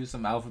give you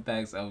some alpha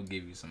packs, I will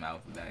give you some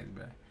alpha packs,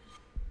 bro.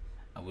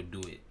 I would do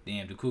it.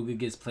 Damn, the Cougar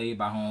gets played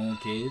by her own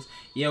kids.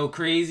 Yo,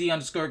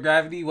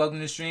 Crazy_Gravity. Welcome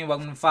to the stream.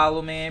 Welcome to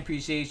follow, man.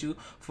 Appreciate you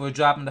for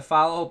dropping the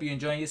follow. Hope you're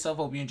enjoying yourself.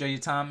 Hope you enjoy your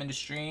time in the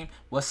stream.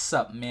 What's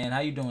up, man?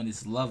 How you doing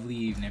this lovely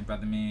evening,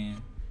 brother,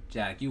 man?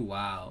 Jack, you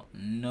wild.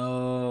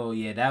 No,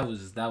 yeah, that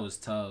was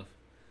tough.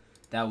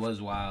 That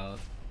was wild.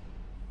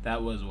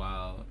 That was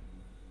wild.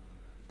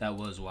 That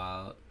was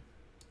wild.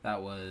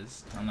 That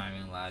was. I'm not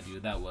even gonna lie to you.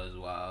 That was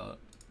wild.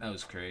 That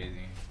was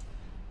crazy.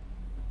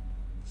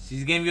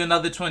 She's giving you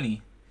another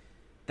 20.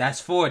 That's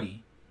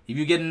 40. If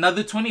you get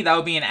another 20, that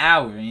would be an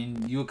hour,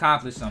 and you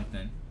accomplish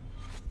something.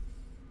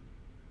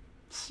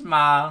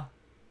 Smile.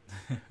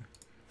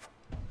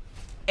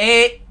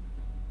 8.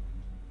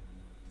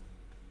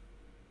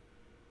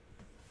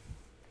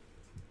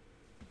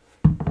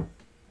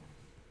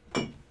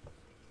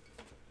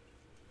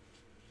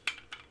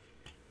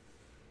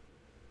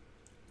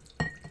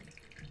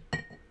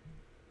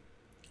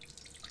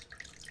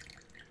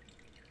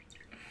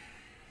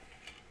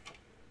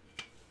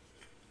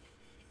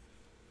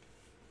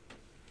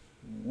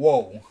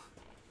 Whoa.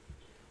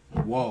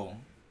 Whoa.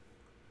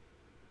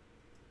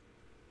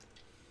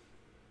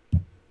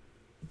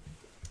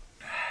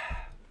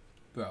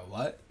 Bro,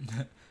 what?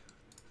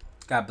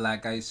 Got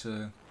black ice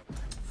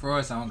for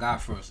us. I don't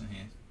got frost in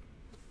here.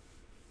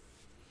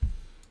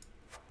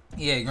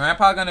 Yeah,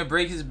 Grandpa gonna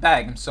break his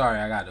back. I'm sorry,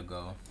 I gotta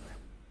go.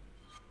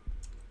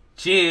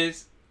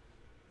 Cheers.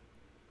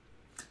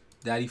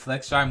 Daddy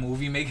Flex try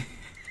movie making.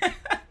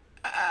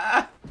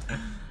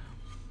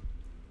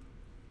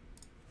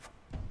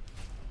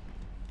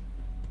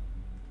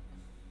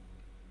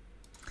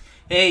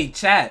 Hey,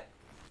 chat.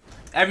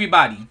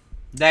 Everybody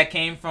that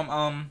came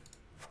from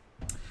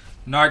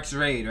Narc's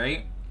raid,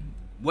 right?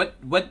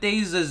 What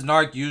days does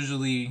Narc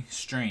usually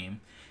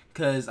stream?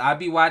 Cause I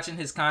be watching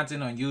his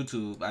content on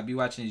YouTube. I be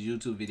watching his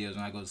YouTube videos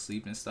when I go to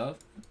sleep and stuff.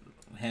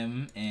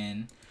 Him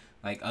and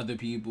like other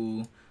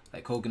people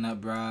like Coconut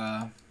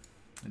Bra,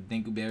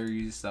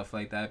 Dinkleberries, stuff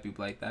like that.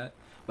 People like that.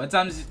 What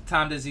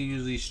time does he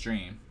usually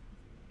stream?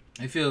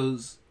 It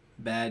feels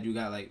bad. You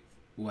got like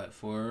what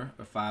 4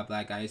 or 5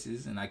 black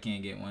ices and I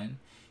can't get one.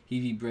 He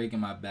be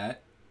breaking my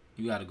back.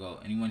 You gotta go.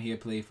 Anyone here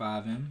play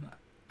 5M?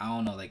 I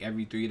don't know, like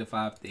every 3 to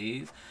 5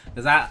 days.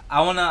 Cause I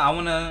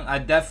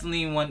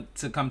definitely want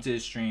to come to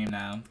his stream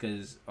now.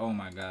 Cause oh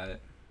my god.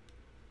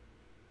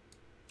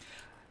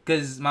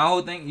 Cause my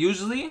whole thing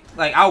usually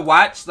like I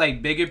watch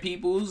like bigger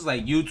people's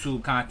like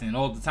YouTube content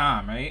all the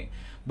time, right?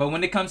 But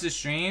when it comes to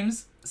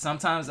streams,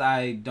 sometimes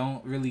I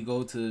don't really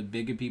go to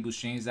bigger people's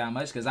streams that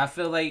much. Cause I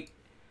feel like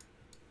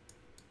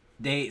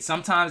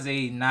sometimes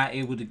they not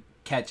able to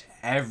catch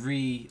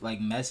every like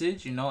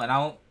message, you know, and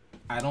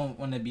I don't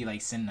want to be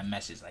like sending a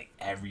message like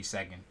every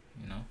second,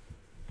 you know.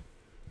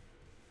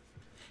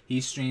 He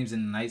streams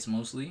in the nights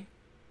mostly.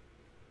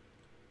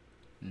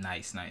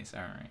 Nice.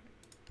 All right.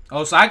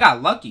 Oh, so I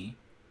got lucky.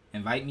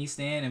 Invite me,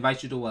 Stan.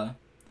 Invite you to what?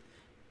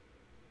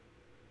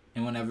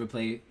 And whenever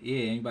play,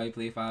 yeah, anybody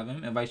play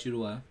 5M? Invite you to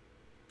what?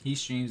 He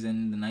streams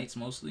in the nights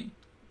mostly.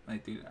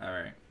 Like, dude, all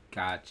right.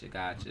 Gotcha.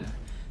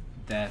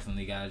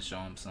 Definitely gotta show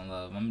him some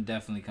love. I'm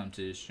definitely come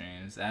to his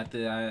streams.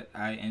 After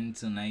I end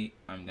tonight,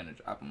 I'm gonna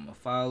drop him a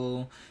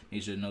follow.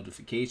 Make sure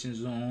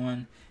notifications are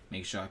on.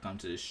 Make sure I come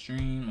to the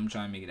stream. I'm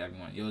trying to make it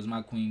everyone. Yo, is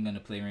my queen gonna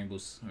play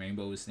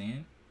Rainbow with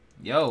Stan?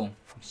 Yo,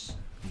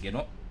 get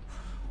on.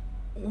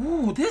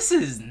 Ooh, this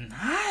is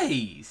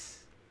nice.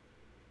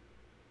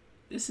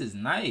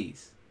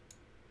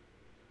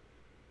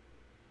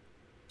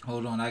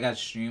 Hold on, I got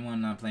stream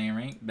when I'm playing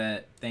rank.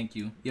 Bet, thank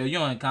you. Yo, you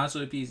on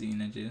console or PC,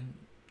 Ninja?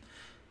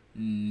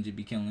 Ninja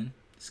be killing.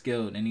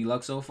 Skilled. Any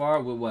luck so far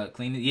with what?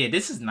 Cleaning? Yeah,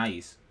 this is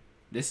nice.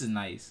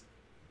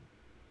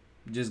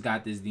 Just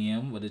got this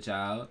DM with a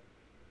child.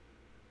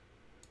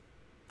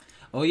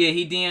 Oh yeah,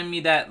 he DM'd me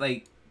that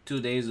like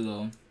 2 days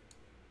ago.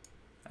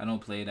 I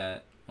don't play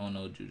that. Oh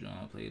no, Juju, I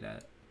don't play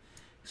that.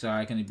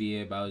 Sorry I couldn't be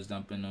here, but I was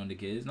dumping on the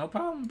kids. No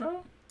problem,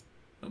 bro.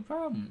 No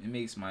problem. It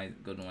makes my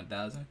go to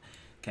 1,000.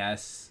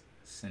 Cass,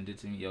 send it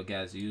to me. Yo,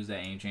 Cass, use that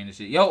aim trainer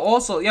shit.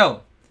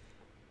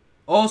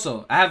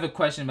 Also, I have a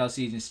question about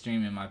Siege and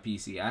streaming my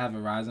PC. I have a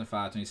Ryzen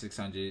 5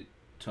 2600,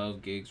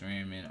 12 gigs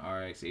RAM, and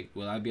RX 8.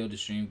 Will I be able to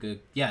stream good?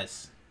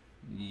 Yes.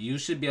 You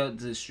should be able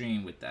to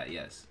stream with that,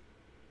 yes.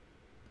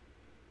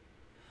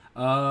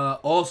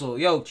 Also,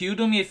 yo, can you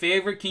do me a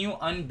favor? Can you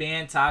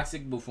unban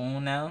Toxic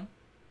Buffon now?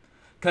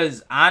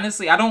 Because,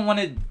 honestly, I don't want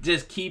to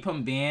just keep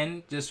him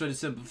banned just for the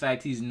simple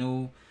fact he's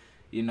new.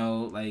 You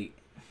know, like,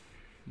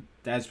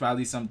 that's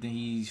probably something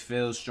he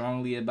feels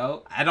strongly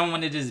about. I don't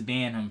want to just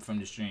ban him from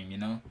the stream, you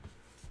know?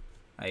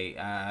 Like,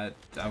 I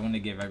want to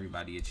give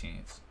everybody a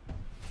chance.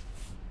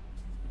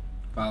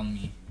 Follow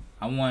me.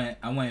 I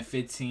went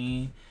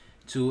 15,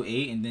 2,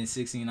 8, and then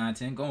 16, 9,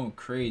 10. Going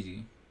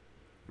crazy.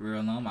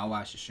 Real I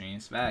watch the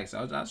streams. Facts.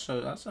 I'll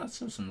show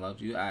some love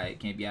to you. I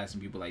can't be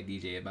asking people like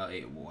DJ about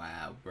it.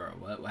 Wow, bro.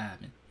 What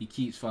happened? He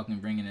keeps fucking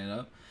bringing it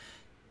up.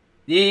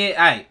 Yeah,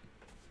 alright.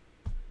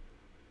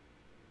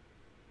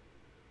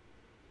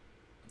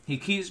 He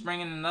keeps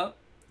bringing it up.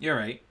 You're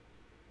right.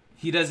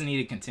 He doesn't need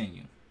to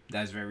continue.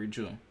 That's very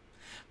true.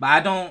 But I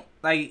don't,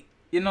 like,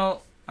 you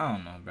know, I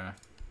don't know, bro.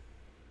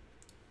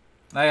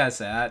 Like I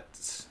said, I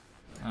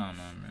don't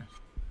know, man.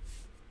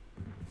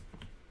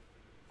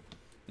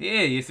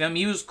 Yeah, you feel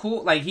me? He was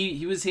cool. Like,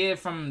 he was here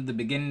from the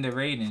beginning of the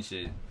raid and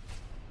shit.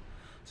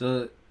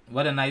 So,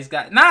 what a nice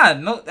guy. Nah,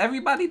 no,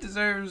 everybody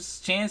deserves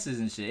chances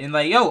and shit. And,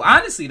 like, yo,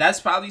 honestly, that's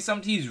probably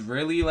something he's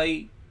really,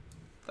 like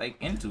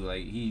into.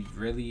 Like, he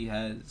really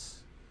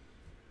has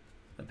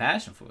a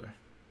passion for.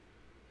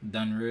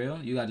 Done real?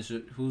 You gotta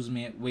show, who's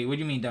man? Wait, what do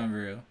you mean done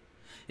real?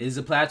 Is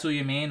the Plateau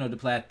your main or the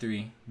Plat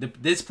 3?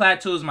 This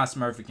Plateau is my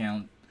Smurf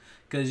account.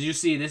 Because you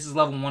see, this is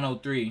level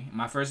 103.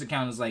 My first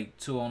account is like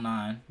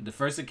 209. The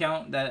first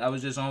account that I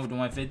was just on with the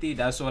 150,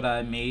 that's what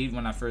I made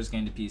when I first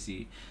came to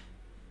PC.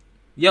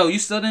 Yo, you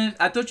still didn't...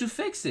 I thought you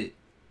fixed it.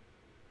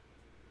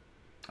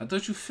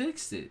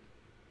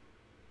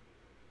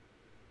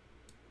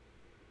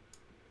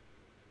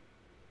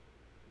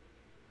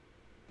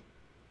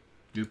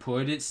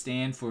 Reported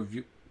stand for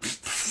view...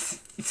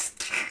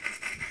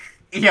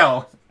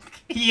 Yo.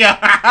 Yo.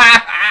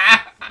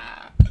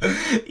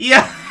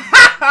 Yo.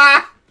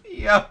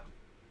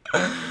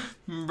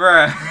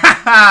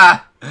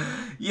 Bruh.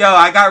 Yo,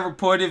 I got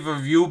reported for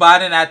view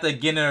botting at the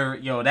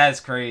beginning. Yo, that's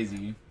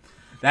crazy.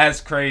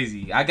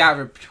 I got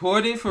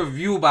reported for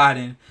view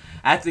botting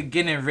after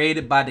getting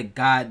raided by the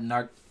god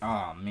Narc.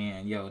 Oh,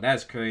 man. Yo,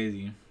 that's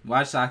crazy.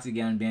 Watch Toxic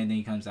get unbanned, then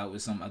he comes out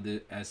with some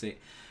other essay.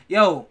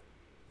 Yo.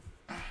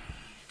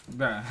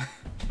 Bruh.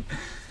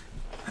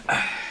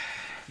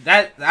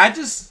 I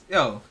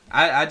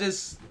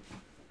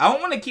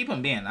don't want to keep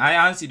him banned. I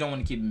honestly don't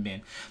want to keep him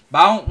banned. But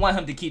I don't want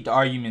him to keep the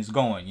arguments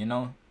going, you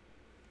know?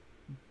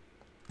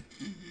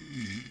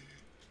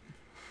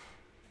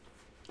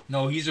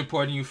 No, he's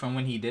reporting you from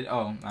when he did.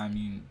 Oh, I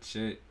mean,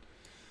 shit.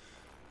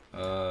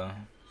 I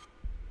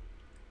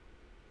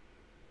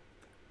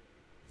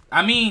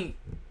mean,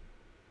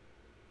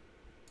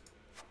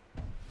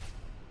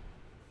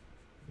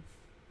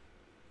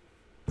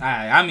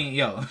 I mean,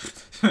 yo,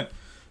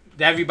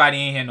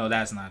 everybody in here know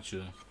that's not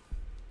true.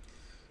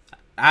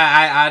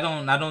 I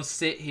don't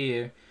sit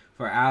here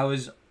for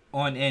hours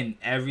on end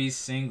every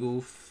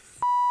single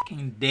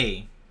fucking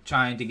day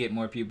trying to get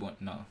more people.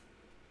 No,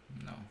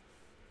 no,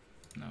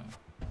 no.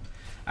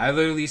 I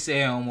literally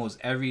say almost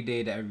every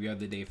day to every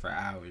other day for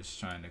hours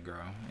trying to grow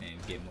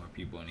and get more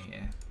people in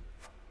here.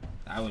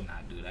 I would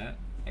not do that.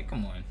 Hey,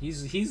 come on.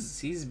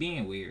 He's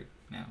being weird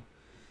now.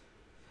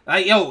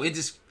 Like, yo, it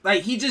just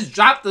like he just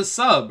dropped the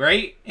sub,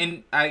 right?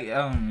 And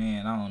oh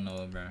man, I don't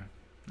know, bro.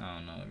 I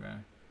don't know, bro.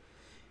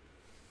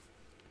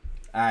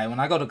 Alright, when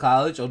I go to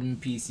college,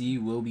 Ultimate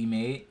PC will be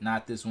made,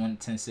 not this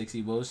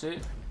 1060 bullshit.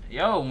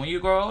 Yo, when you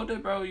grow older,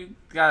 bro, you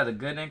got a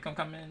good income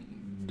coming.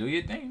 Do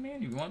your thing,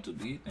 man. If you want to,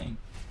 do your thing.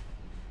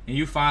 And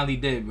you finally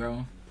did,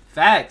 bro.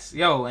 Facts.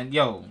 Yo, and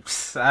yo,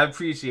 I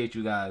appreciate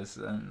you guys.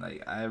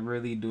 Like, I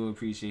really do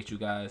appreciate you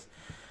guys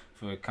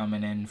for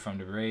coming in from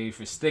the raid,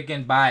 for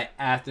sticking by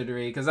after the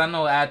raid. Because I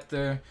know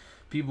after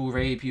people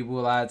raid people,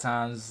 a lot of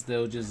times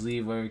they'll just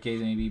leave whatever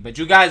case may be. But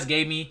you guys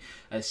gave me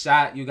a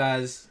shot. You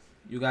guys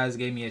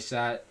gave me a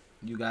shot.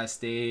 You guys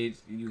stayed.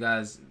 You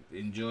guys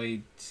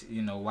enjoyed,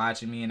 you know,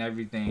 watching me and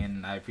everything.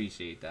 And I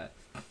appreciate that.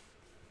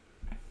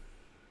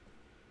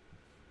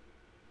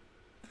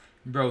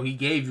 Bro, he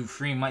gave you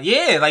free money.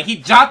 Yeah, like he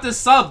dropped the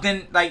sub.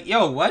 Then, like,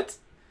 yo, what?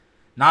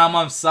 9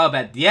 month sub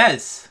at,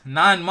 yes.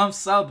 9 month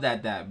sub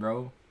at that,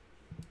 bro.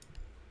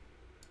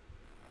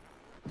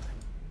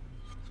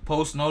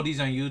 Post noties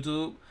on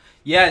YouTube.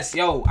 Yes,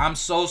 yo, I'm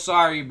so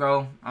sorry,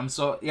 bro. I'm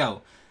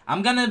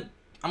gonna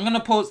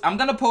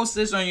post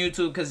this on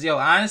YouTube because, yo,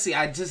 honestly,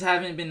 I just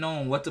haven't been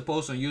knowing what to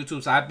post on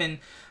YouTube. So I've been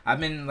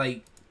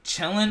like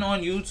chilling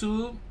on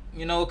YouTube,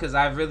 you know, because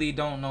I really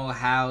don't know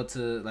how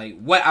to, like,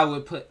 what I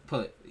would put,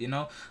 you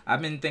know. I've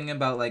been thinking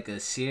about like a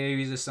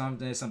series or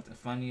something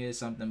funny or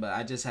something, but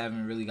I just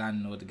haven't really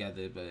gotten it all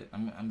together. But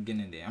I'm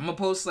getting there. I'm gonna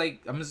post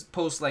like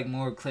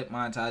more clip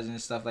montages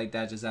and stuff like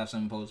that. Just have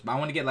something post. But I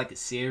want to get like a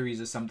series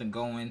or something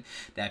going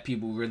that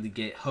people really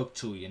get hooked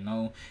to, you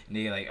know. And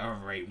they're like, all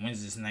right,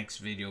 when's this next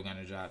video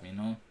gonna drop, you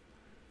know?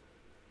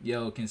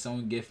 Yo, can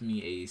someone give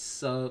me a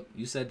sub?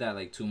 You said that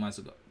like 2 months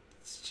ago.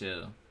 It's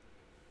chill.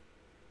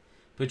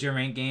 Put your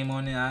rank game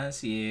on it,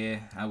 Honest?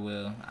 Yeah, I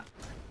will.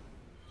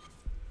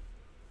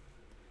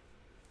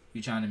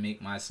 You trying to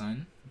make my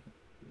son?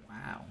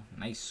 Wow,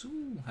 nice.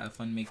 Ooh, have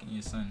fun making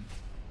your son.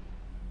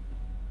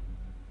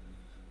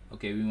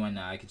 Okay, we won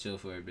now. I can chill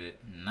for a bit.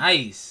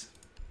 Nice.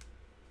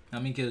 How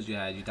many kills you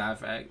had? You died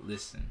for act?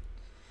 Listen.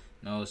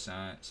 No,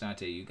 son.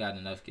 Shantae, you got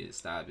enough kids.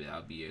 Stop it.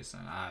 I'll be your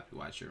son. I'll have to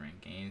watch your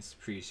rank games.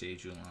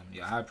 Appreciate you,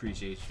 Yeah, I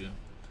appreciate you.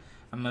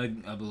 I'm gonna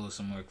upload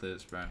some more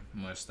clips, bro.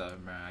 More stuff,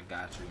 bro. I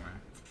got you, bro.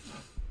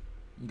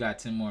 You got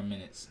 10 more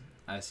minutes.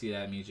 I see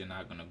that means you're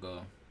not gonna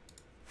go.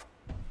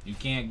 You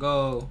can't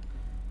go.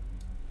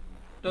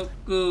 Don't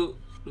go.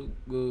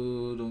 Don't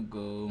go. Don't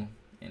go.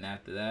 And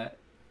after that.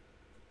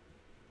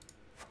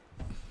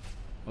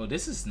 Oh,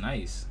 this is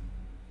nice.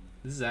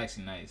 This is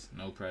actually nice.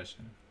 No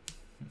pressure.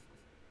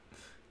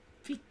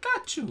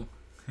 Pikachu.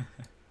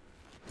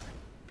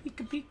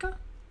 Pika Pika.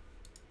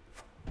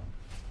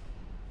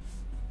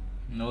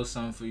 No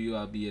son for you.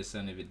 I'll be your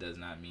son if it does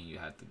not mean you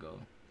have to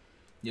go.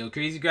 Yo,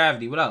 Crazy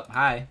Gravity, what up?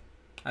 Hi.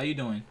 How you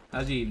doing?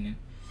 How's your evening?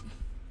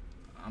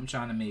 I'm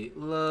trying to make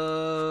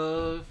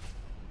love.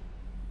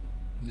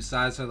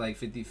 Besides her like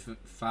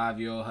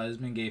 55-year-old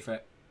husband gave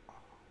her.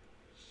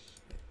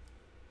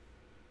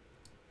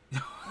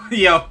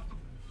 Yo.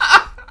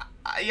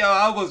 Yo,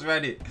 I almost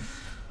read it.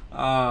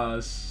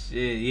 Oh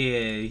shit,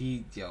 yeah,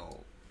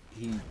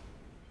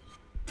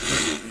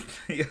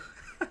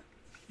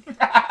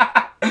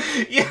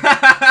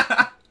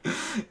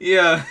 yeah.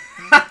 Yeah.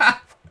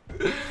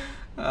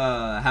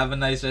 Have a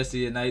nice rest of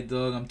your night,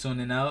 dog. I'm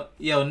tuning out.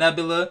 Yo,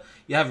 Nebula,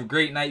 you have a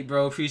great night,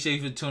 bro.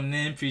 Appreciate you for tuning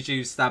in. Appreciate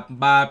you stopping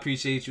by.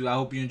 Appreciate you. I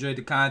hope you enjoyed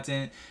the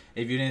content.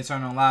 If you didn't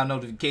turn on live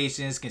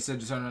notifications,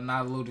 consider turning on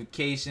live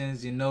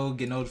notifications. You know,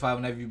 get notified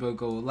whenever you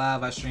go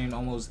live. I stream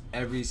almost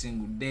every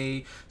single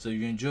day. So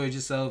if you enjoyed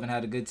yourself and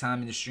had a good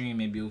time in the stream,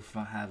 maybe you'll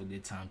have a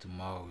good time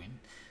tomorrow and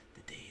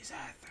the days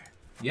after.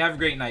 You have a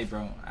great night,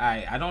 bro.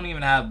 Alright, I don't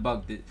even have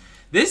bugged it.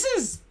 This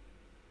is...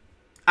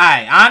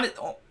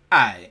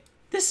 Alright.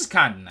 This is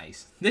kind of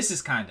nice. This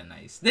is kind of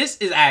nice. This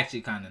is actually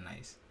kind of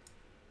nice.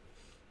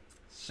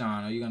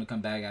 Sean, are you going to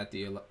come back after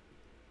your...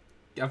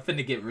 I'm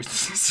finna get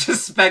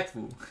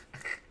disrespectful.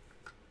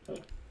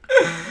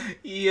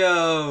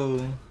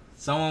 Yo.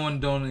 Someone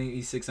want to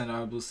donate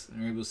 600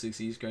 Rainbow Six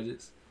Siege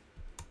credits?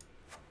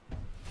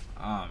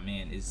 Oh,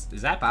 man. Is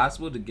that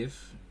possible to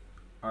give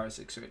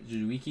R6 credits?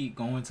 Do we keep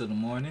going till the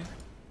morning?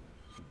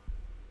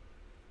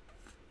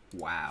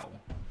 Wow.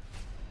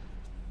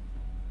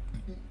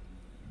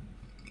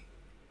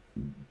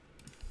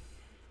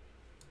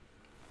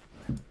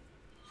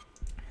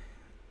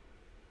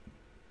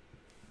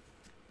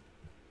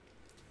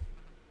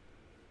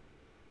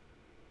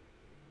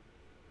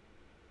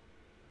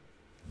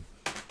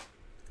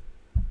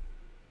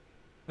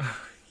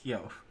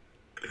 Yo.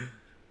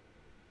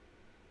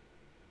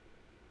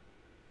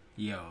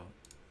 Yo.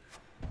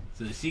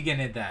 So she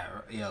getting at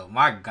that. Yo,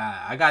 my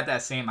God. I got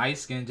that same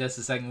ice skin, just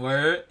a second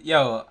word.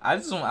 Yo, I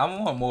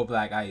want more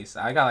black ice.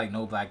 I got like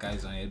no black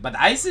ice on it. But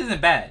the ice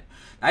isn't bad.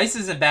 The ice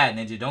isn't bad,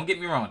 Ninja. Don't get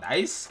me wrong. The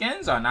ice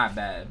skins are not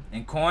bad.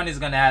 And Corn is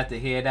going to have to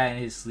hear that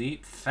in his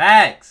sleep.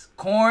 Facts.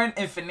 Corn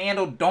and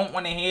Fernando don't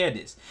want to hear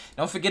this.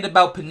 Don't forget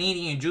about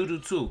Panini and Judo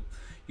too.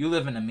 You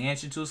live in a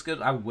mansion too,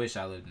 Skips? I wish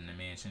I lived in a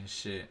mansion.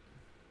 Shit.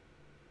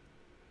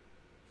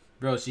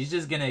 Bro, she's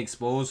just getting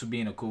exposed for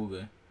being a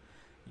cougar.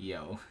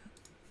 Yo.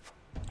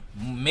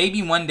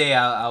 Maybe one day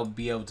I'll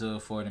be able to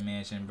afford a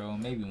mansion, bro.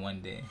 Maybe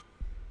one day.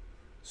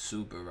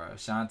 Super rough.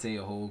 Shantae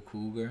a whole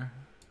cougar.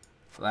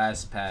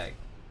 Last pack.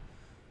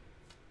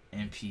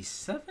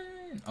 MP7?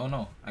 Oh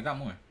no, I got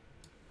more.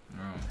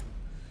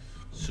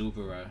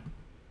 Super rough.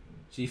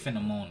 She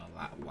finna moan a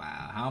lot.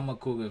 Wow. How am I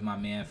cougar if my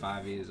man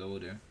 5 years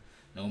older?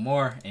 No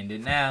more. End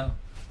it now.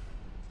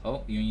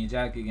 Oh, Union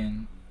Jack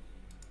again.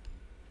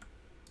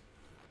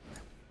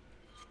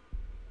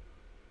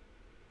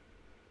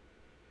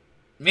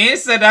 Man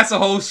said that's a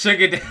whole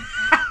sugar daddy.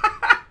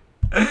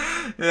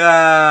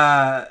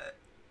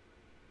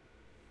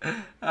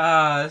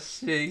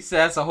 Shit. He said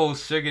that's a whole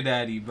sugar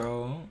daddy,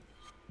 bro.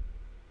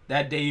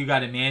 That day you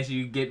got a mansion,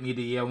 you get me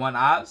the year 1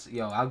 ops.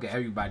 Yo, I'll get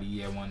everybody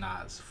year 1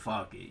 ops.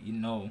 Fuck it. You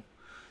know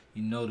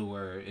the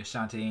word. If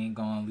Shantae ain't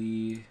gonna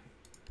leave,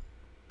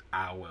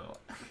 I will.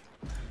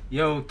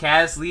 Yo,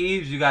 Cass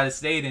leaves, you gotta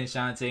stay then,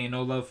 Shantae.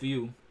 No love for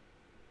you.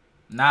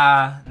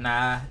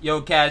 Nah.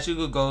 Yo, Cash, you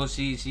could go.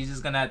 She's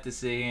just gonna have to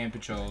sit here and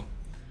patrol.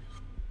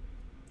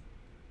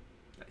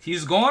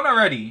 He's gone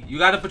already. You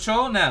got to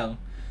patrol now.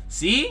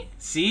 See?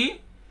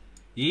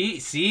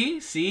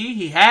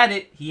 He had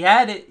it.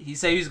 He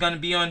said he was gonna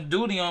be on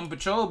duty on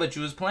patrol, but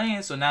you was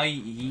playing, so now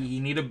he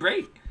need a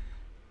break.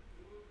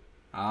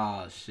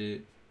 Oh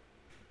shit.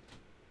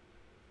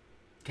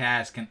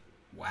 Cash can.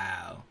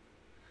 Wow.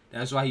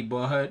 That's why he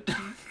bought her.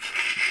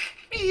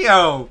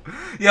 Yo,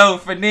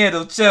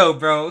 Fernando, chill,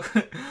 bro.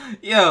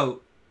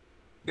 Yo,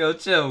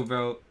 chill,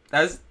 bro.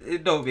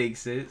 It don't make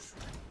sense.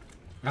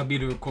 I'll be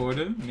the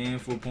recorder, man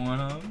for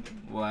Pornhub.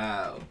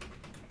 Wow.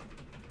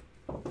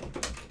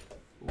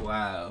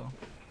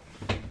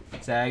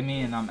 Tag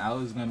me and I'm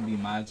out. It's gonna be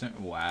my turn.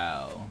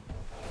 Wow.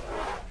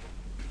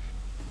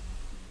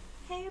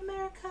 Hey,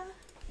 America.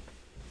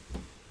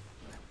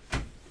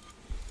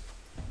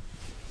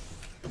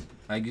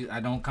 Like I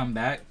don't come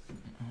back.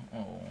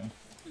 Oh.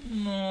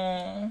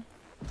 No.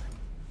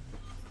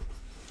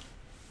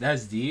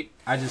 That's deep.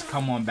 I just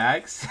come on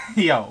backs.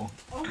 Yo.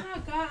 Oh my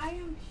god, I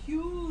am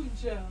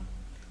huge.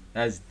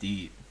 That's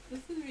deep. This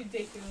is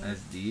ridiculous.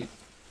 That's deep.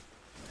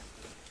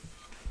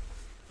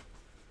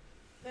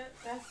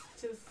 That's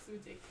just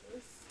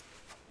ridiculous.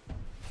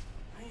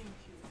 I am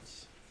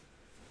huge.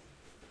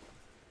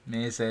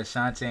 Man said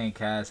Shantae and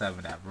Cass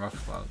having that rough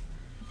fuck.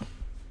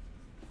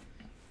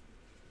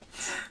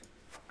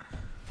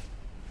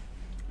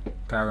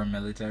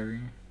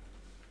 Paramilitary.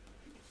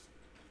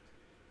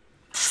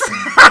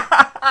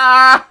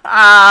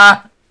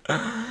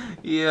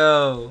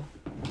 Yo,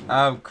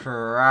 I'm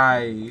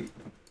crying.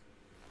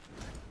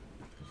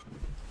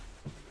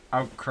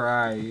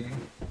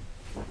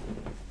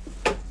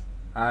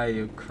 I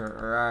am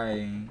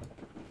crying.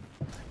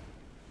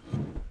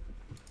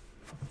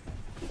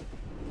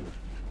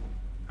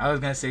 I was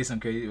gonna say some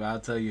crazy, but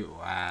I'll tell you.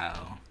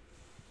 Wow.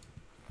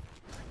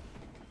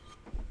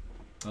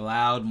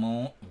 Loud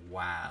moan.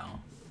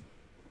 Wow.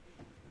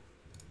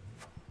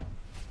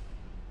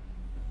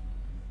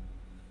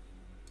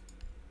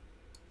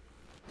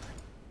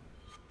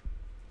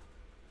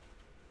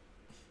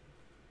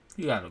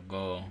 You gotta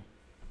go.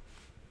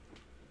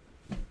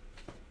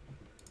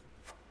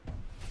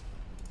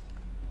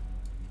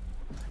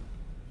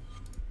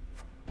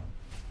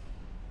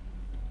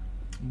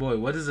 Boy,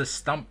 what is a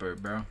stumper,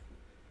 bro?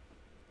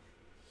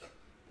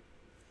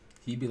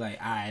 He'd be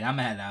like, alright, I'm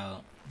gonna head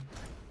out.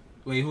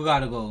 Wait, who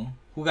gotta go?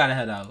 Who gotta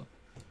head out?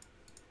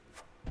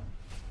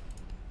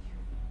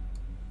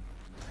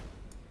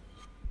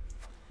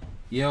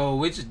 Yo,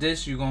 which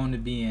disc you going to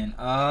be in?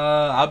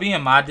 I'll be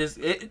in my disc.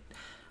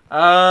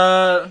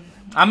 Cause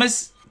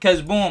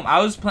boom, I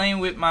was playing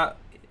with my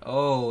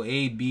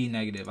AB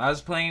negative. I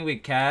was playing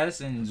with Cass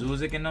and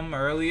Zuzik and them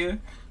earlier.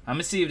 I'm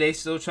gonna see if they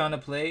still trying to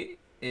play.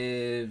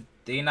 If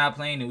they not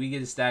playing, then we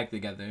get a stack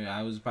together.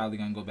 I was probably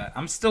gonna go back.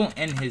 I'm still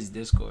in his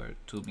Discord,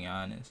 to be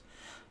honest.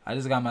 I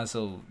just got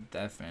myself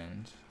that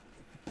friend.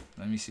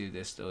 Let me see if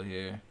they're still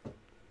here.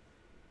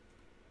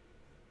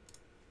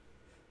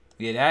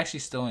 Yeah, they're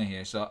actually still in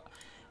here. So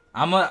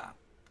I'm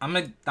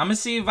gonna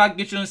see if I can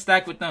get you in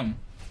stack with them.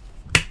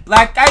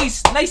 Black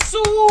Ice, nice.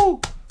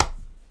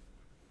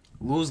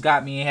 Luz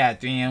got me and had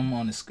 3M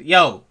on the screen.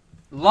 Yo,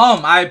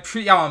 Lum,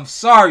 I'm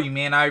sorry,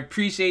 man. I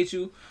appreciate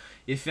you.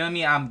 You feel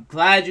me? I'm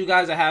glad you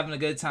guys are having a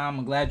good time.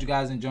 I'm glad you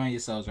guys enjoying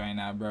yourselves right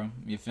now, bro.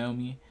 You feel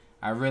me?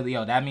 I really,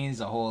 that means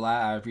a whole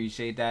lot. I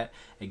appreciate that.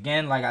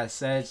 Again, like I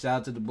said, shout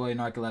out to the boy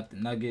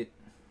Narcoleptic Nugget.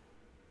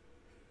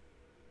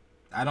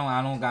 I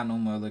don't got no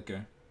more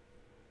liquor.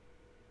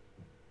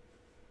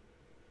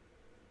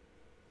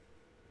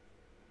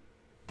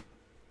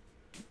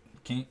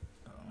 King.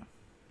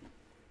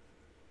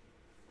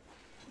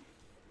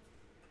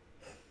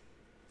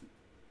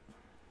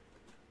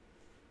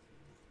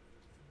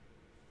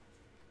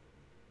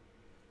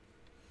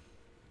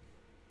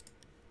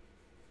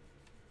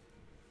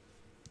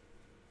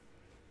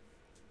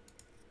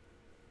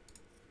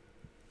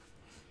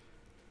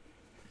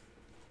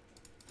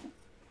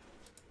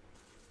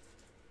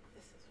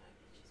 This is why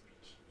bitches be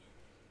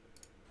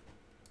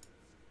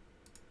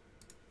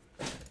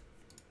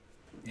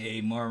cheating.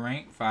 Hey, more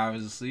rank. 5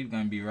 hours of sleep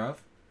gonna be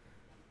rough.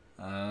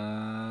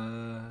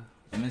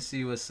 Let me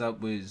see what's up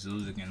with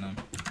Zuzik and them.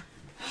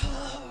 We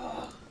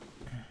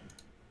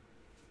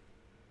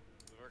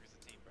work as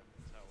a team, bro.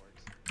 That's how it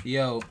works.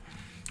 Yo,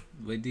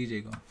 where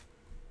DJ go?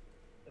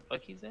 The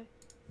fuck he say?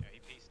 Yeah, he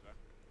pieced, bro.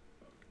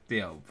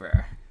 Yo,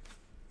 bruh.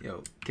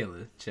 Yo,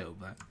 killer, chill,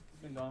 black.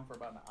 Been gone for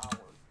about an hour.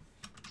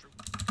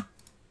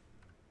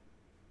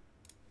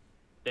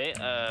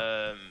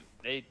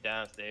 They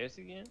downstairs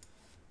again?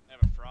 They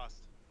have a frost.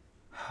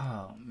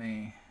 Oh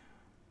man.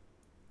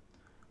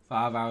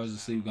 5 hours of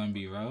sleep gonna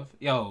be rough.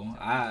 Yo,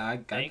 I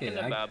Thinking could.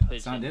 about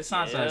pushing This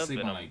sounds like Jib,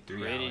 sleeping but like 3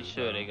 I'm pretty hours.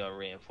 sure bro. they gonna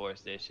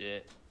reinforce this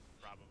shit.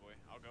 Probably.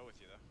 I'll go with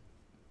you,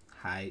 though.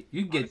 Hi,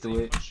 you get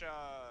through Honestly,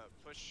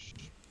 it. Push.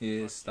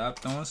 Yeah, stop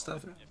throwing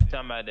stuff. If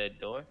Talking about that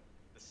door?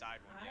 the side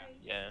one,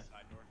 yeah. Yeah. The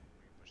side door.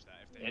 We can push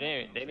that.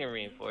 If They didn't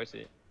reinforce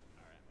it.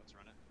 Alright, let's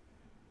run it.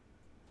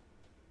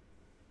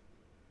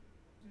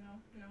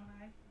 No,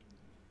 I.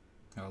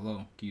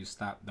 Hello, can you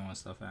stop throwing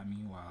stuff at me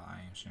while I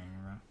am streaming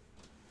around?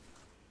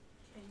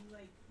 Can you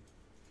like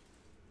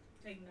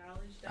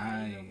acknowledge that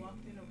I- you even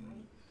walked in a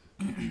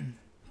room?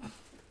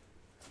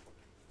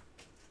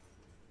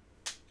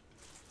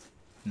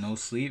 No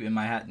sleep in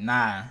my hat.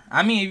 Nah.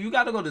 I mean, if you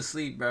gotta go to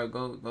sleep, bro,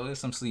 go get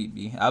some sleep,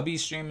 B. I'll be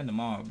streaming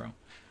tomorrow, bro.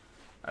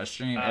 I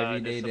stream every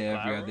The day to supply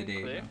every other room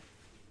day, clear? bro.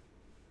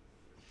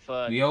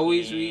 Fuck. We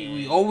always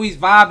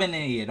vibing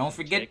in here. Don't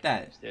forget Check-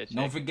 that. still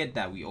Don't check. forget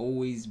that. We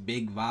always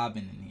big vibing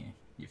in here.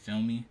 You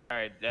feel me?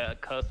 Alright, that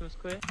customs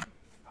quit.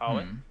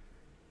 Hallway. Hmm.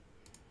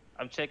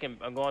 I'm checking.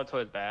 I'm going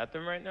towards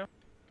bathroom right now.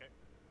 Okay.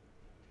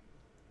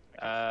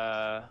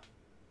 Uh, I'm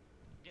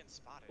getting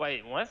spotted.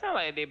 wait. One sound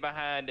like they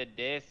behind the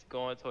desk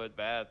going towards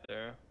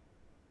bathroom.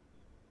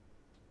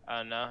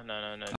 No.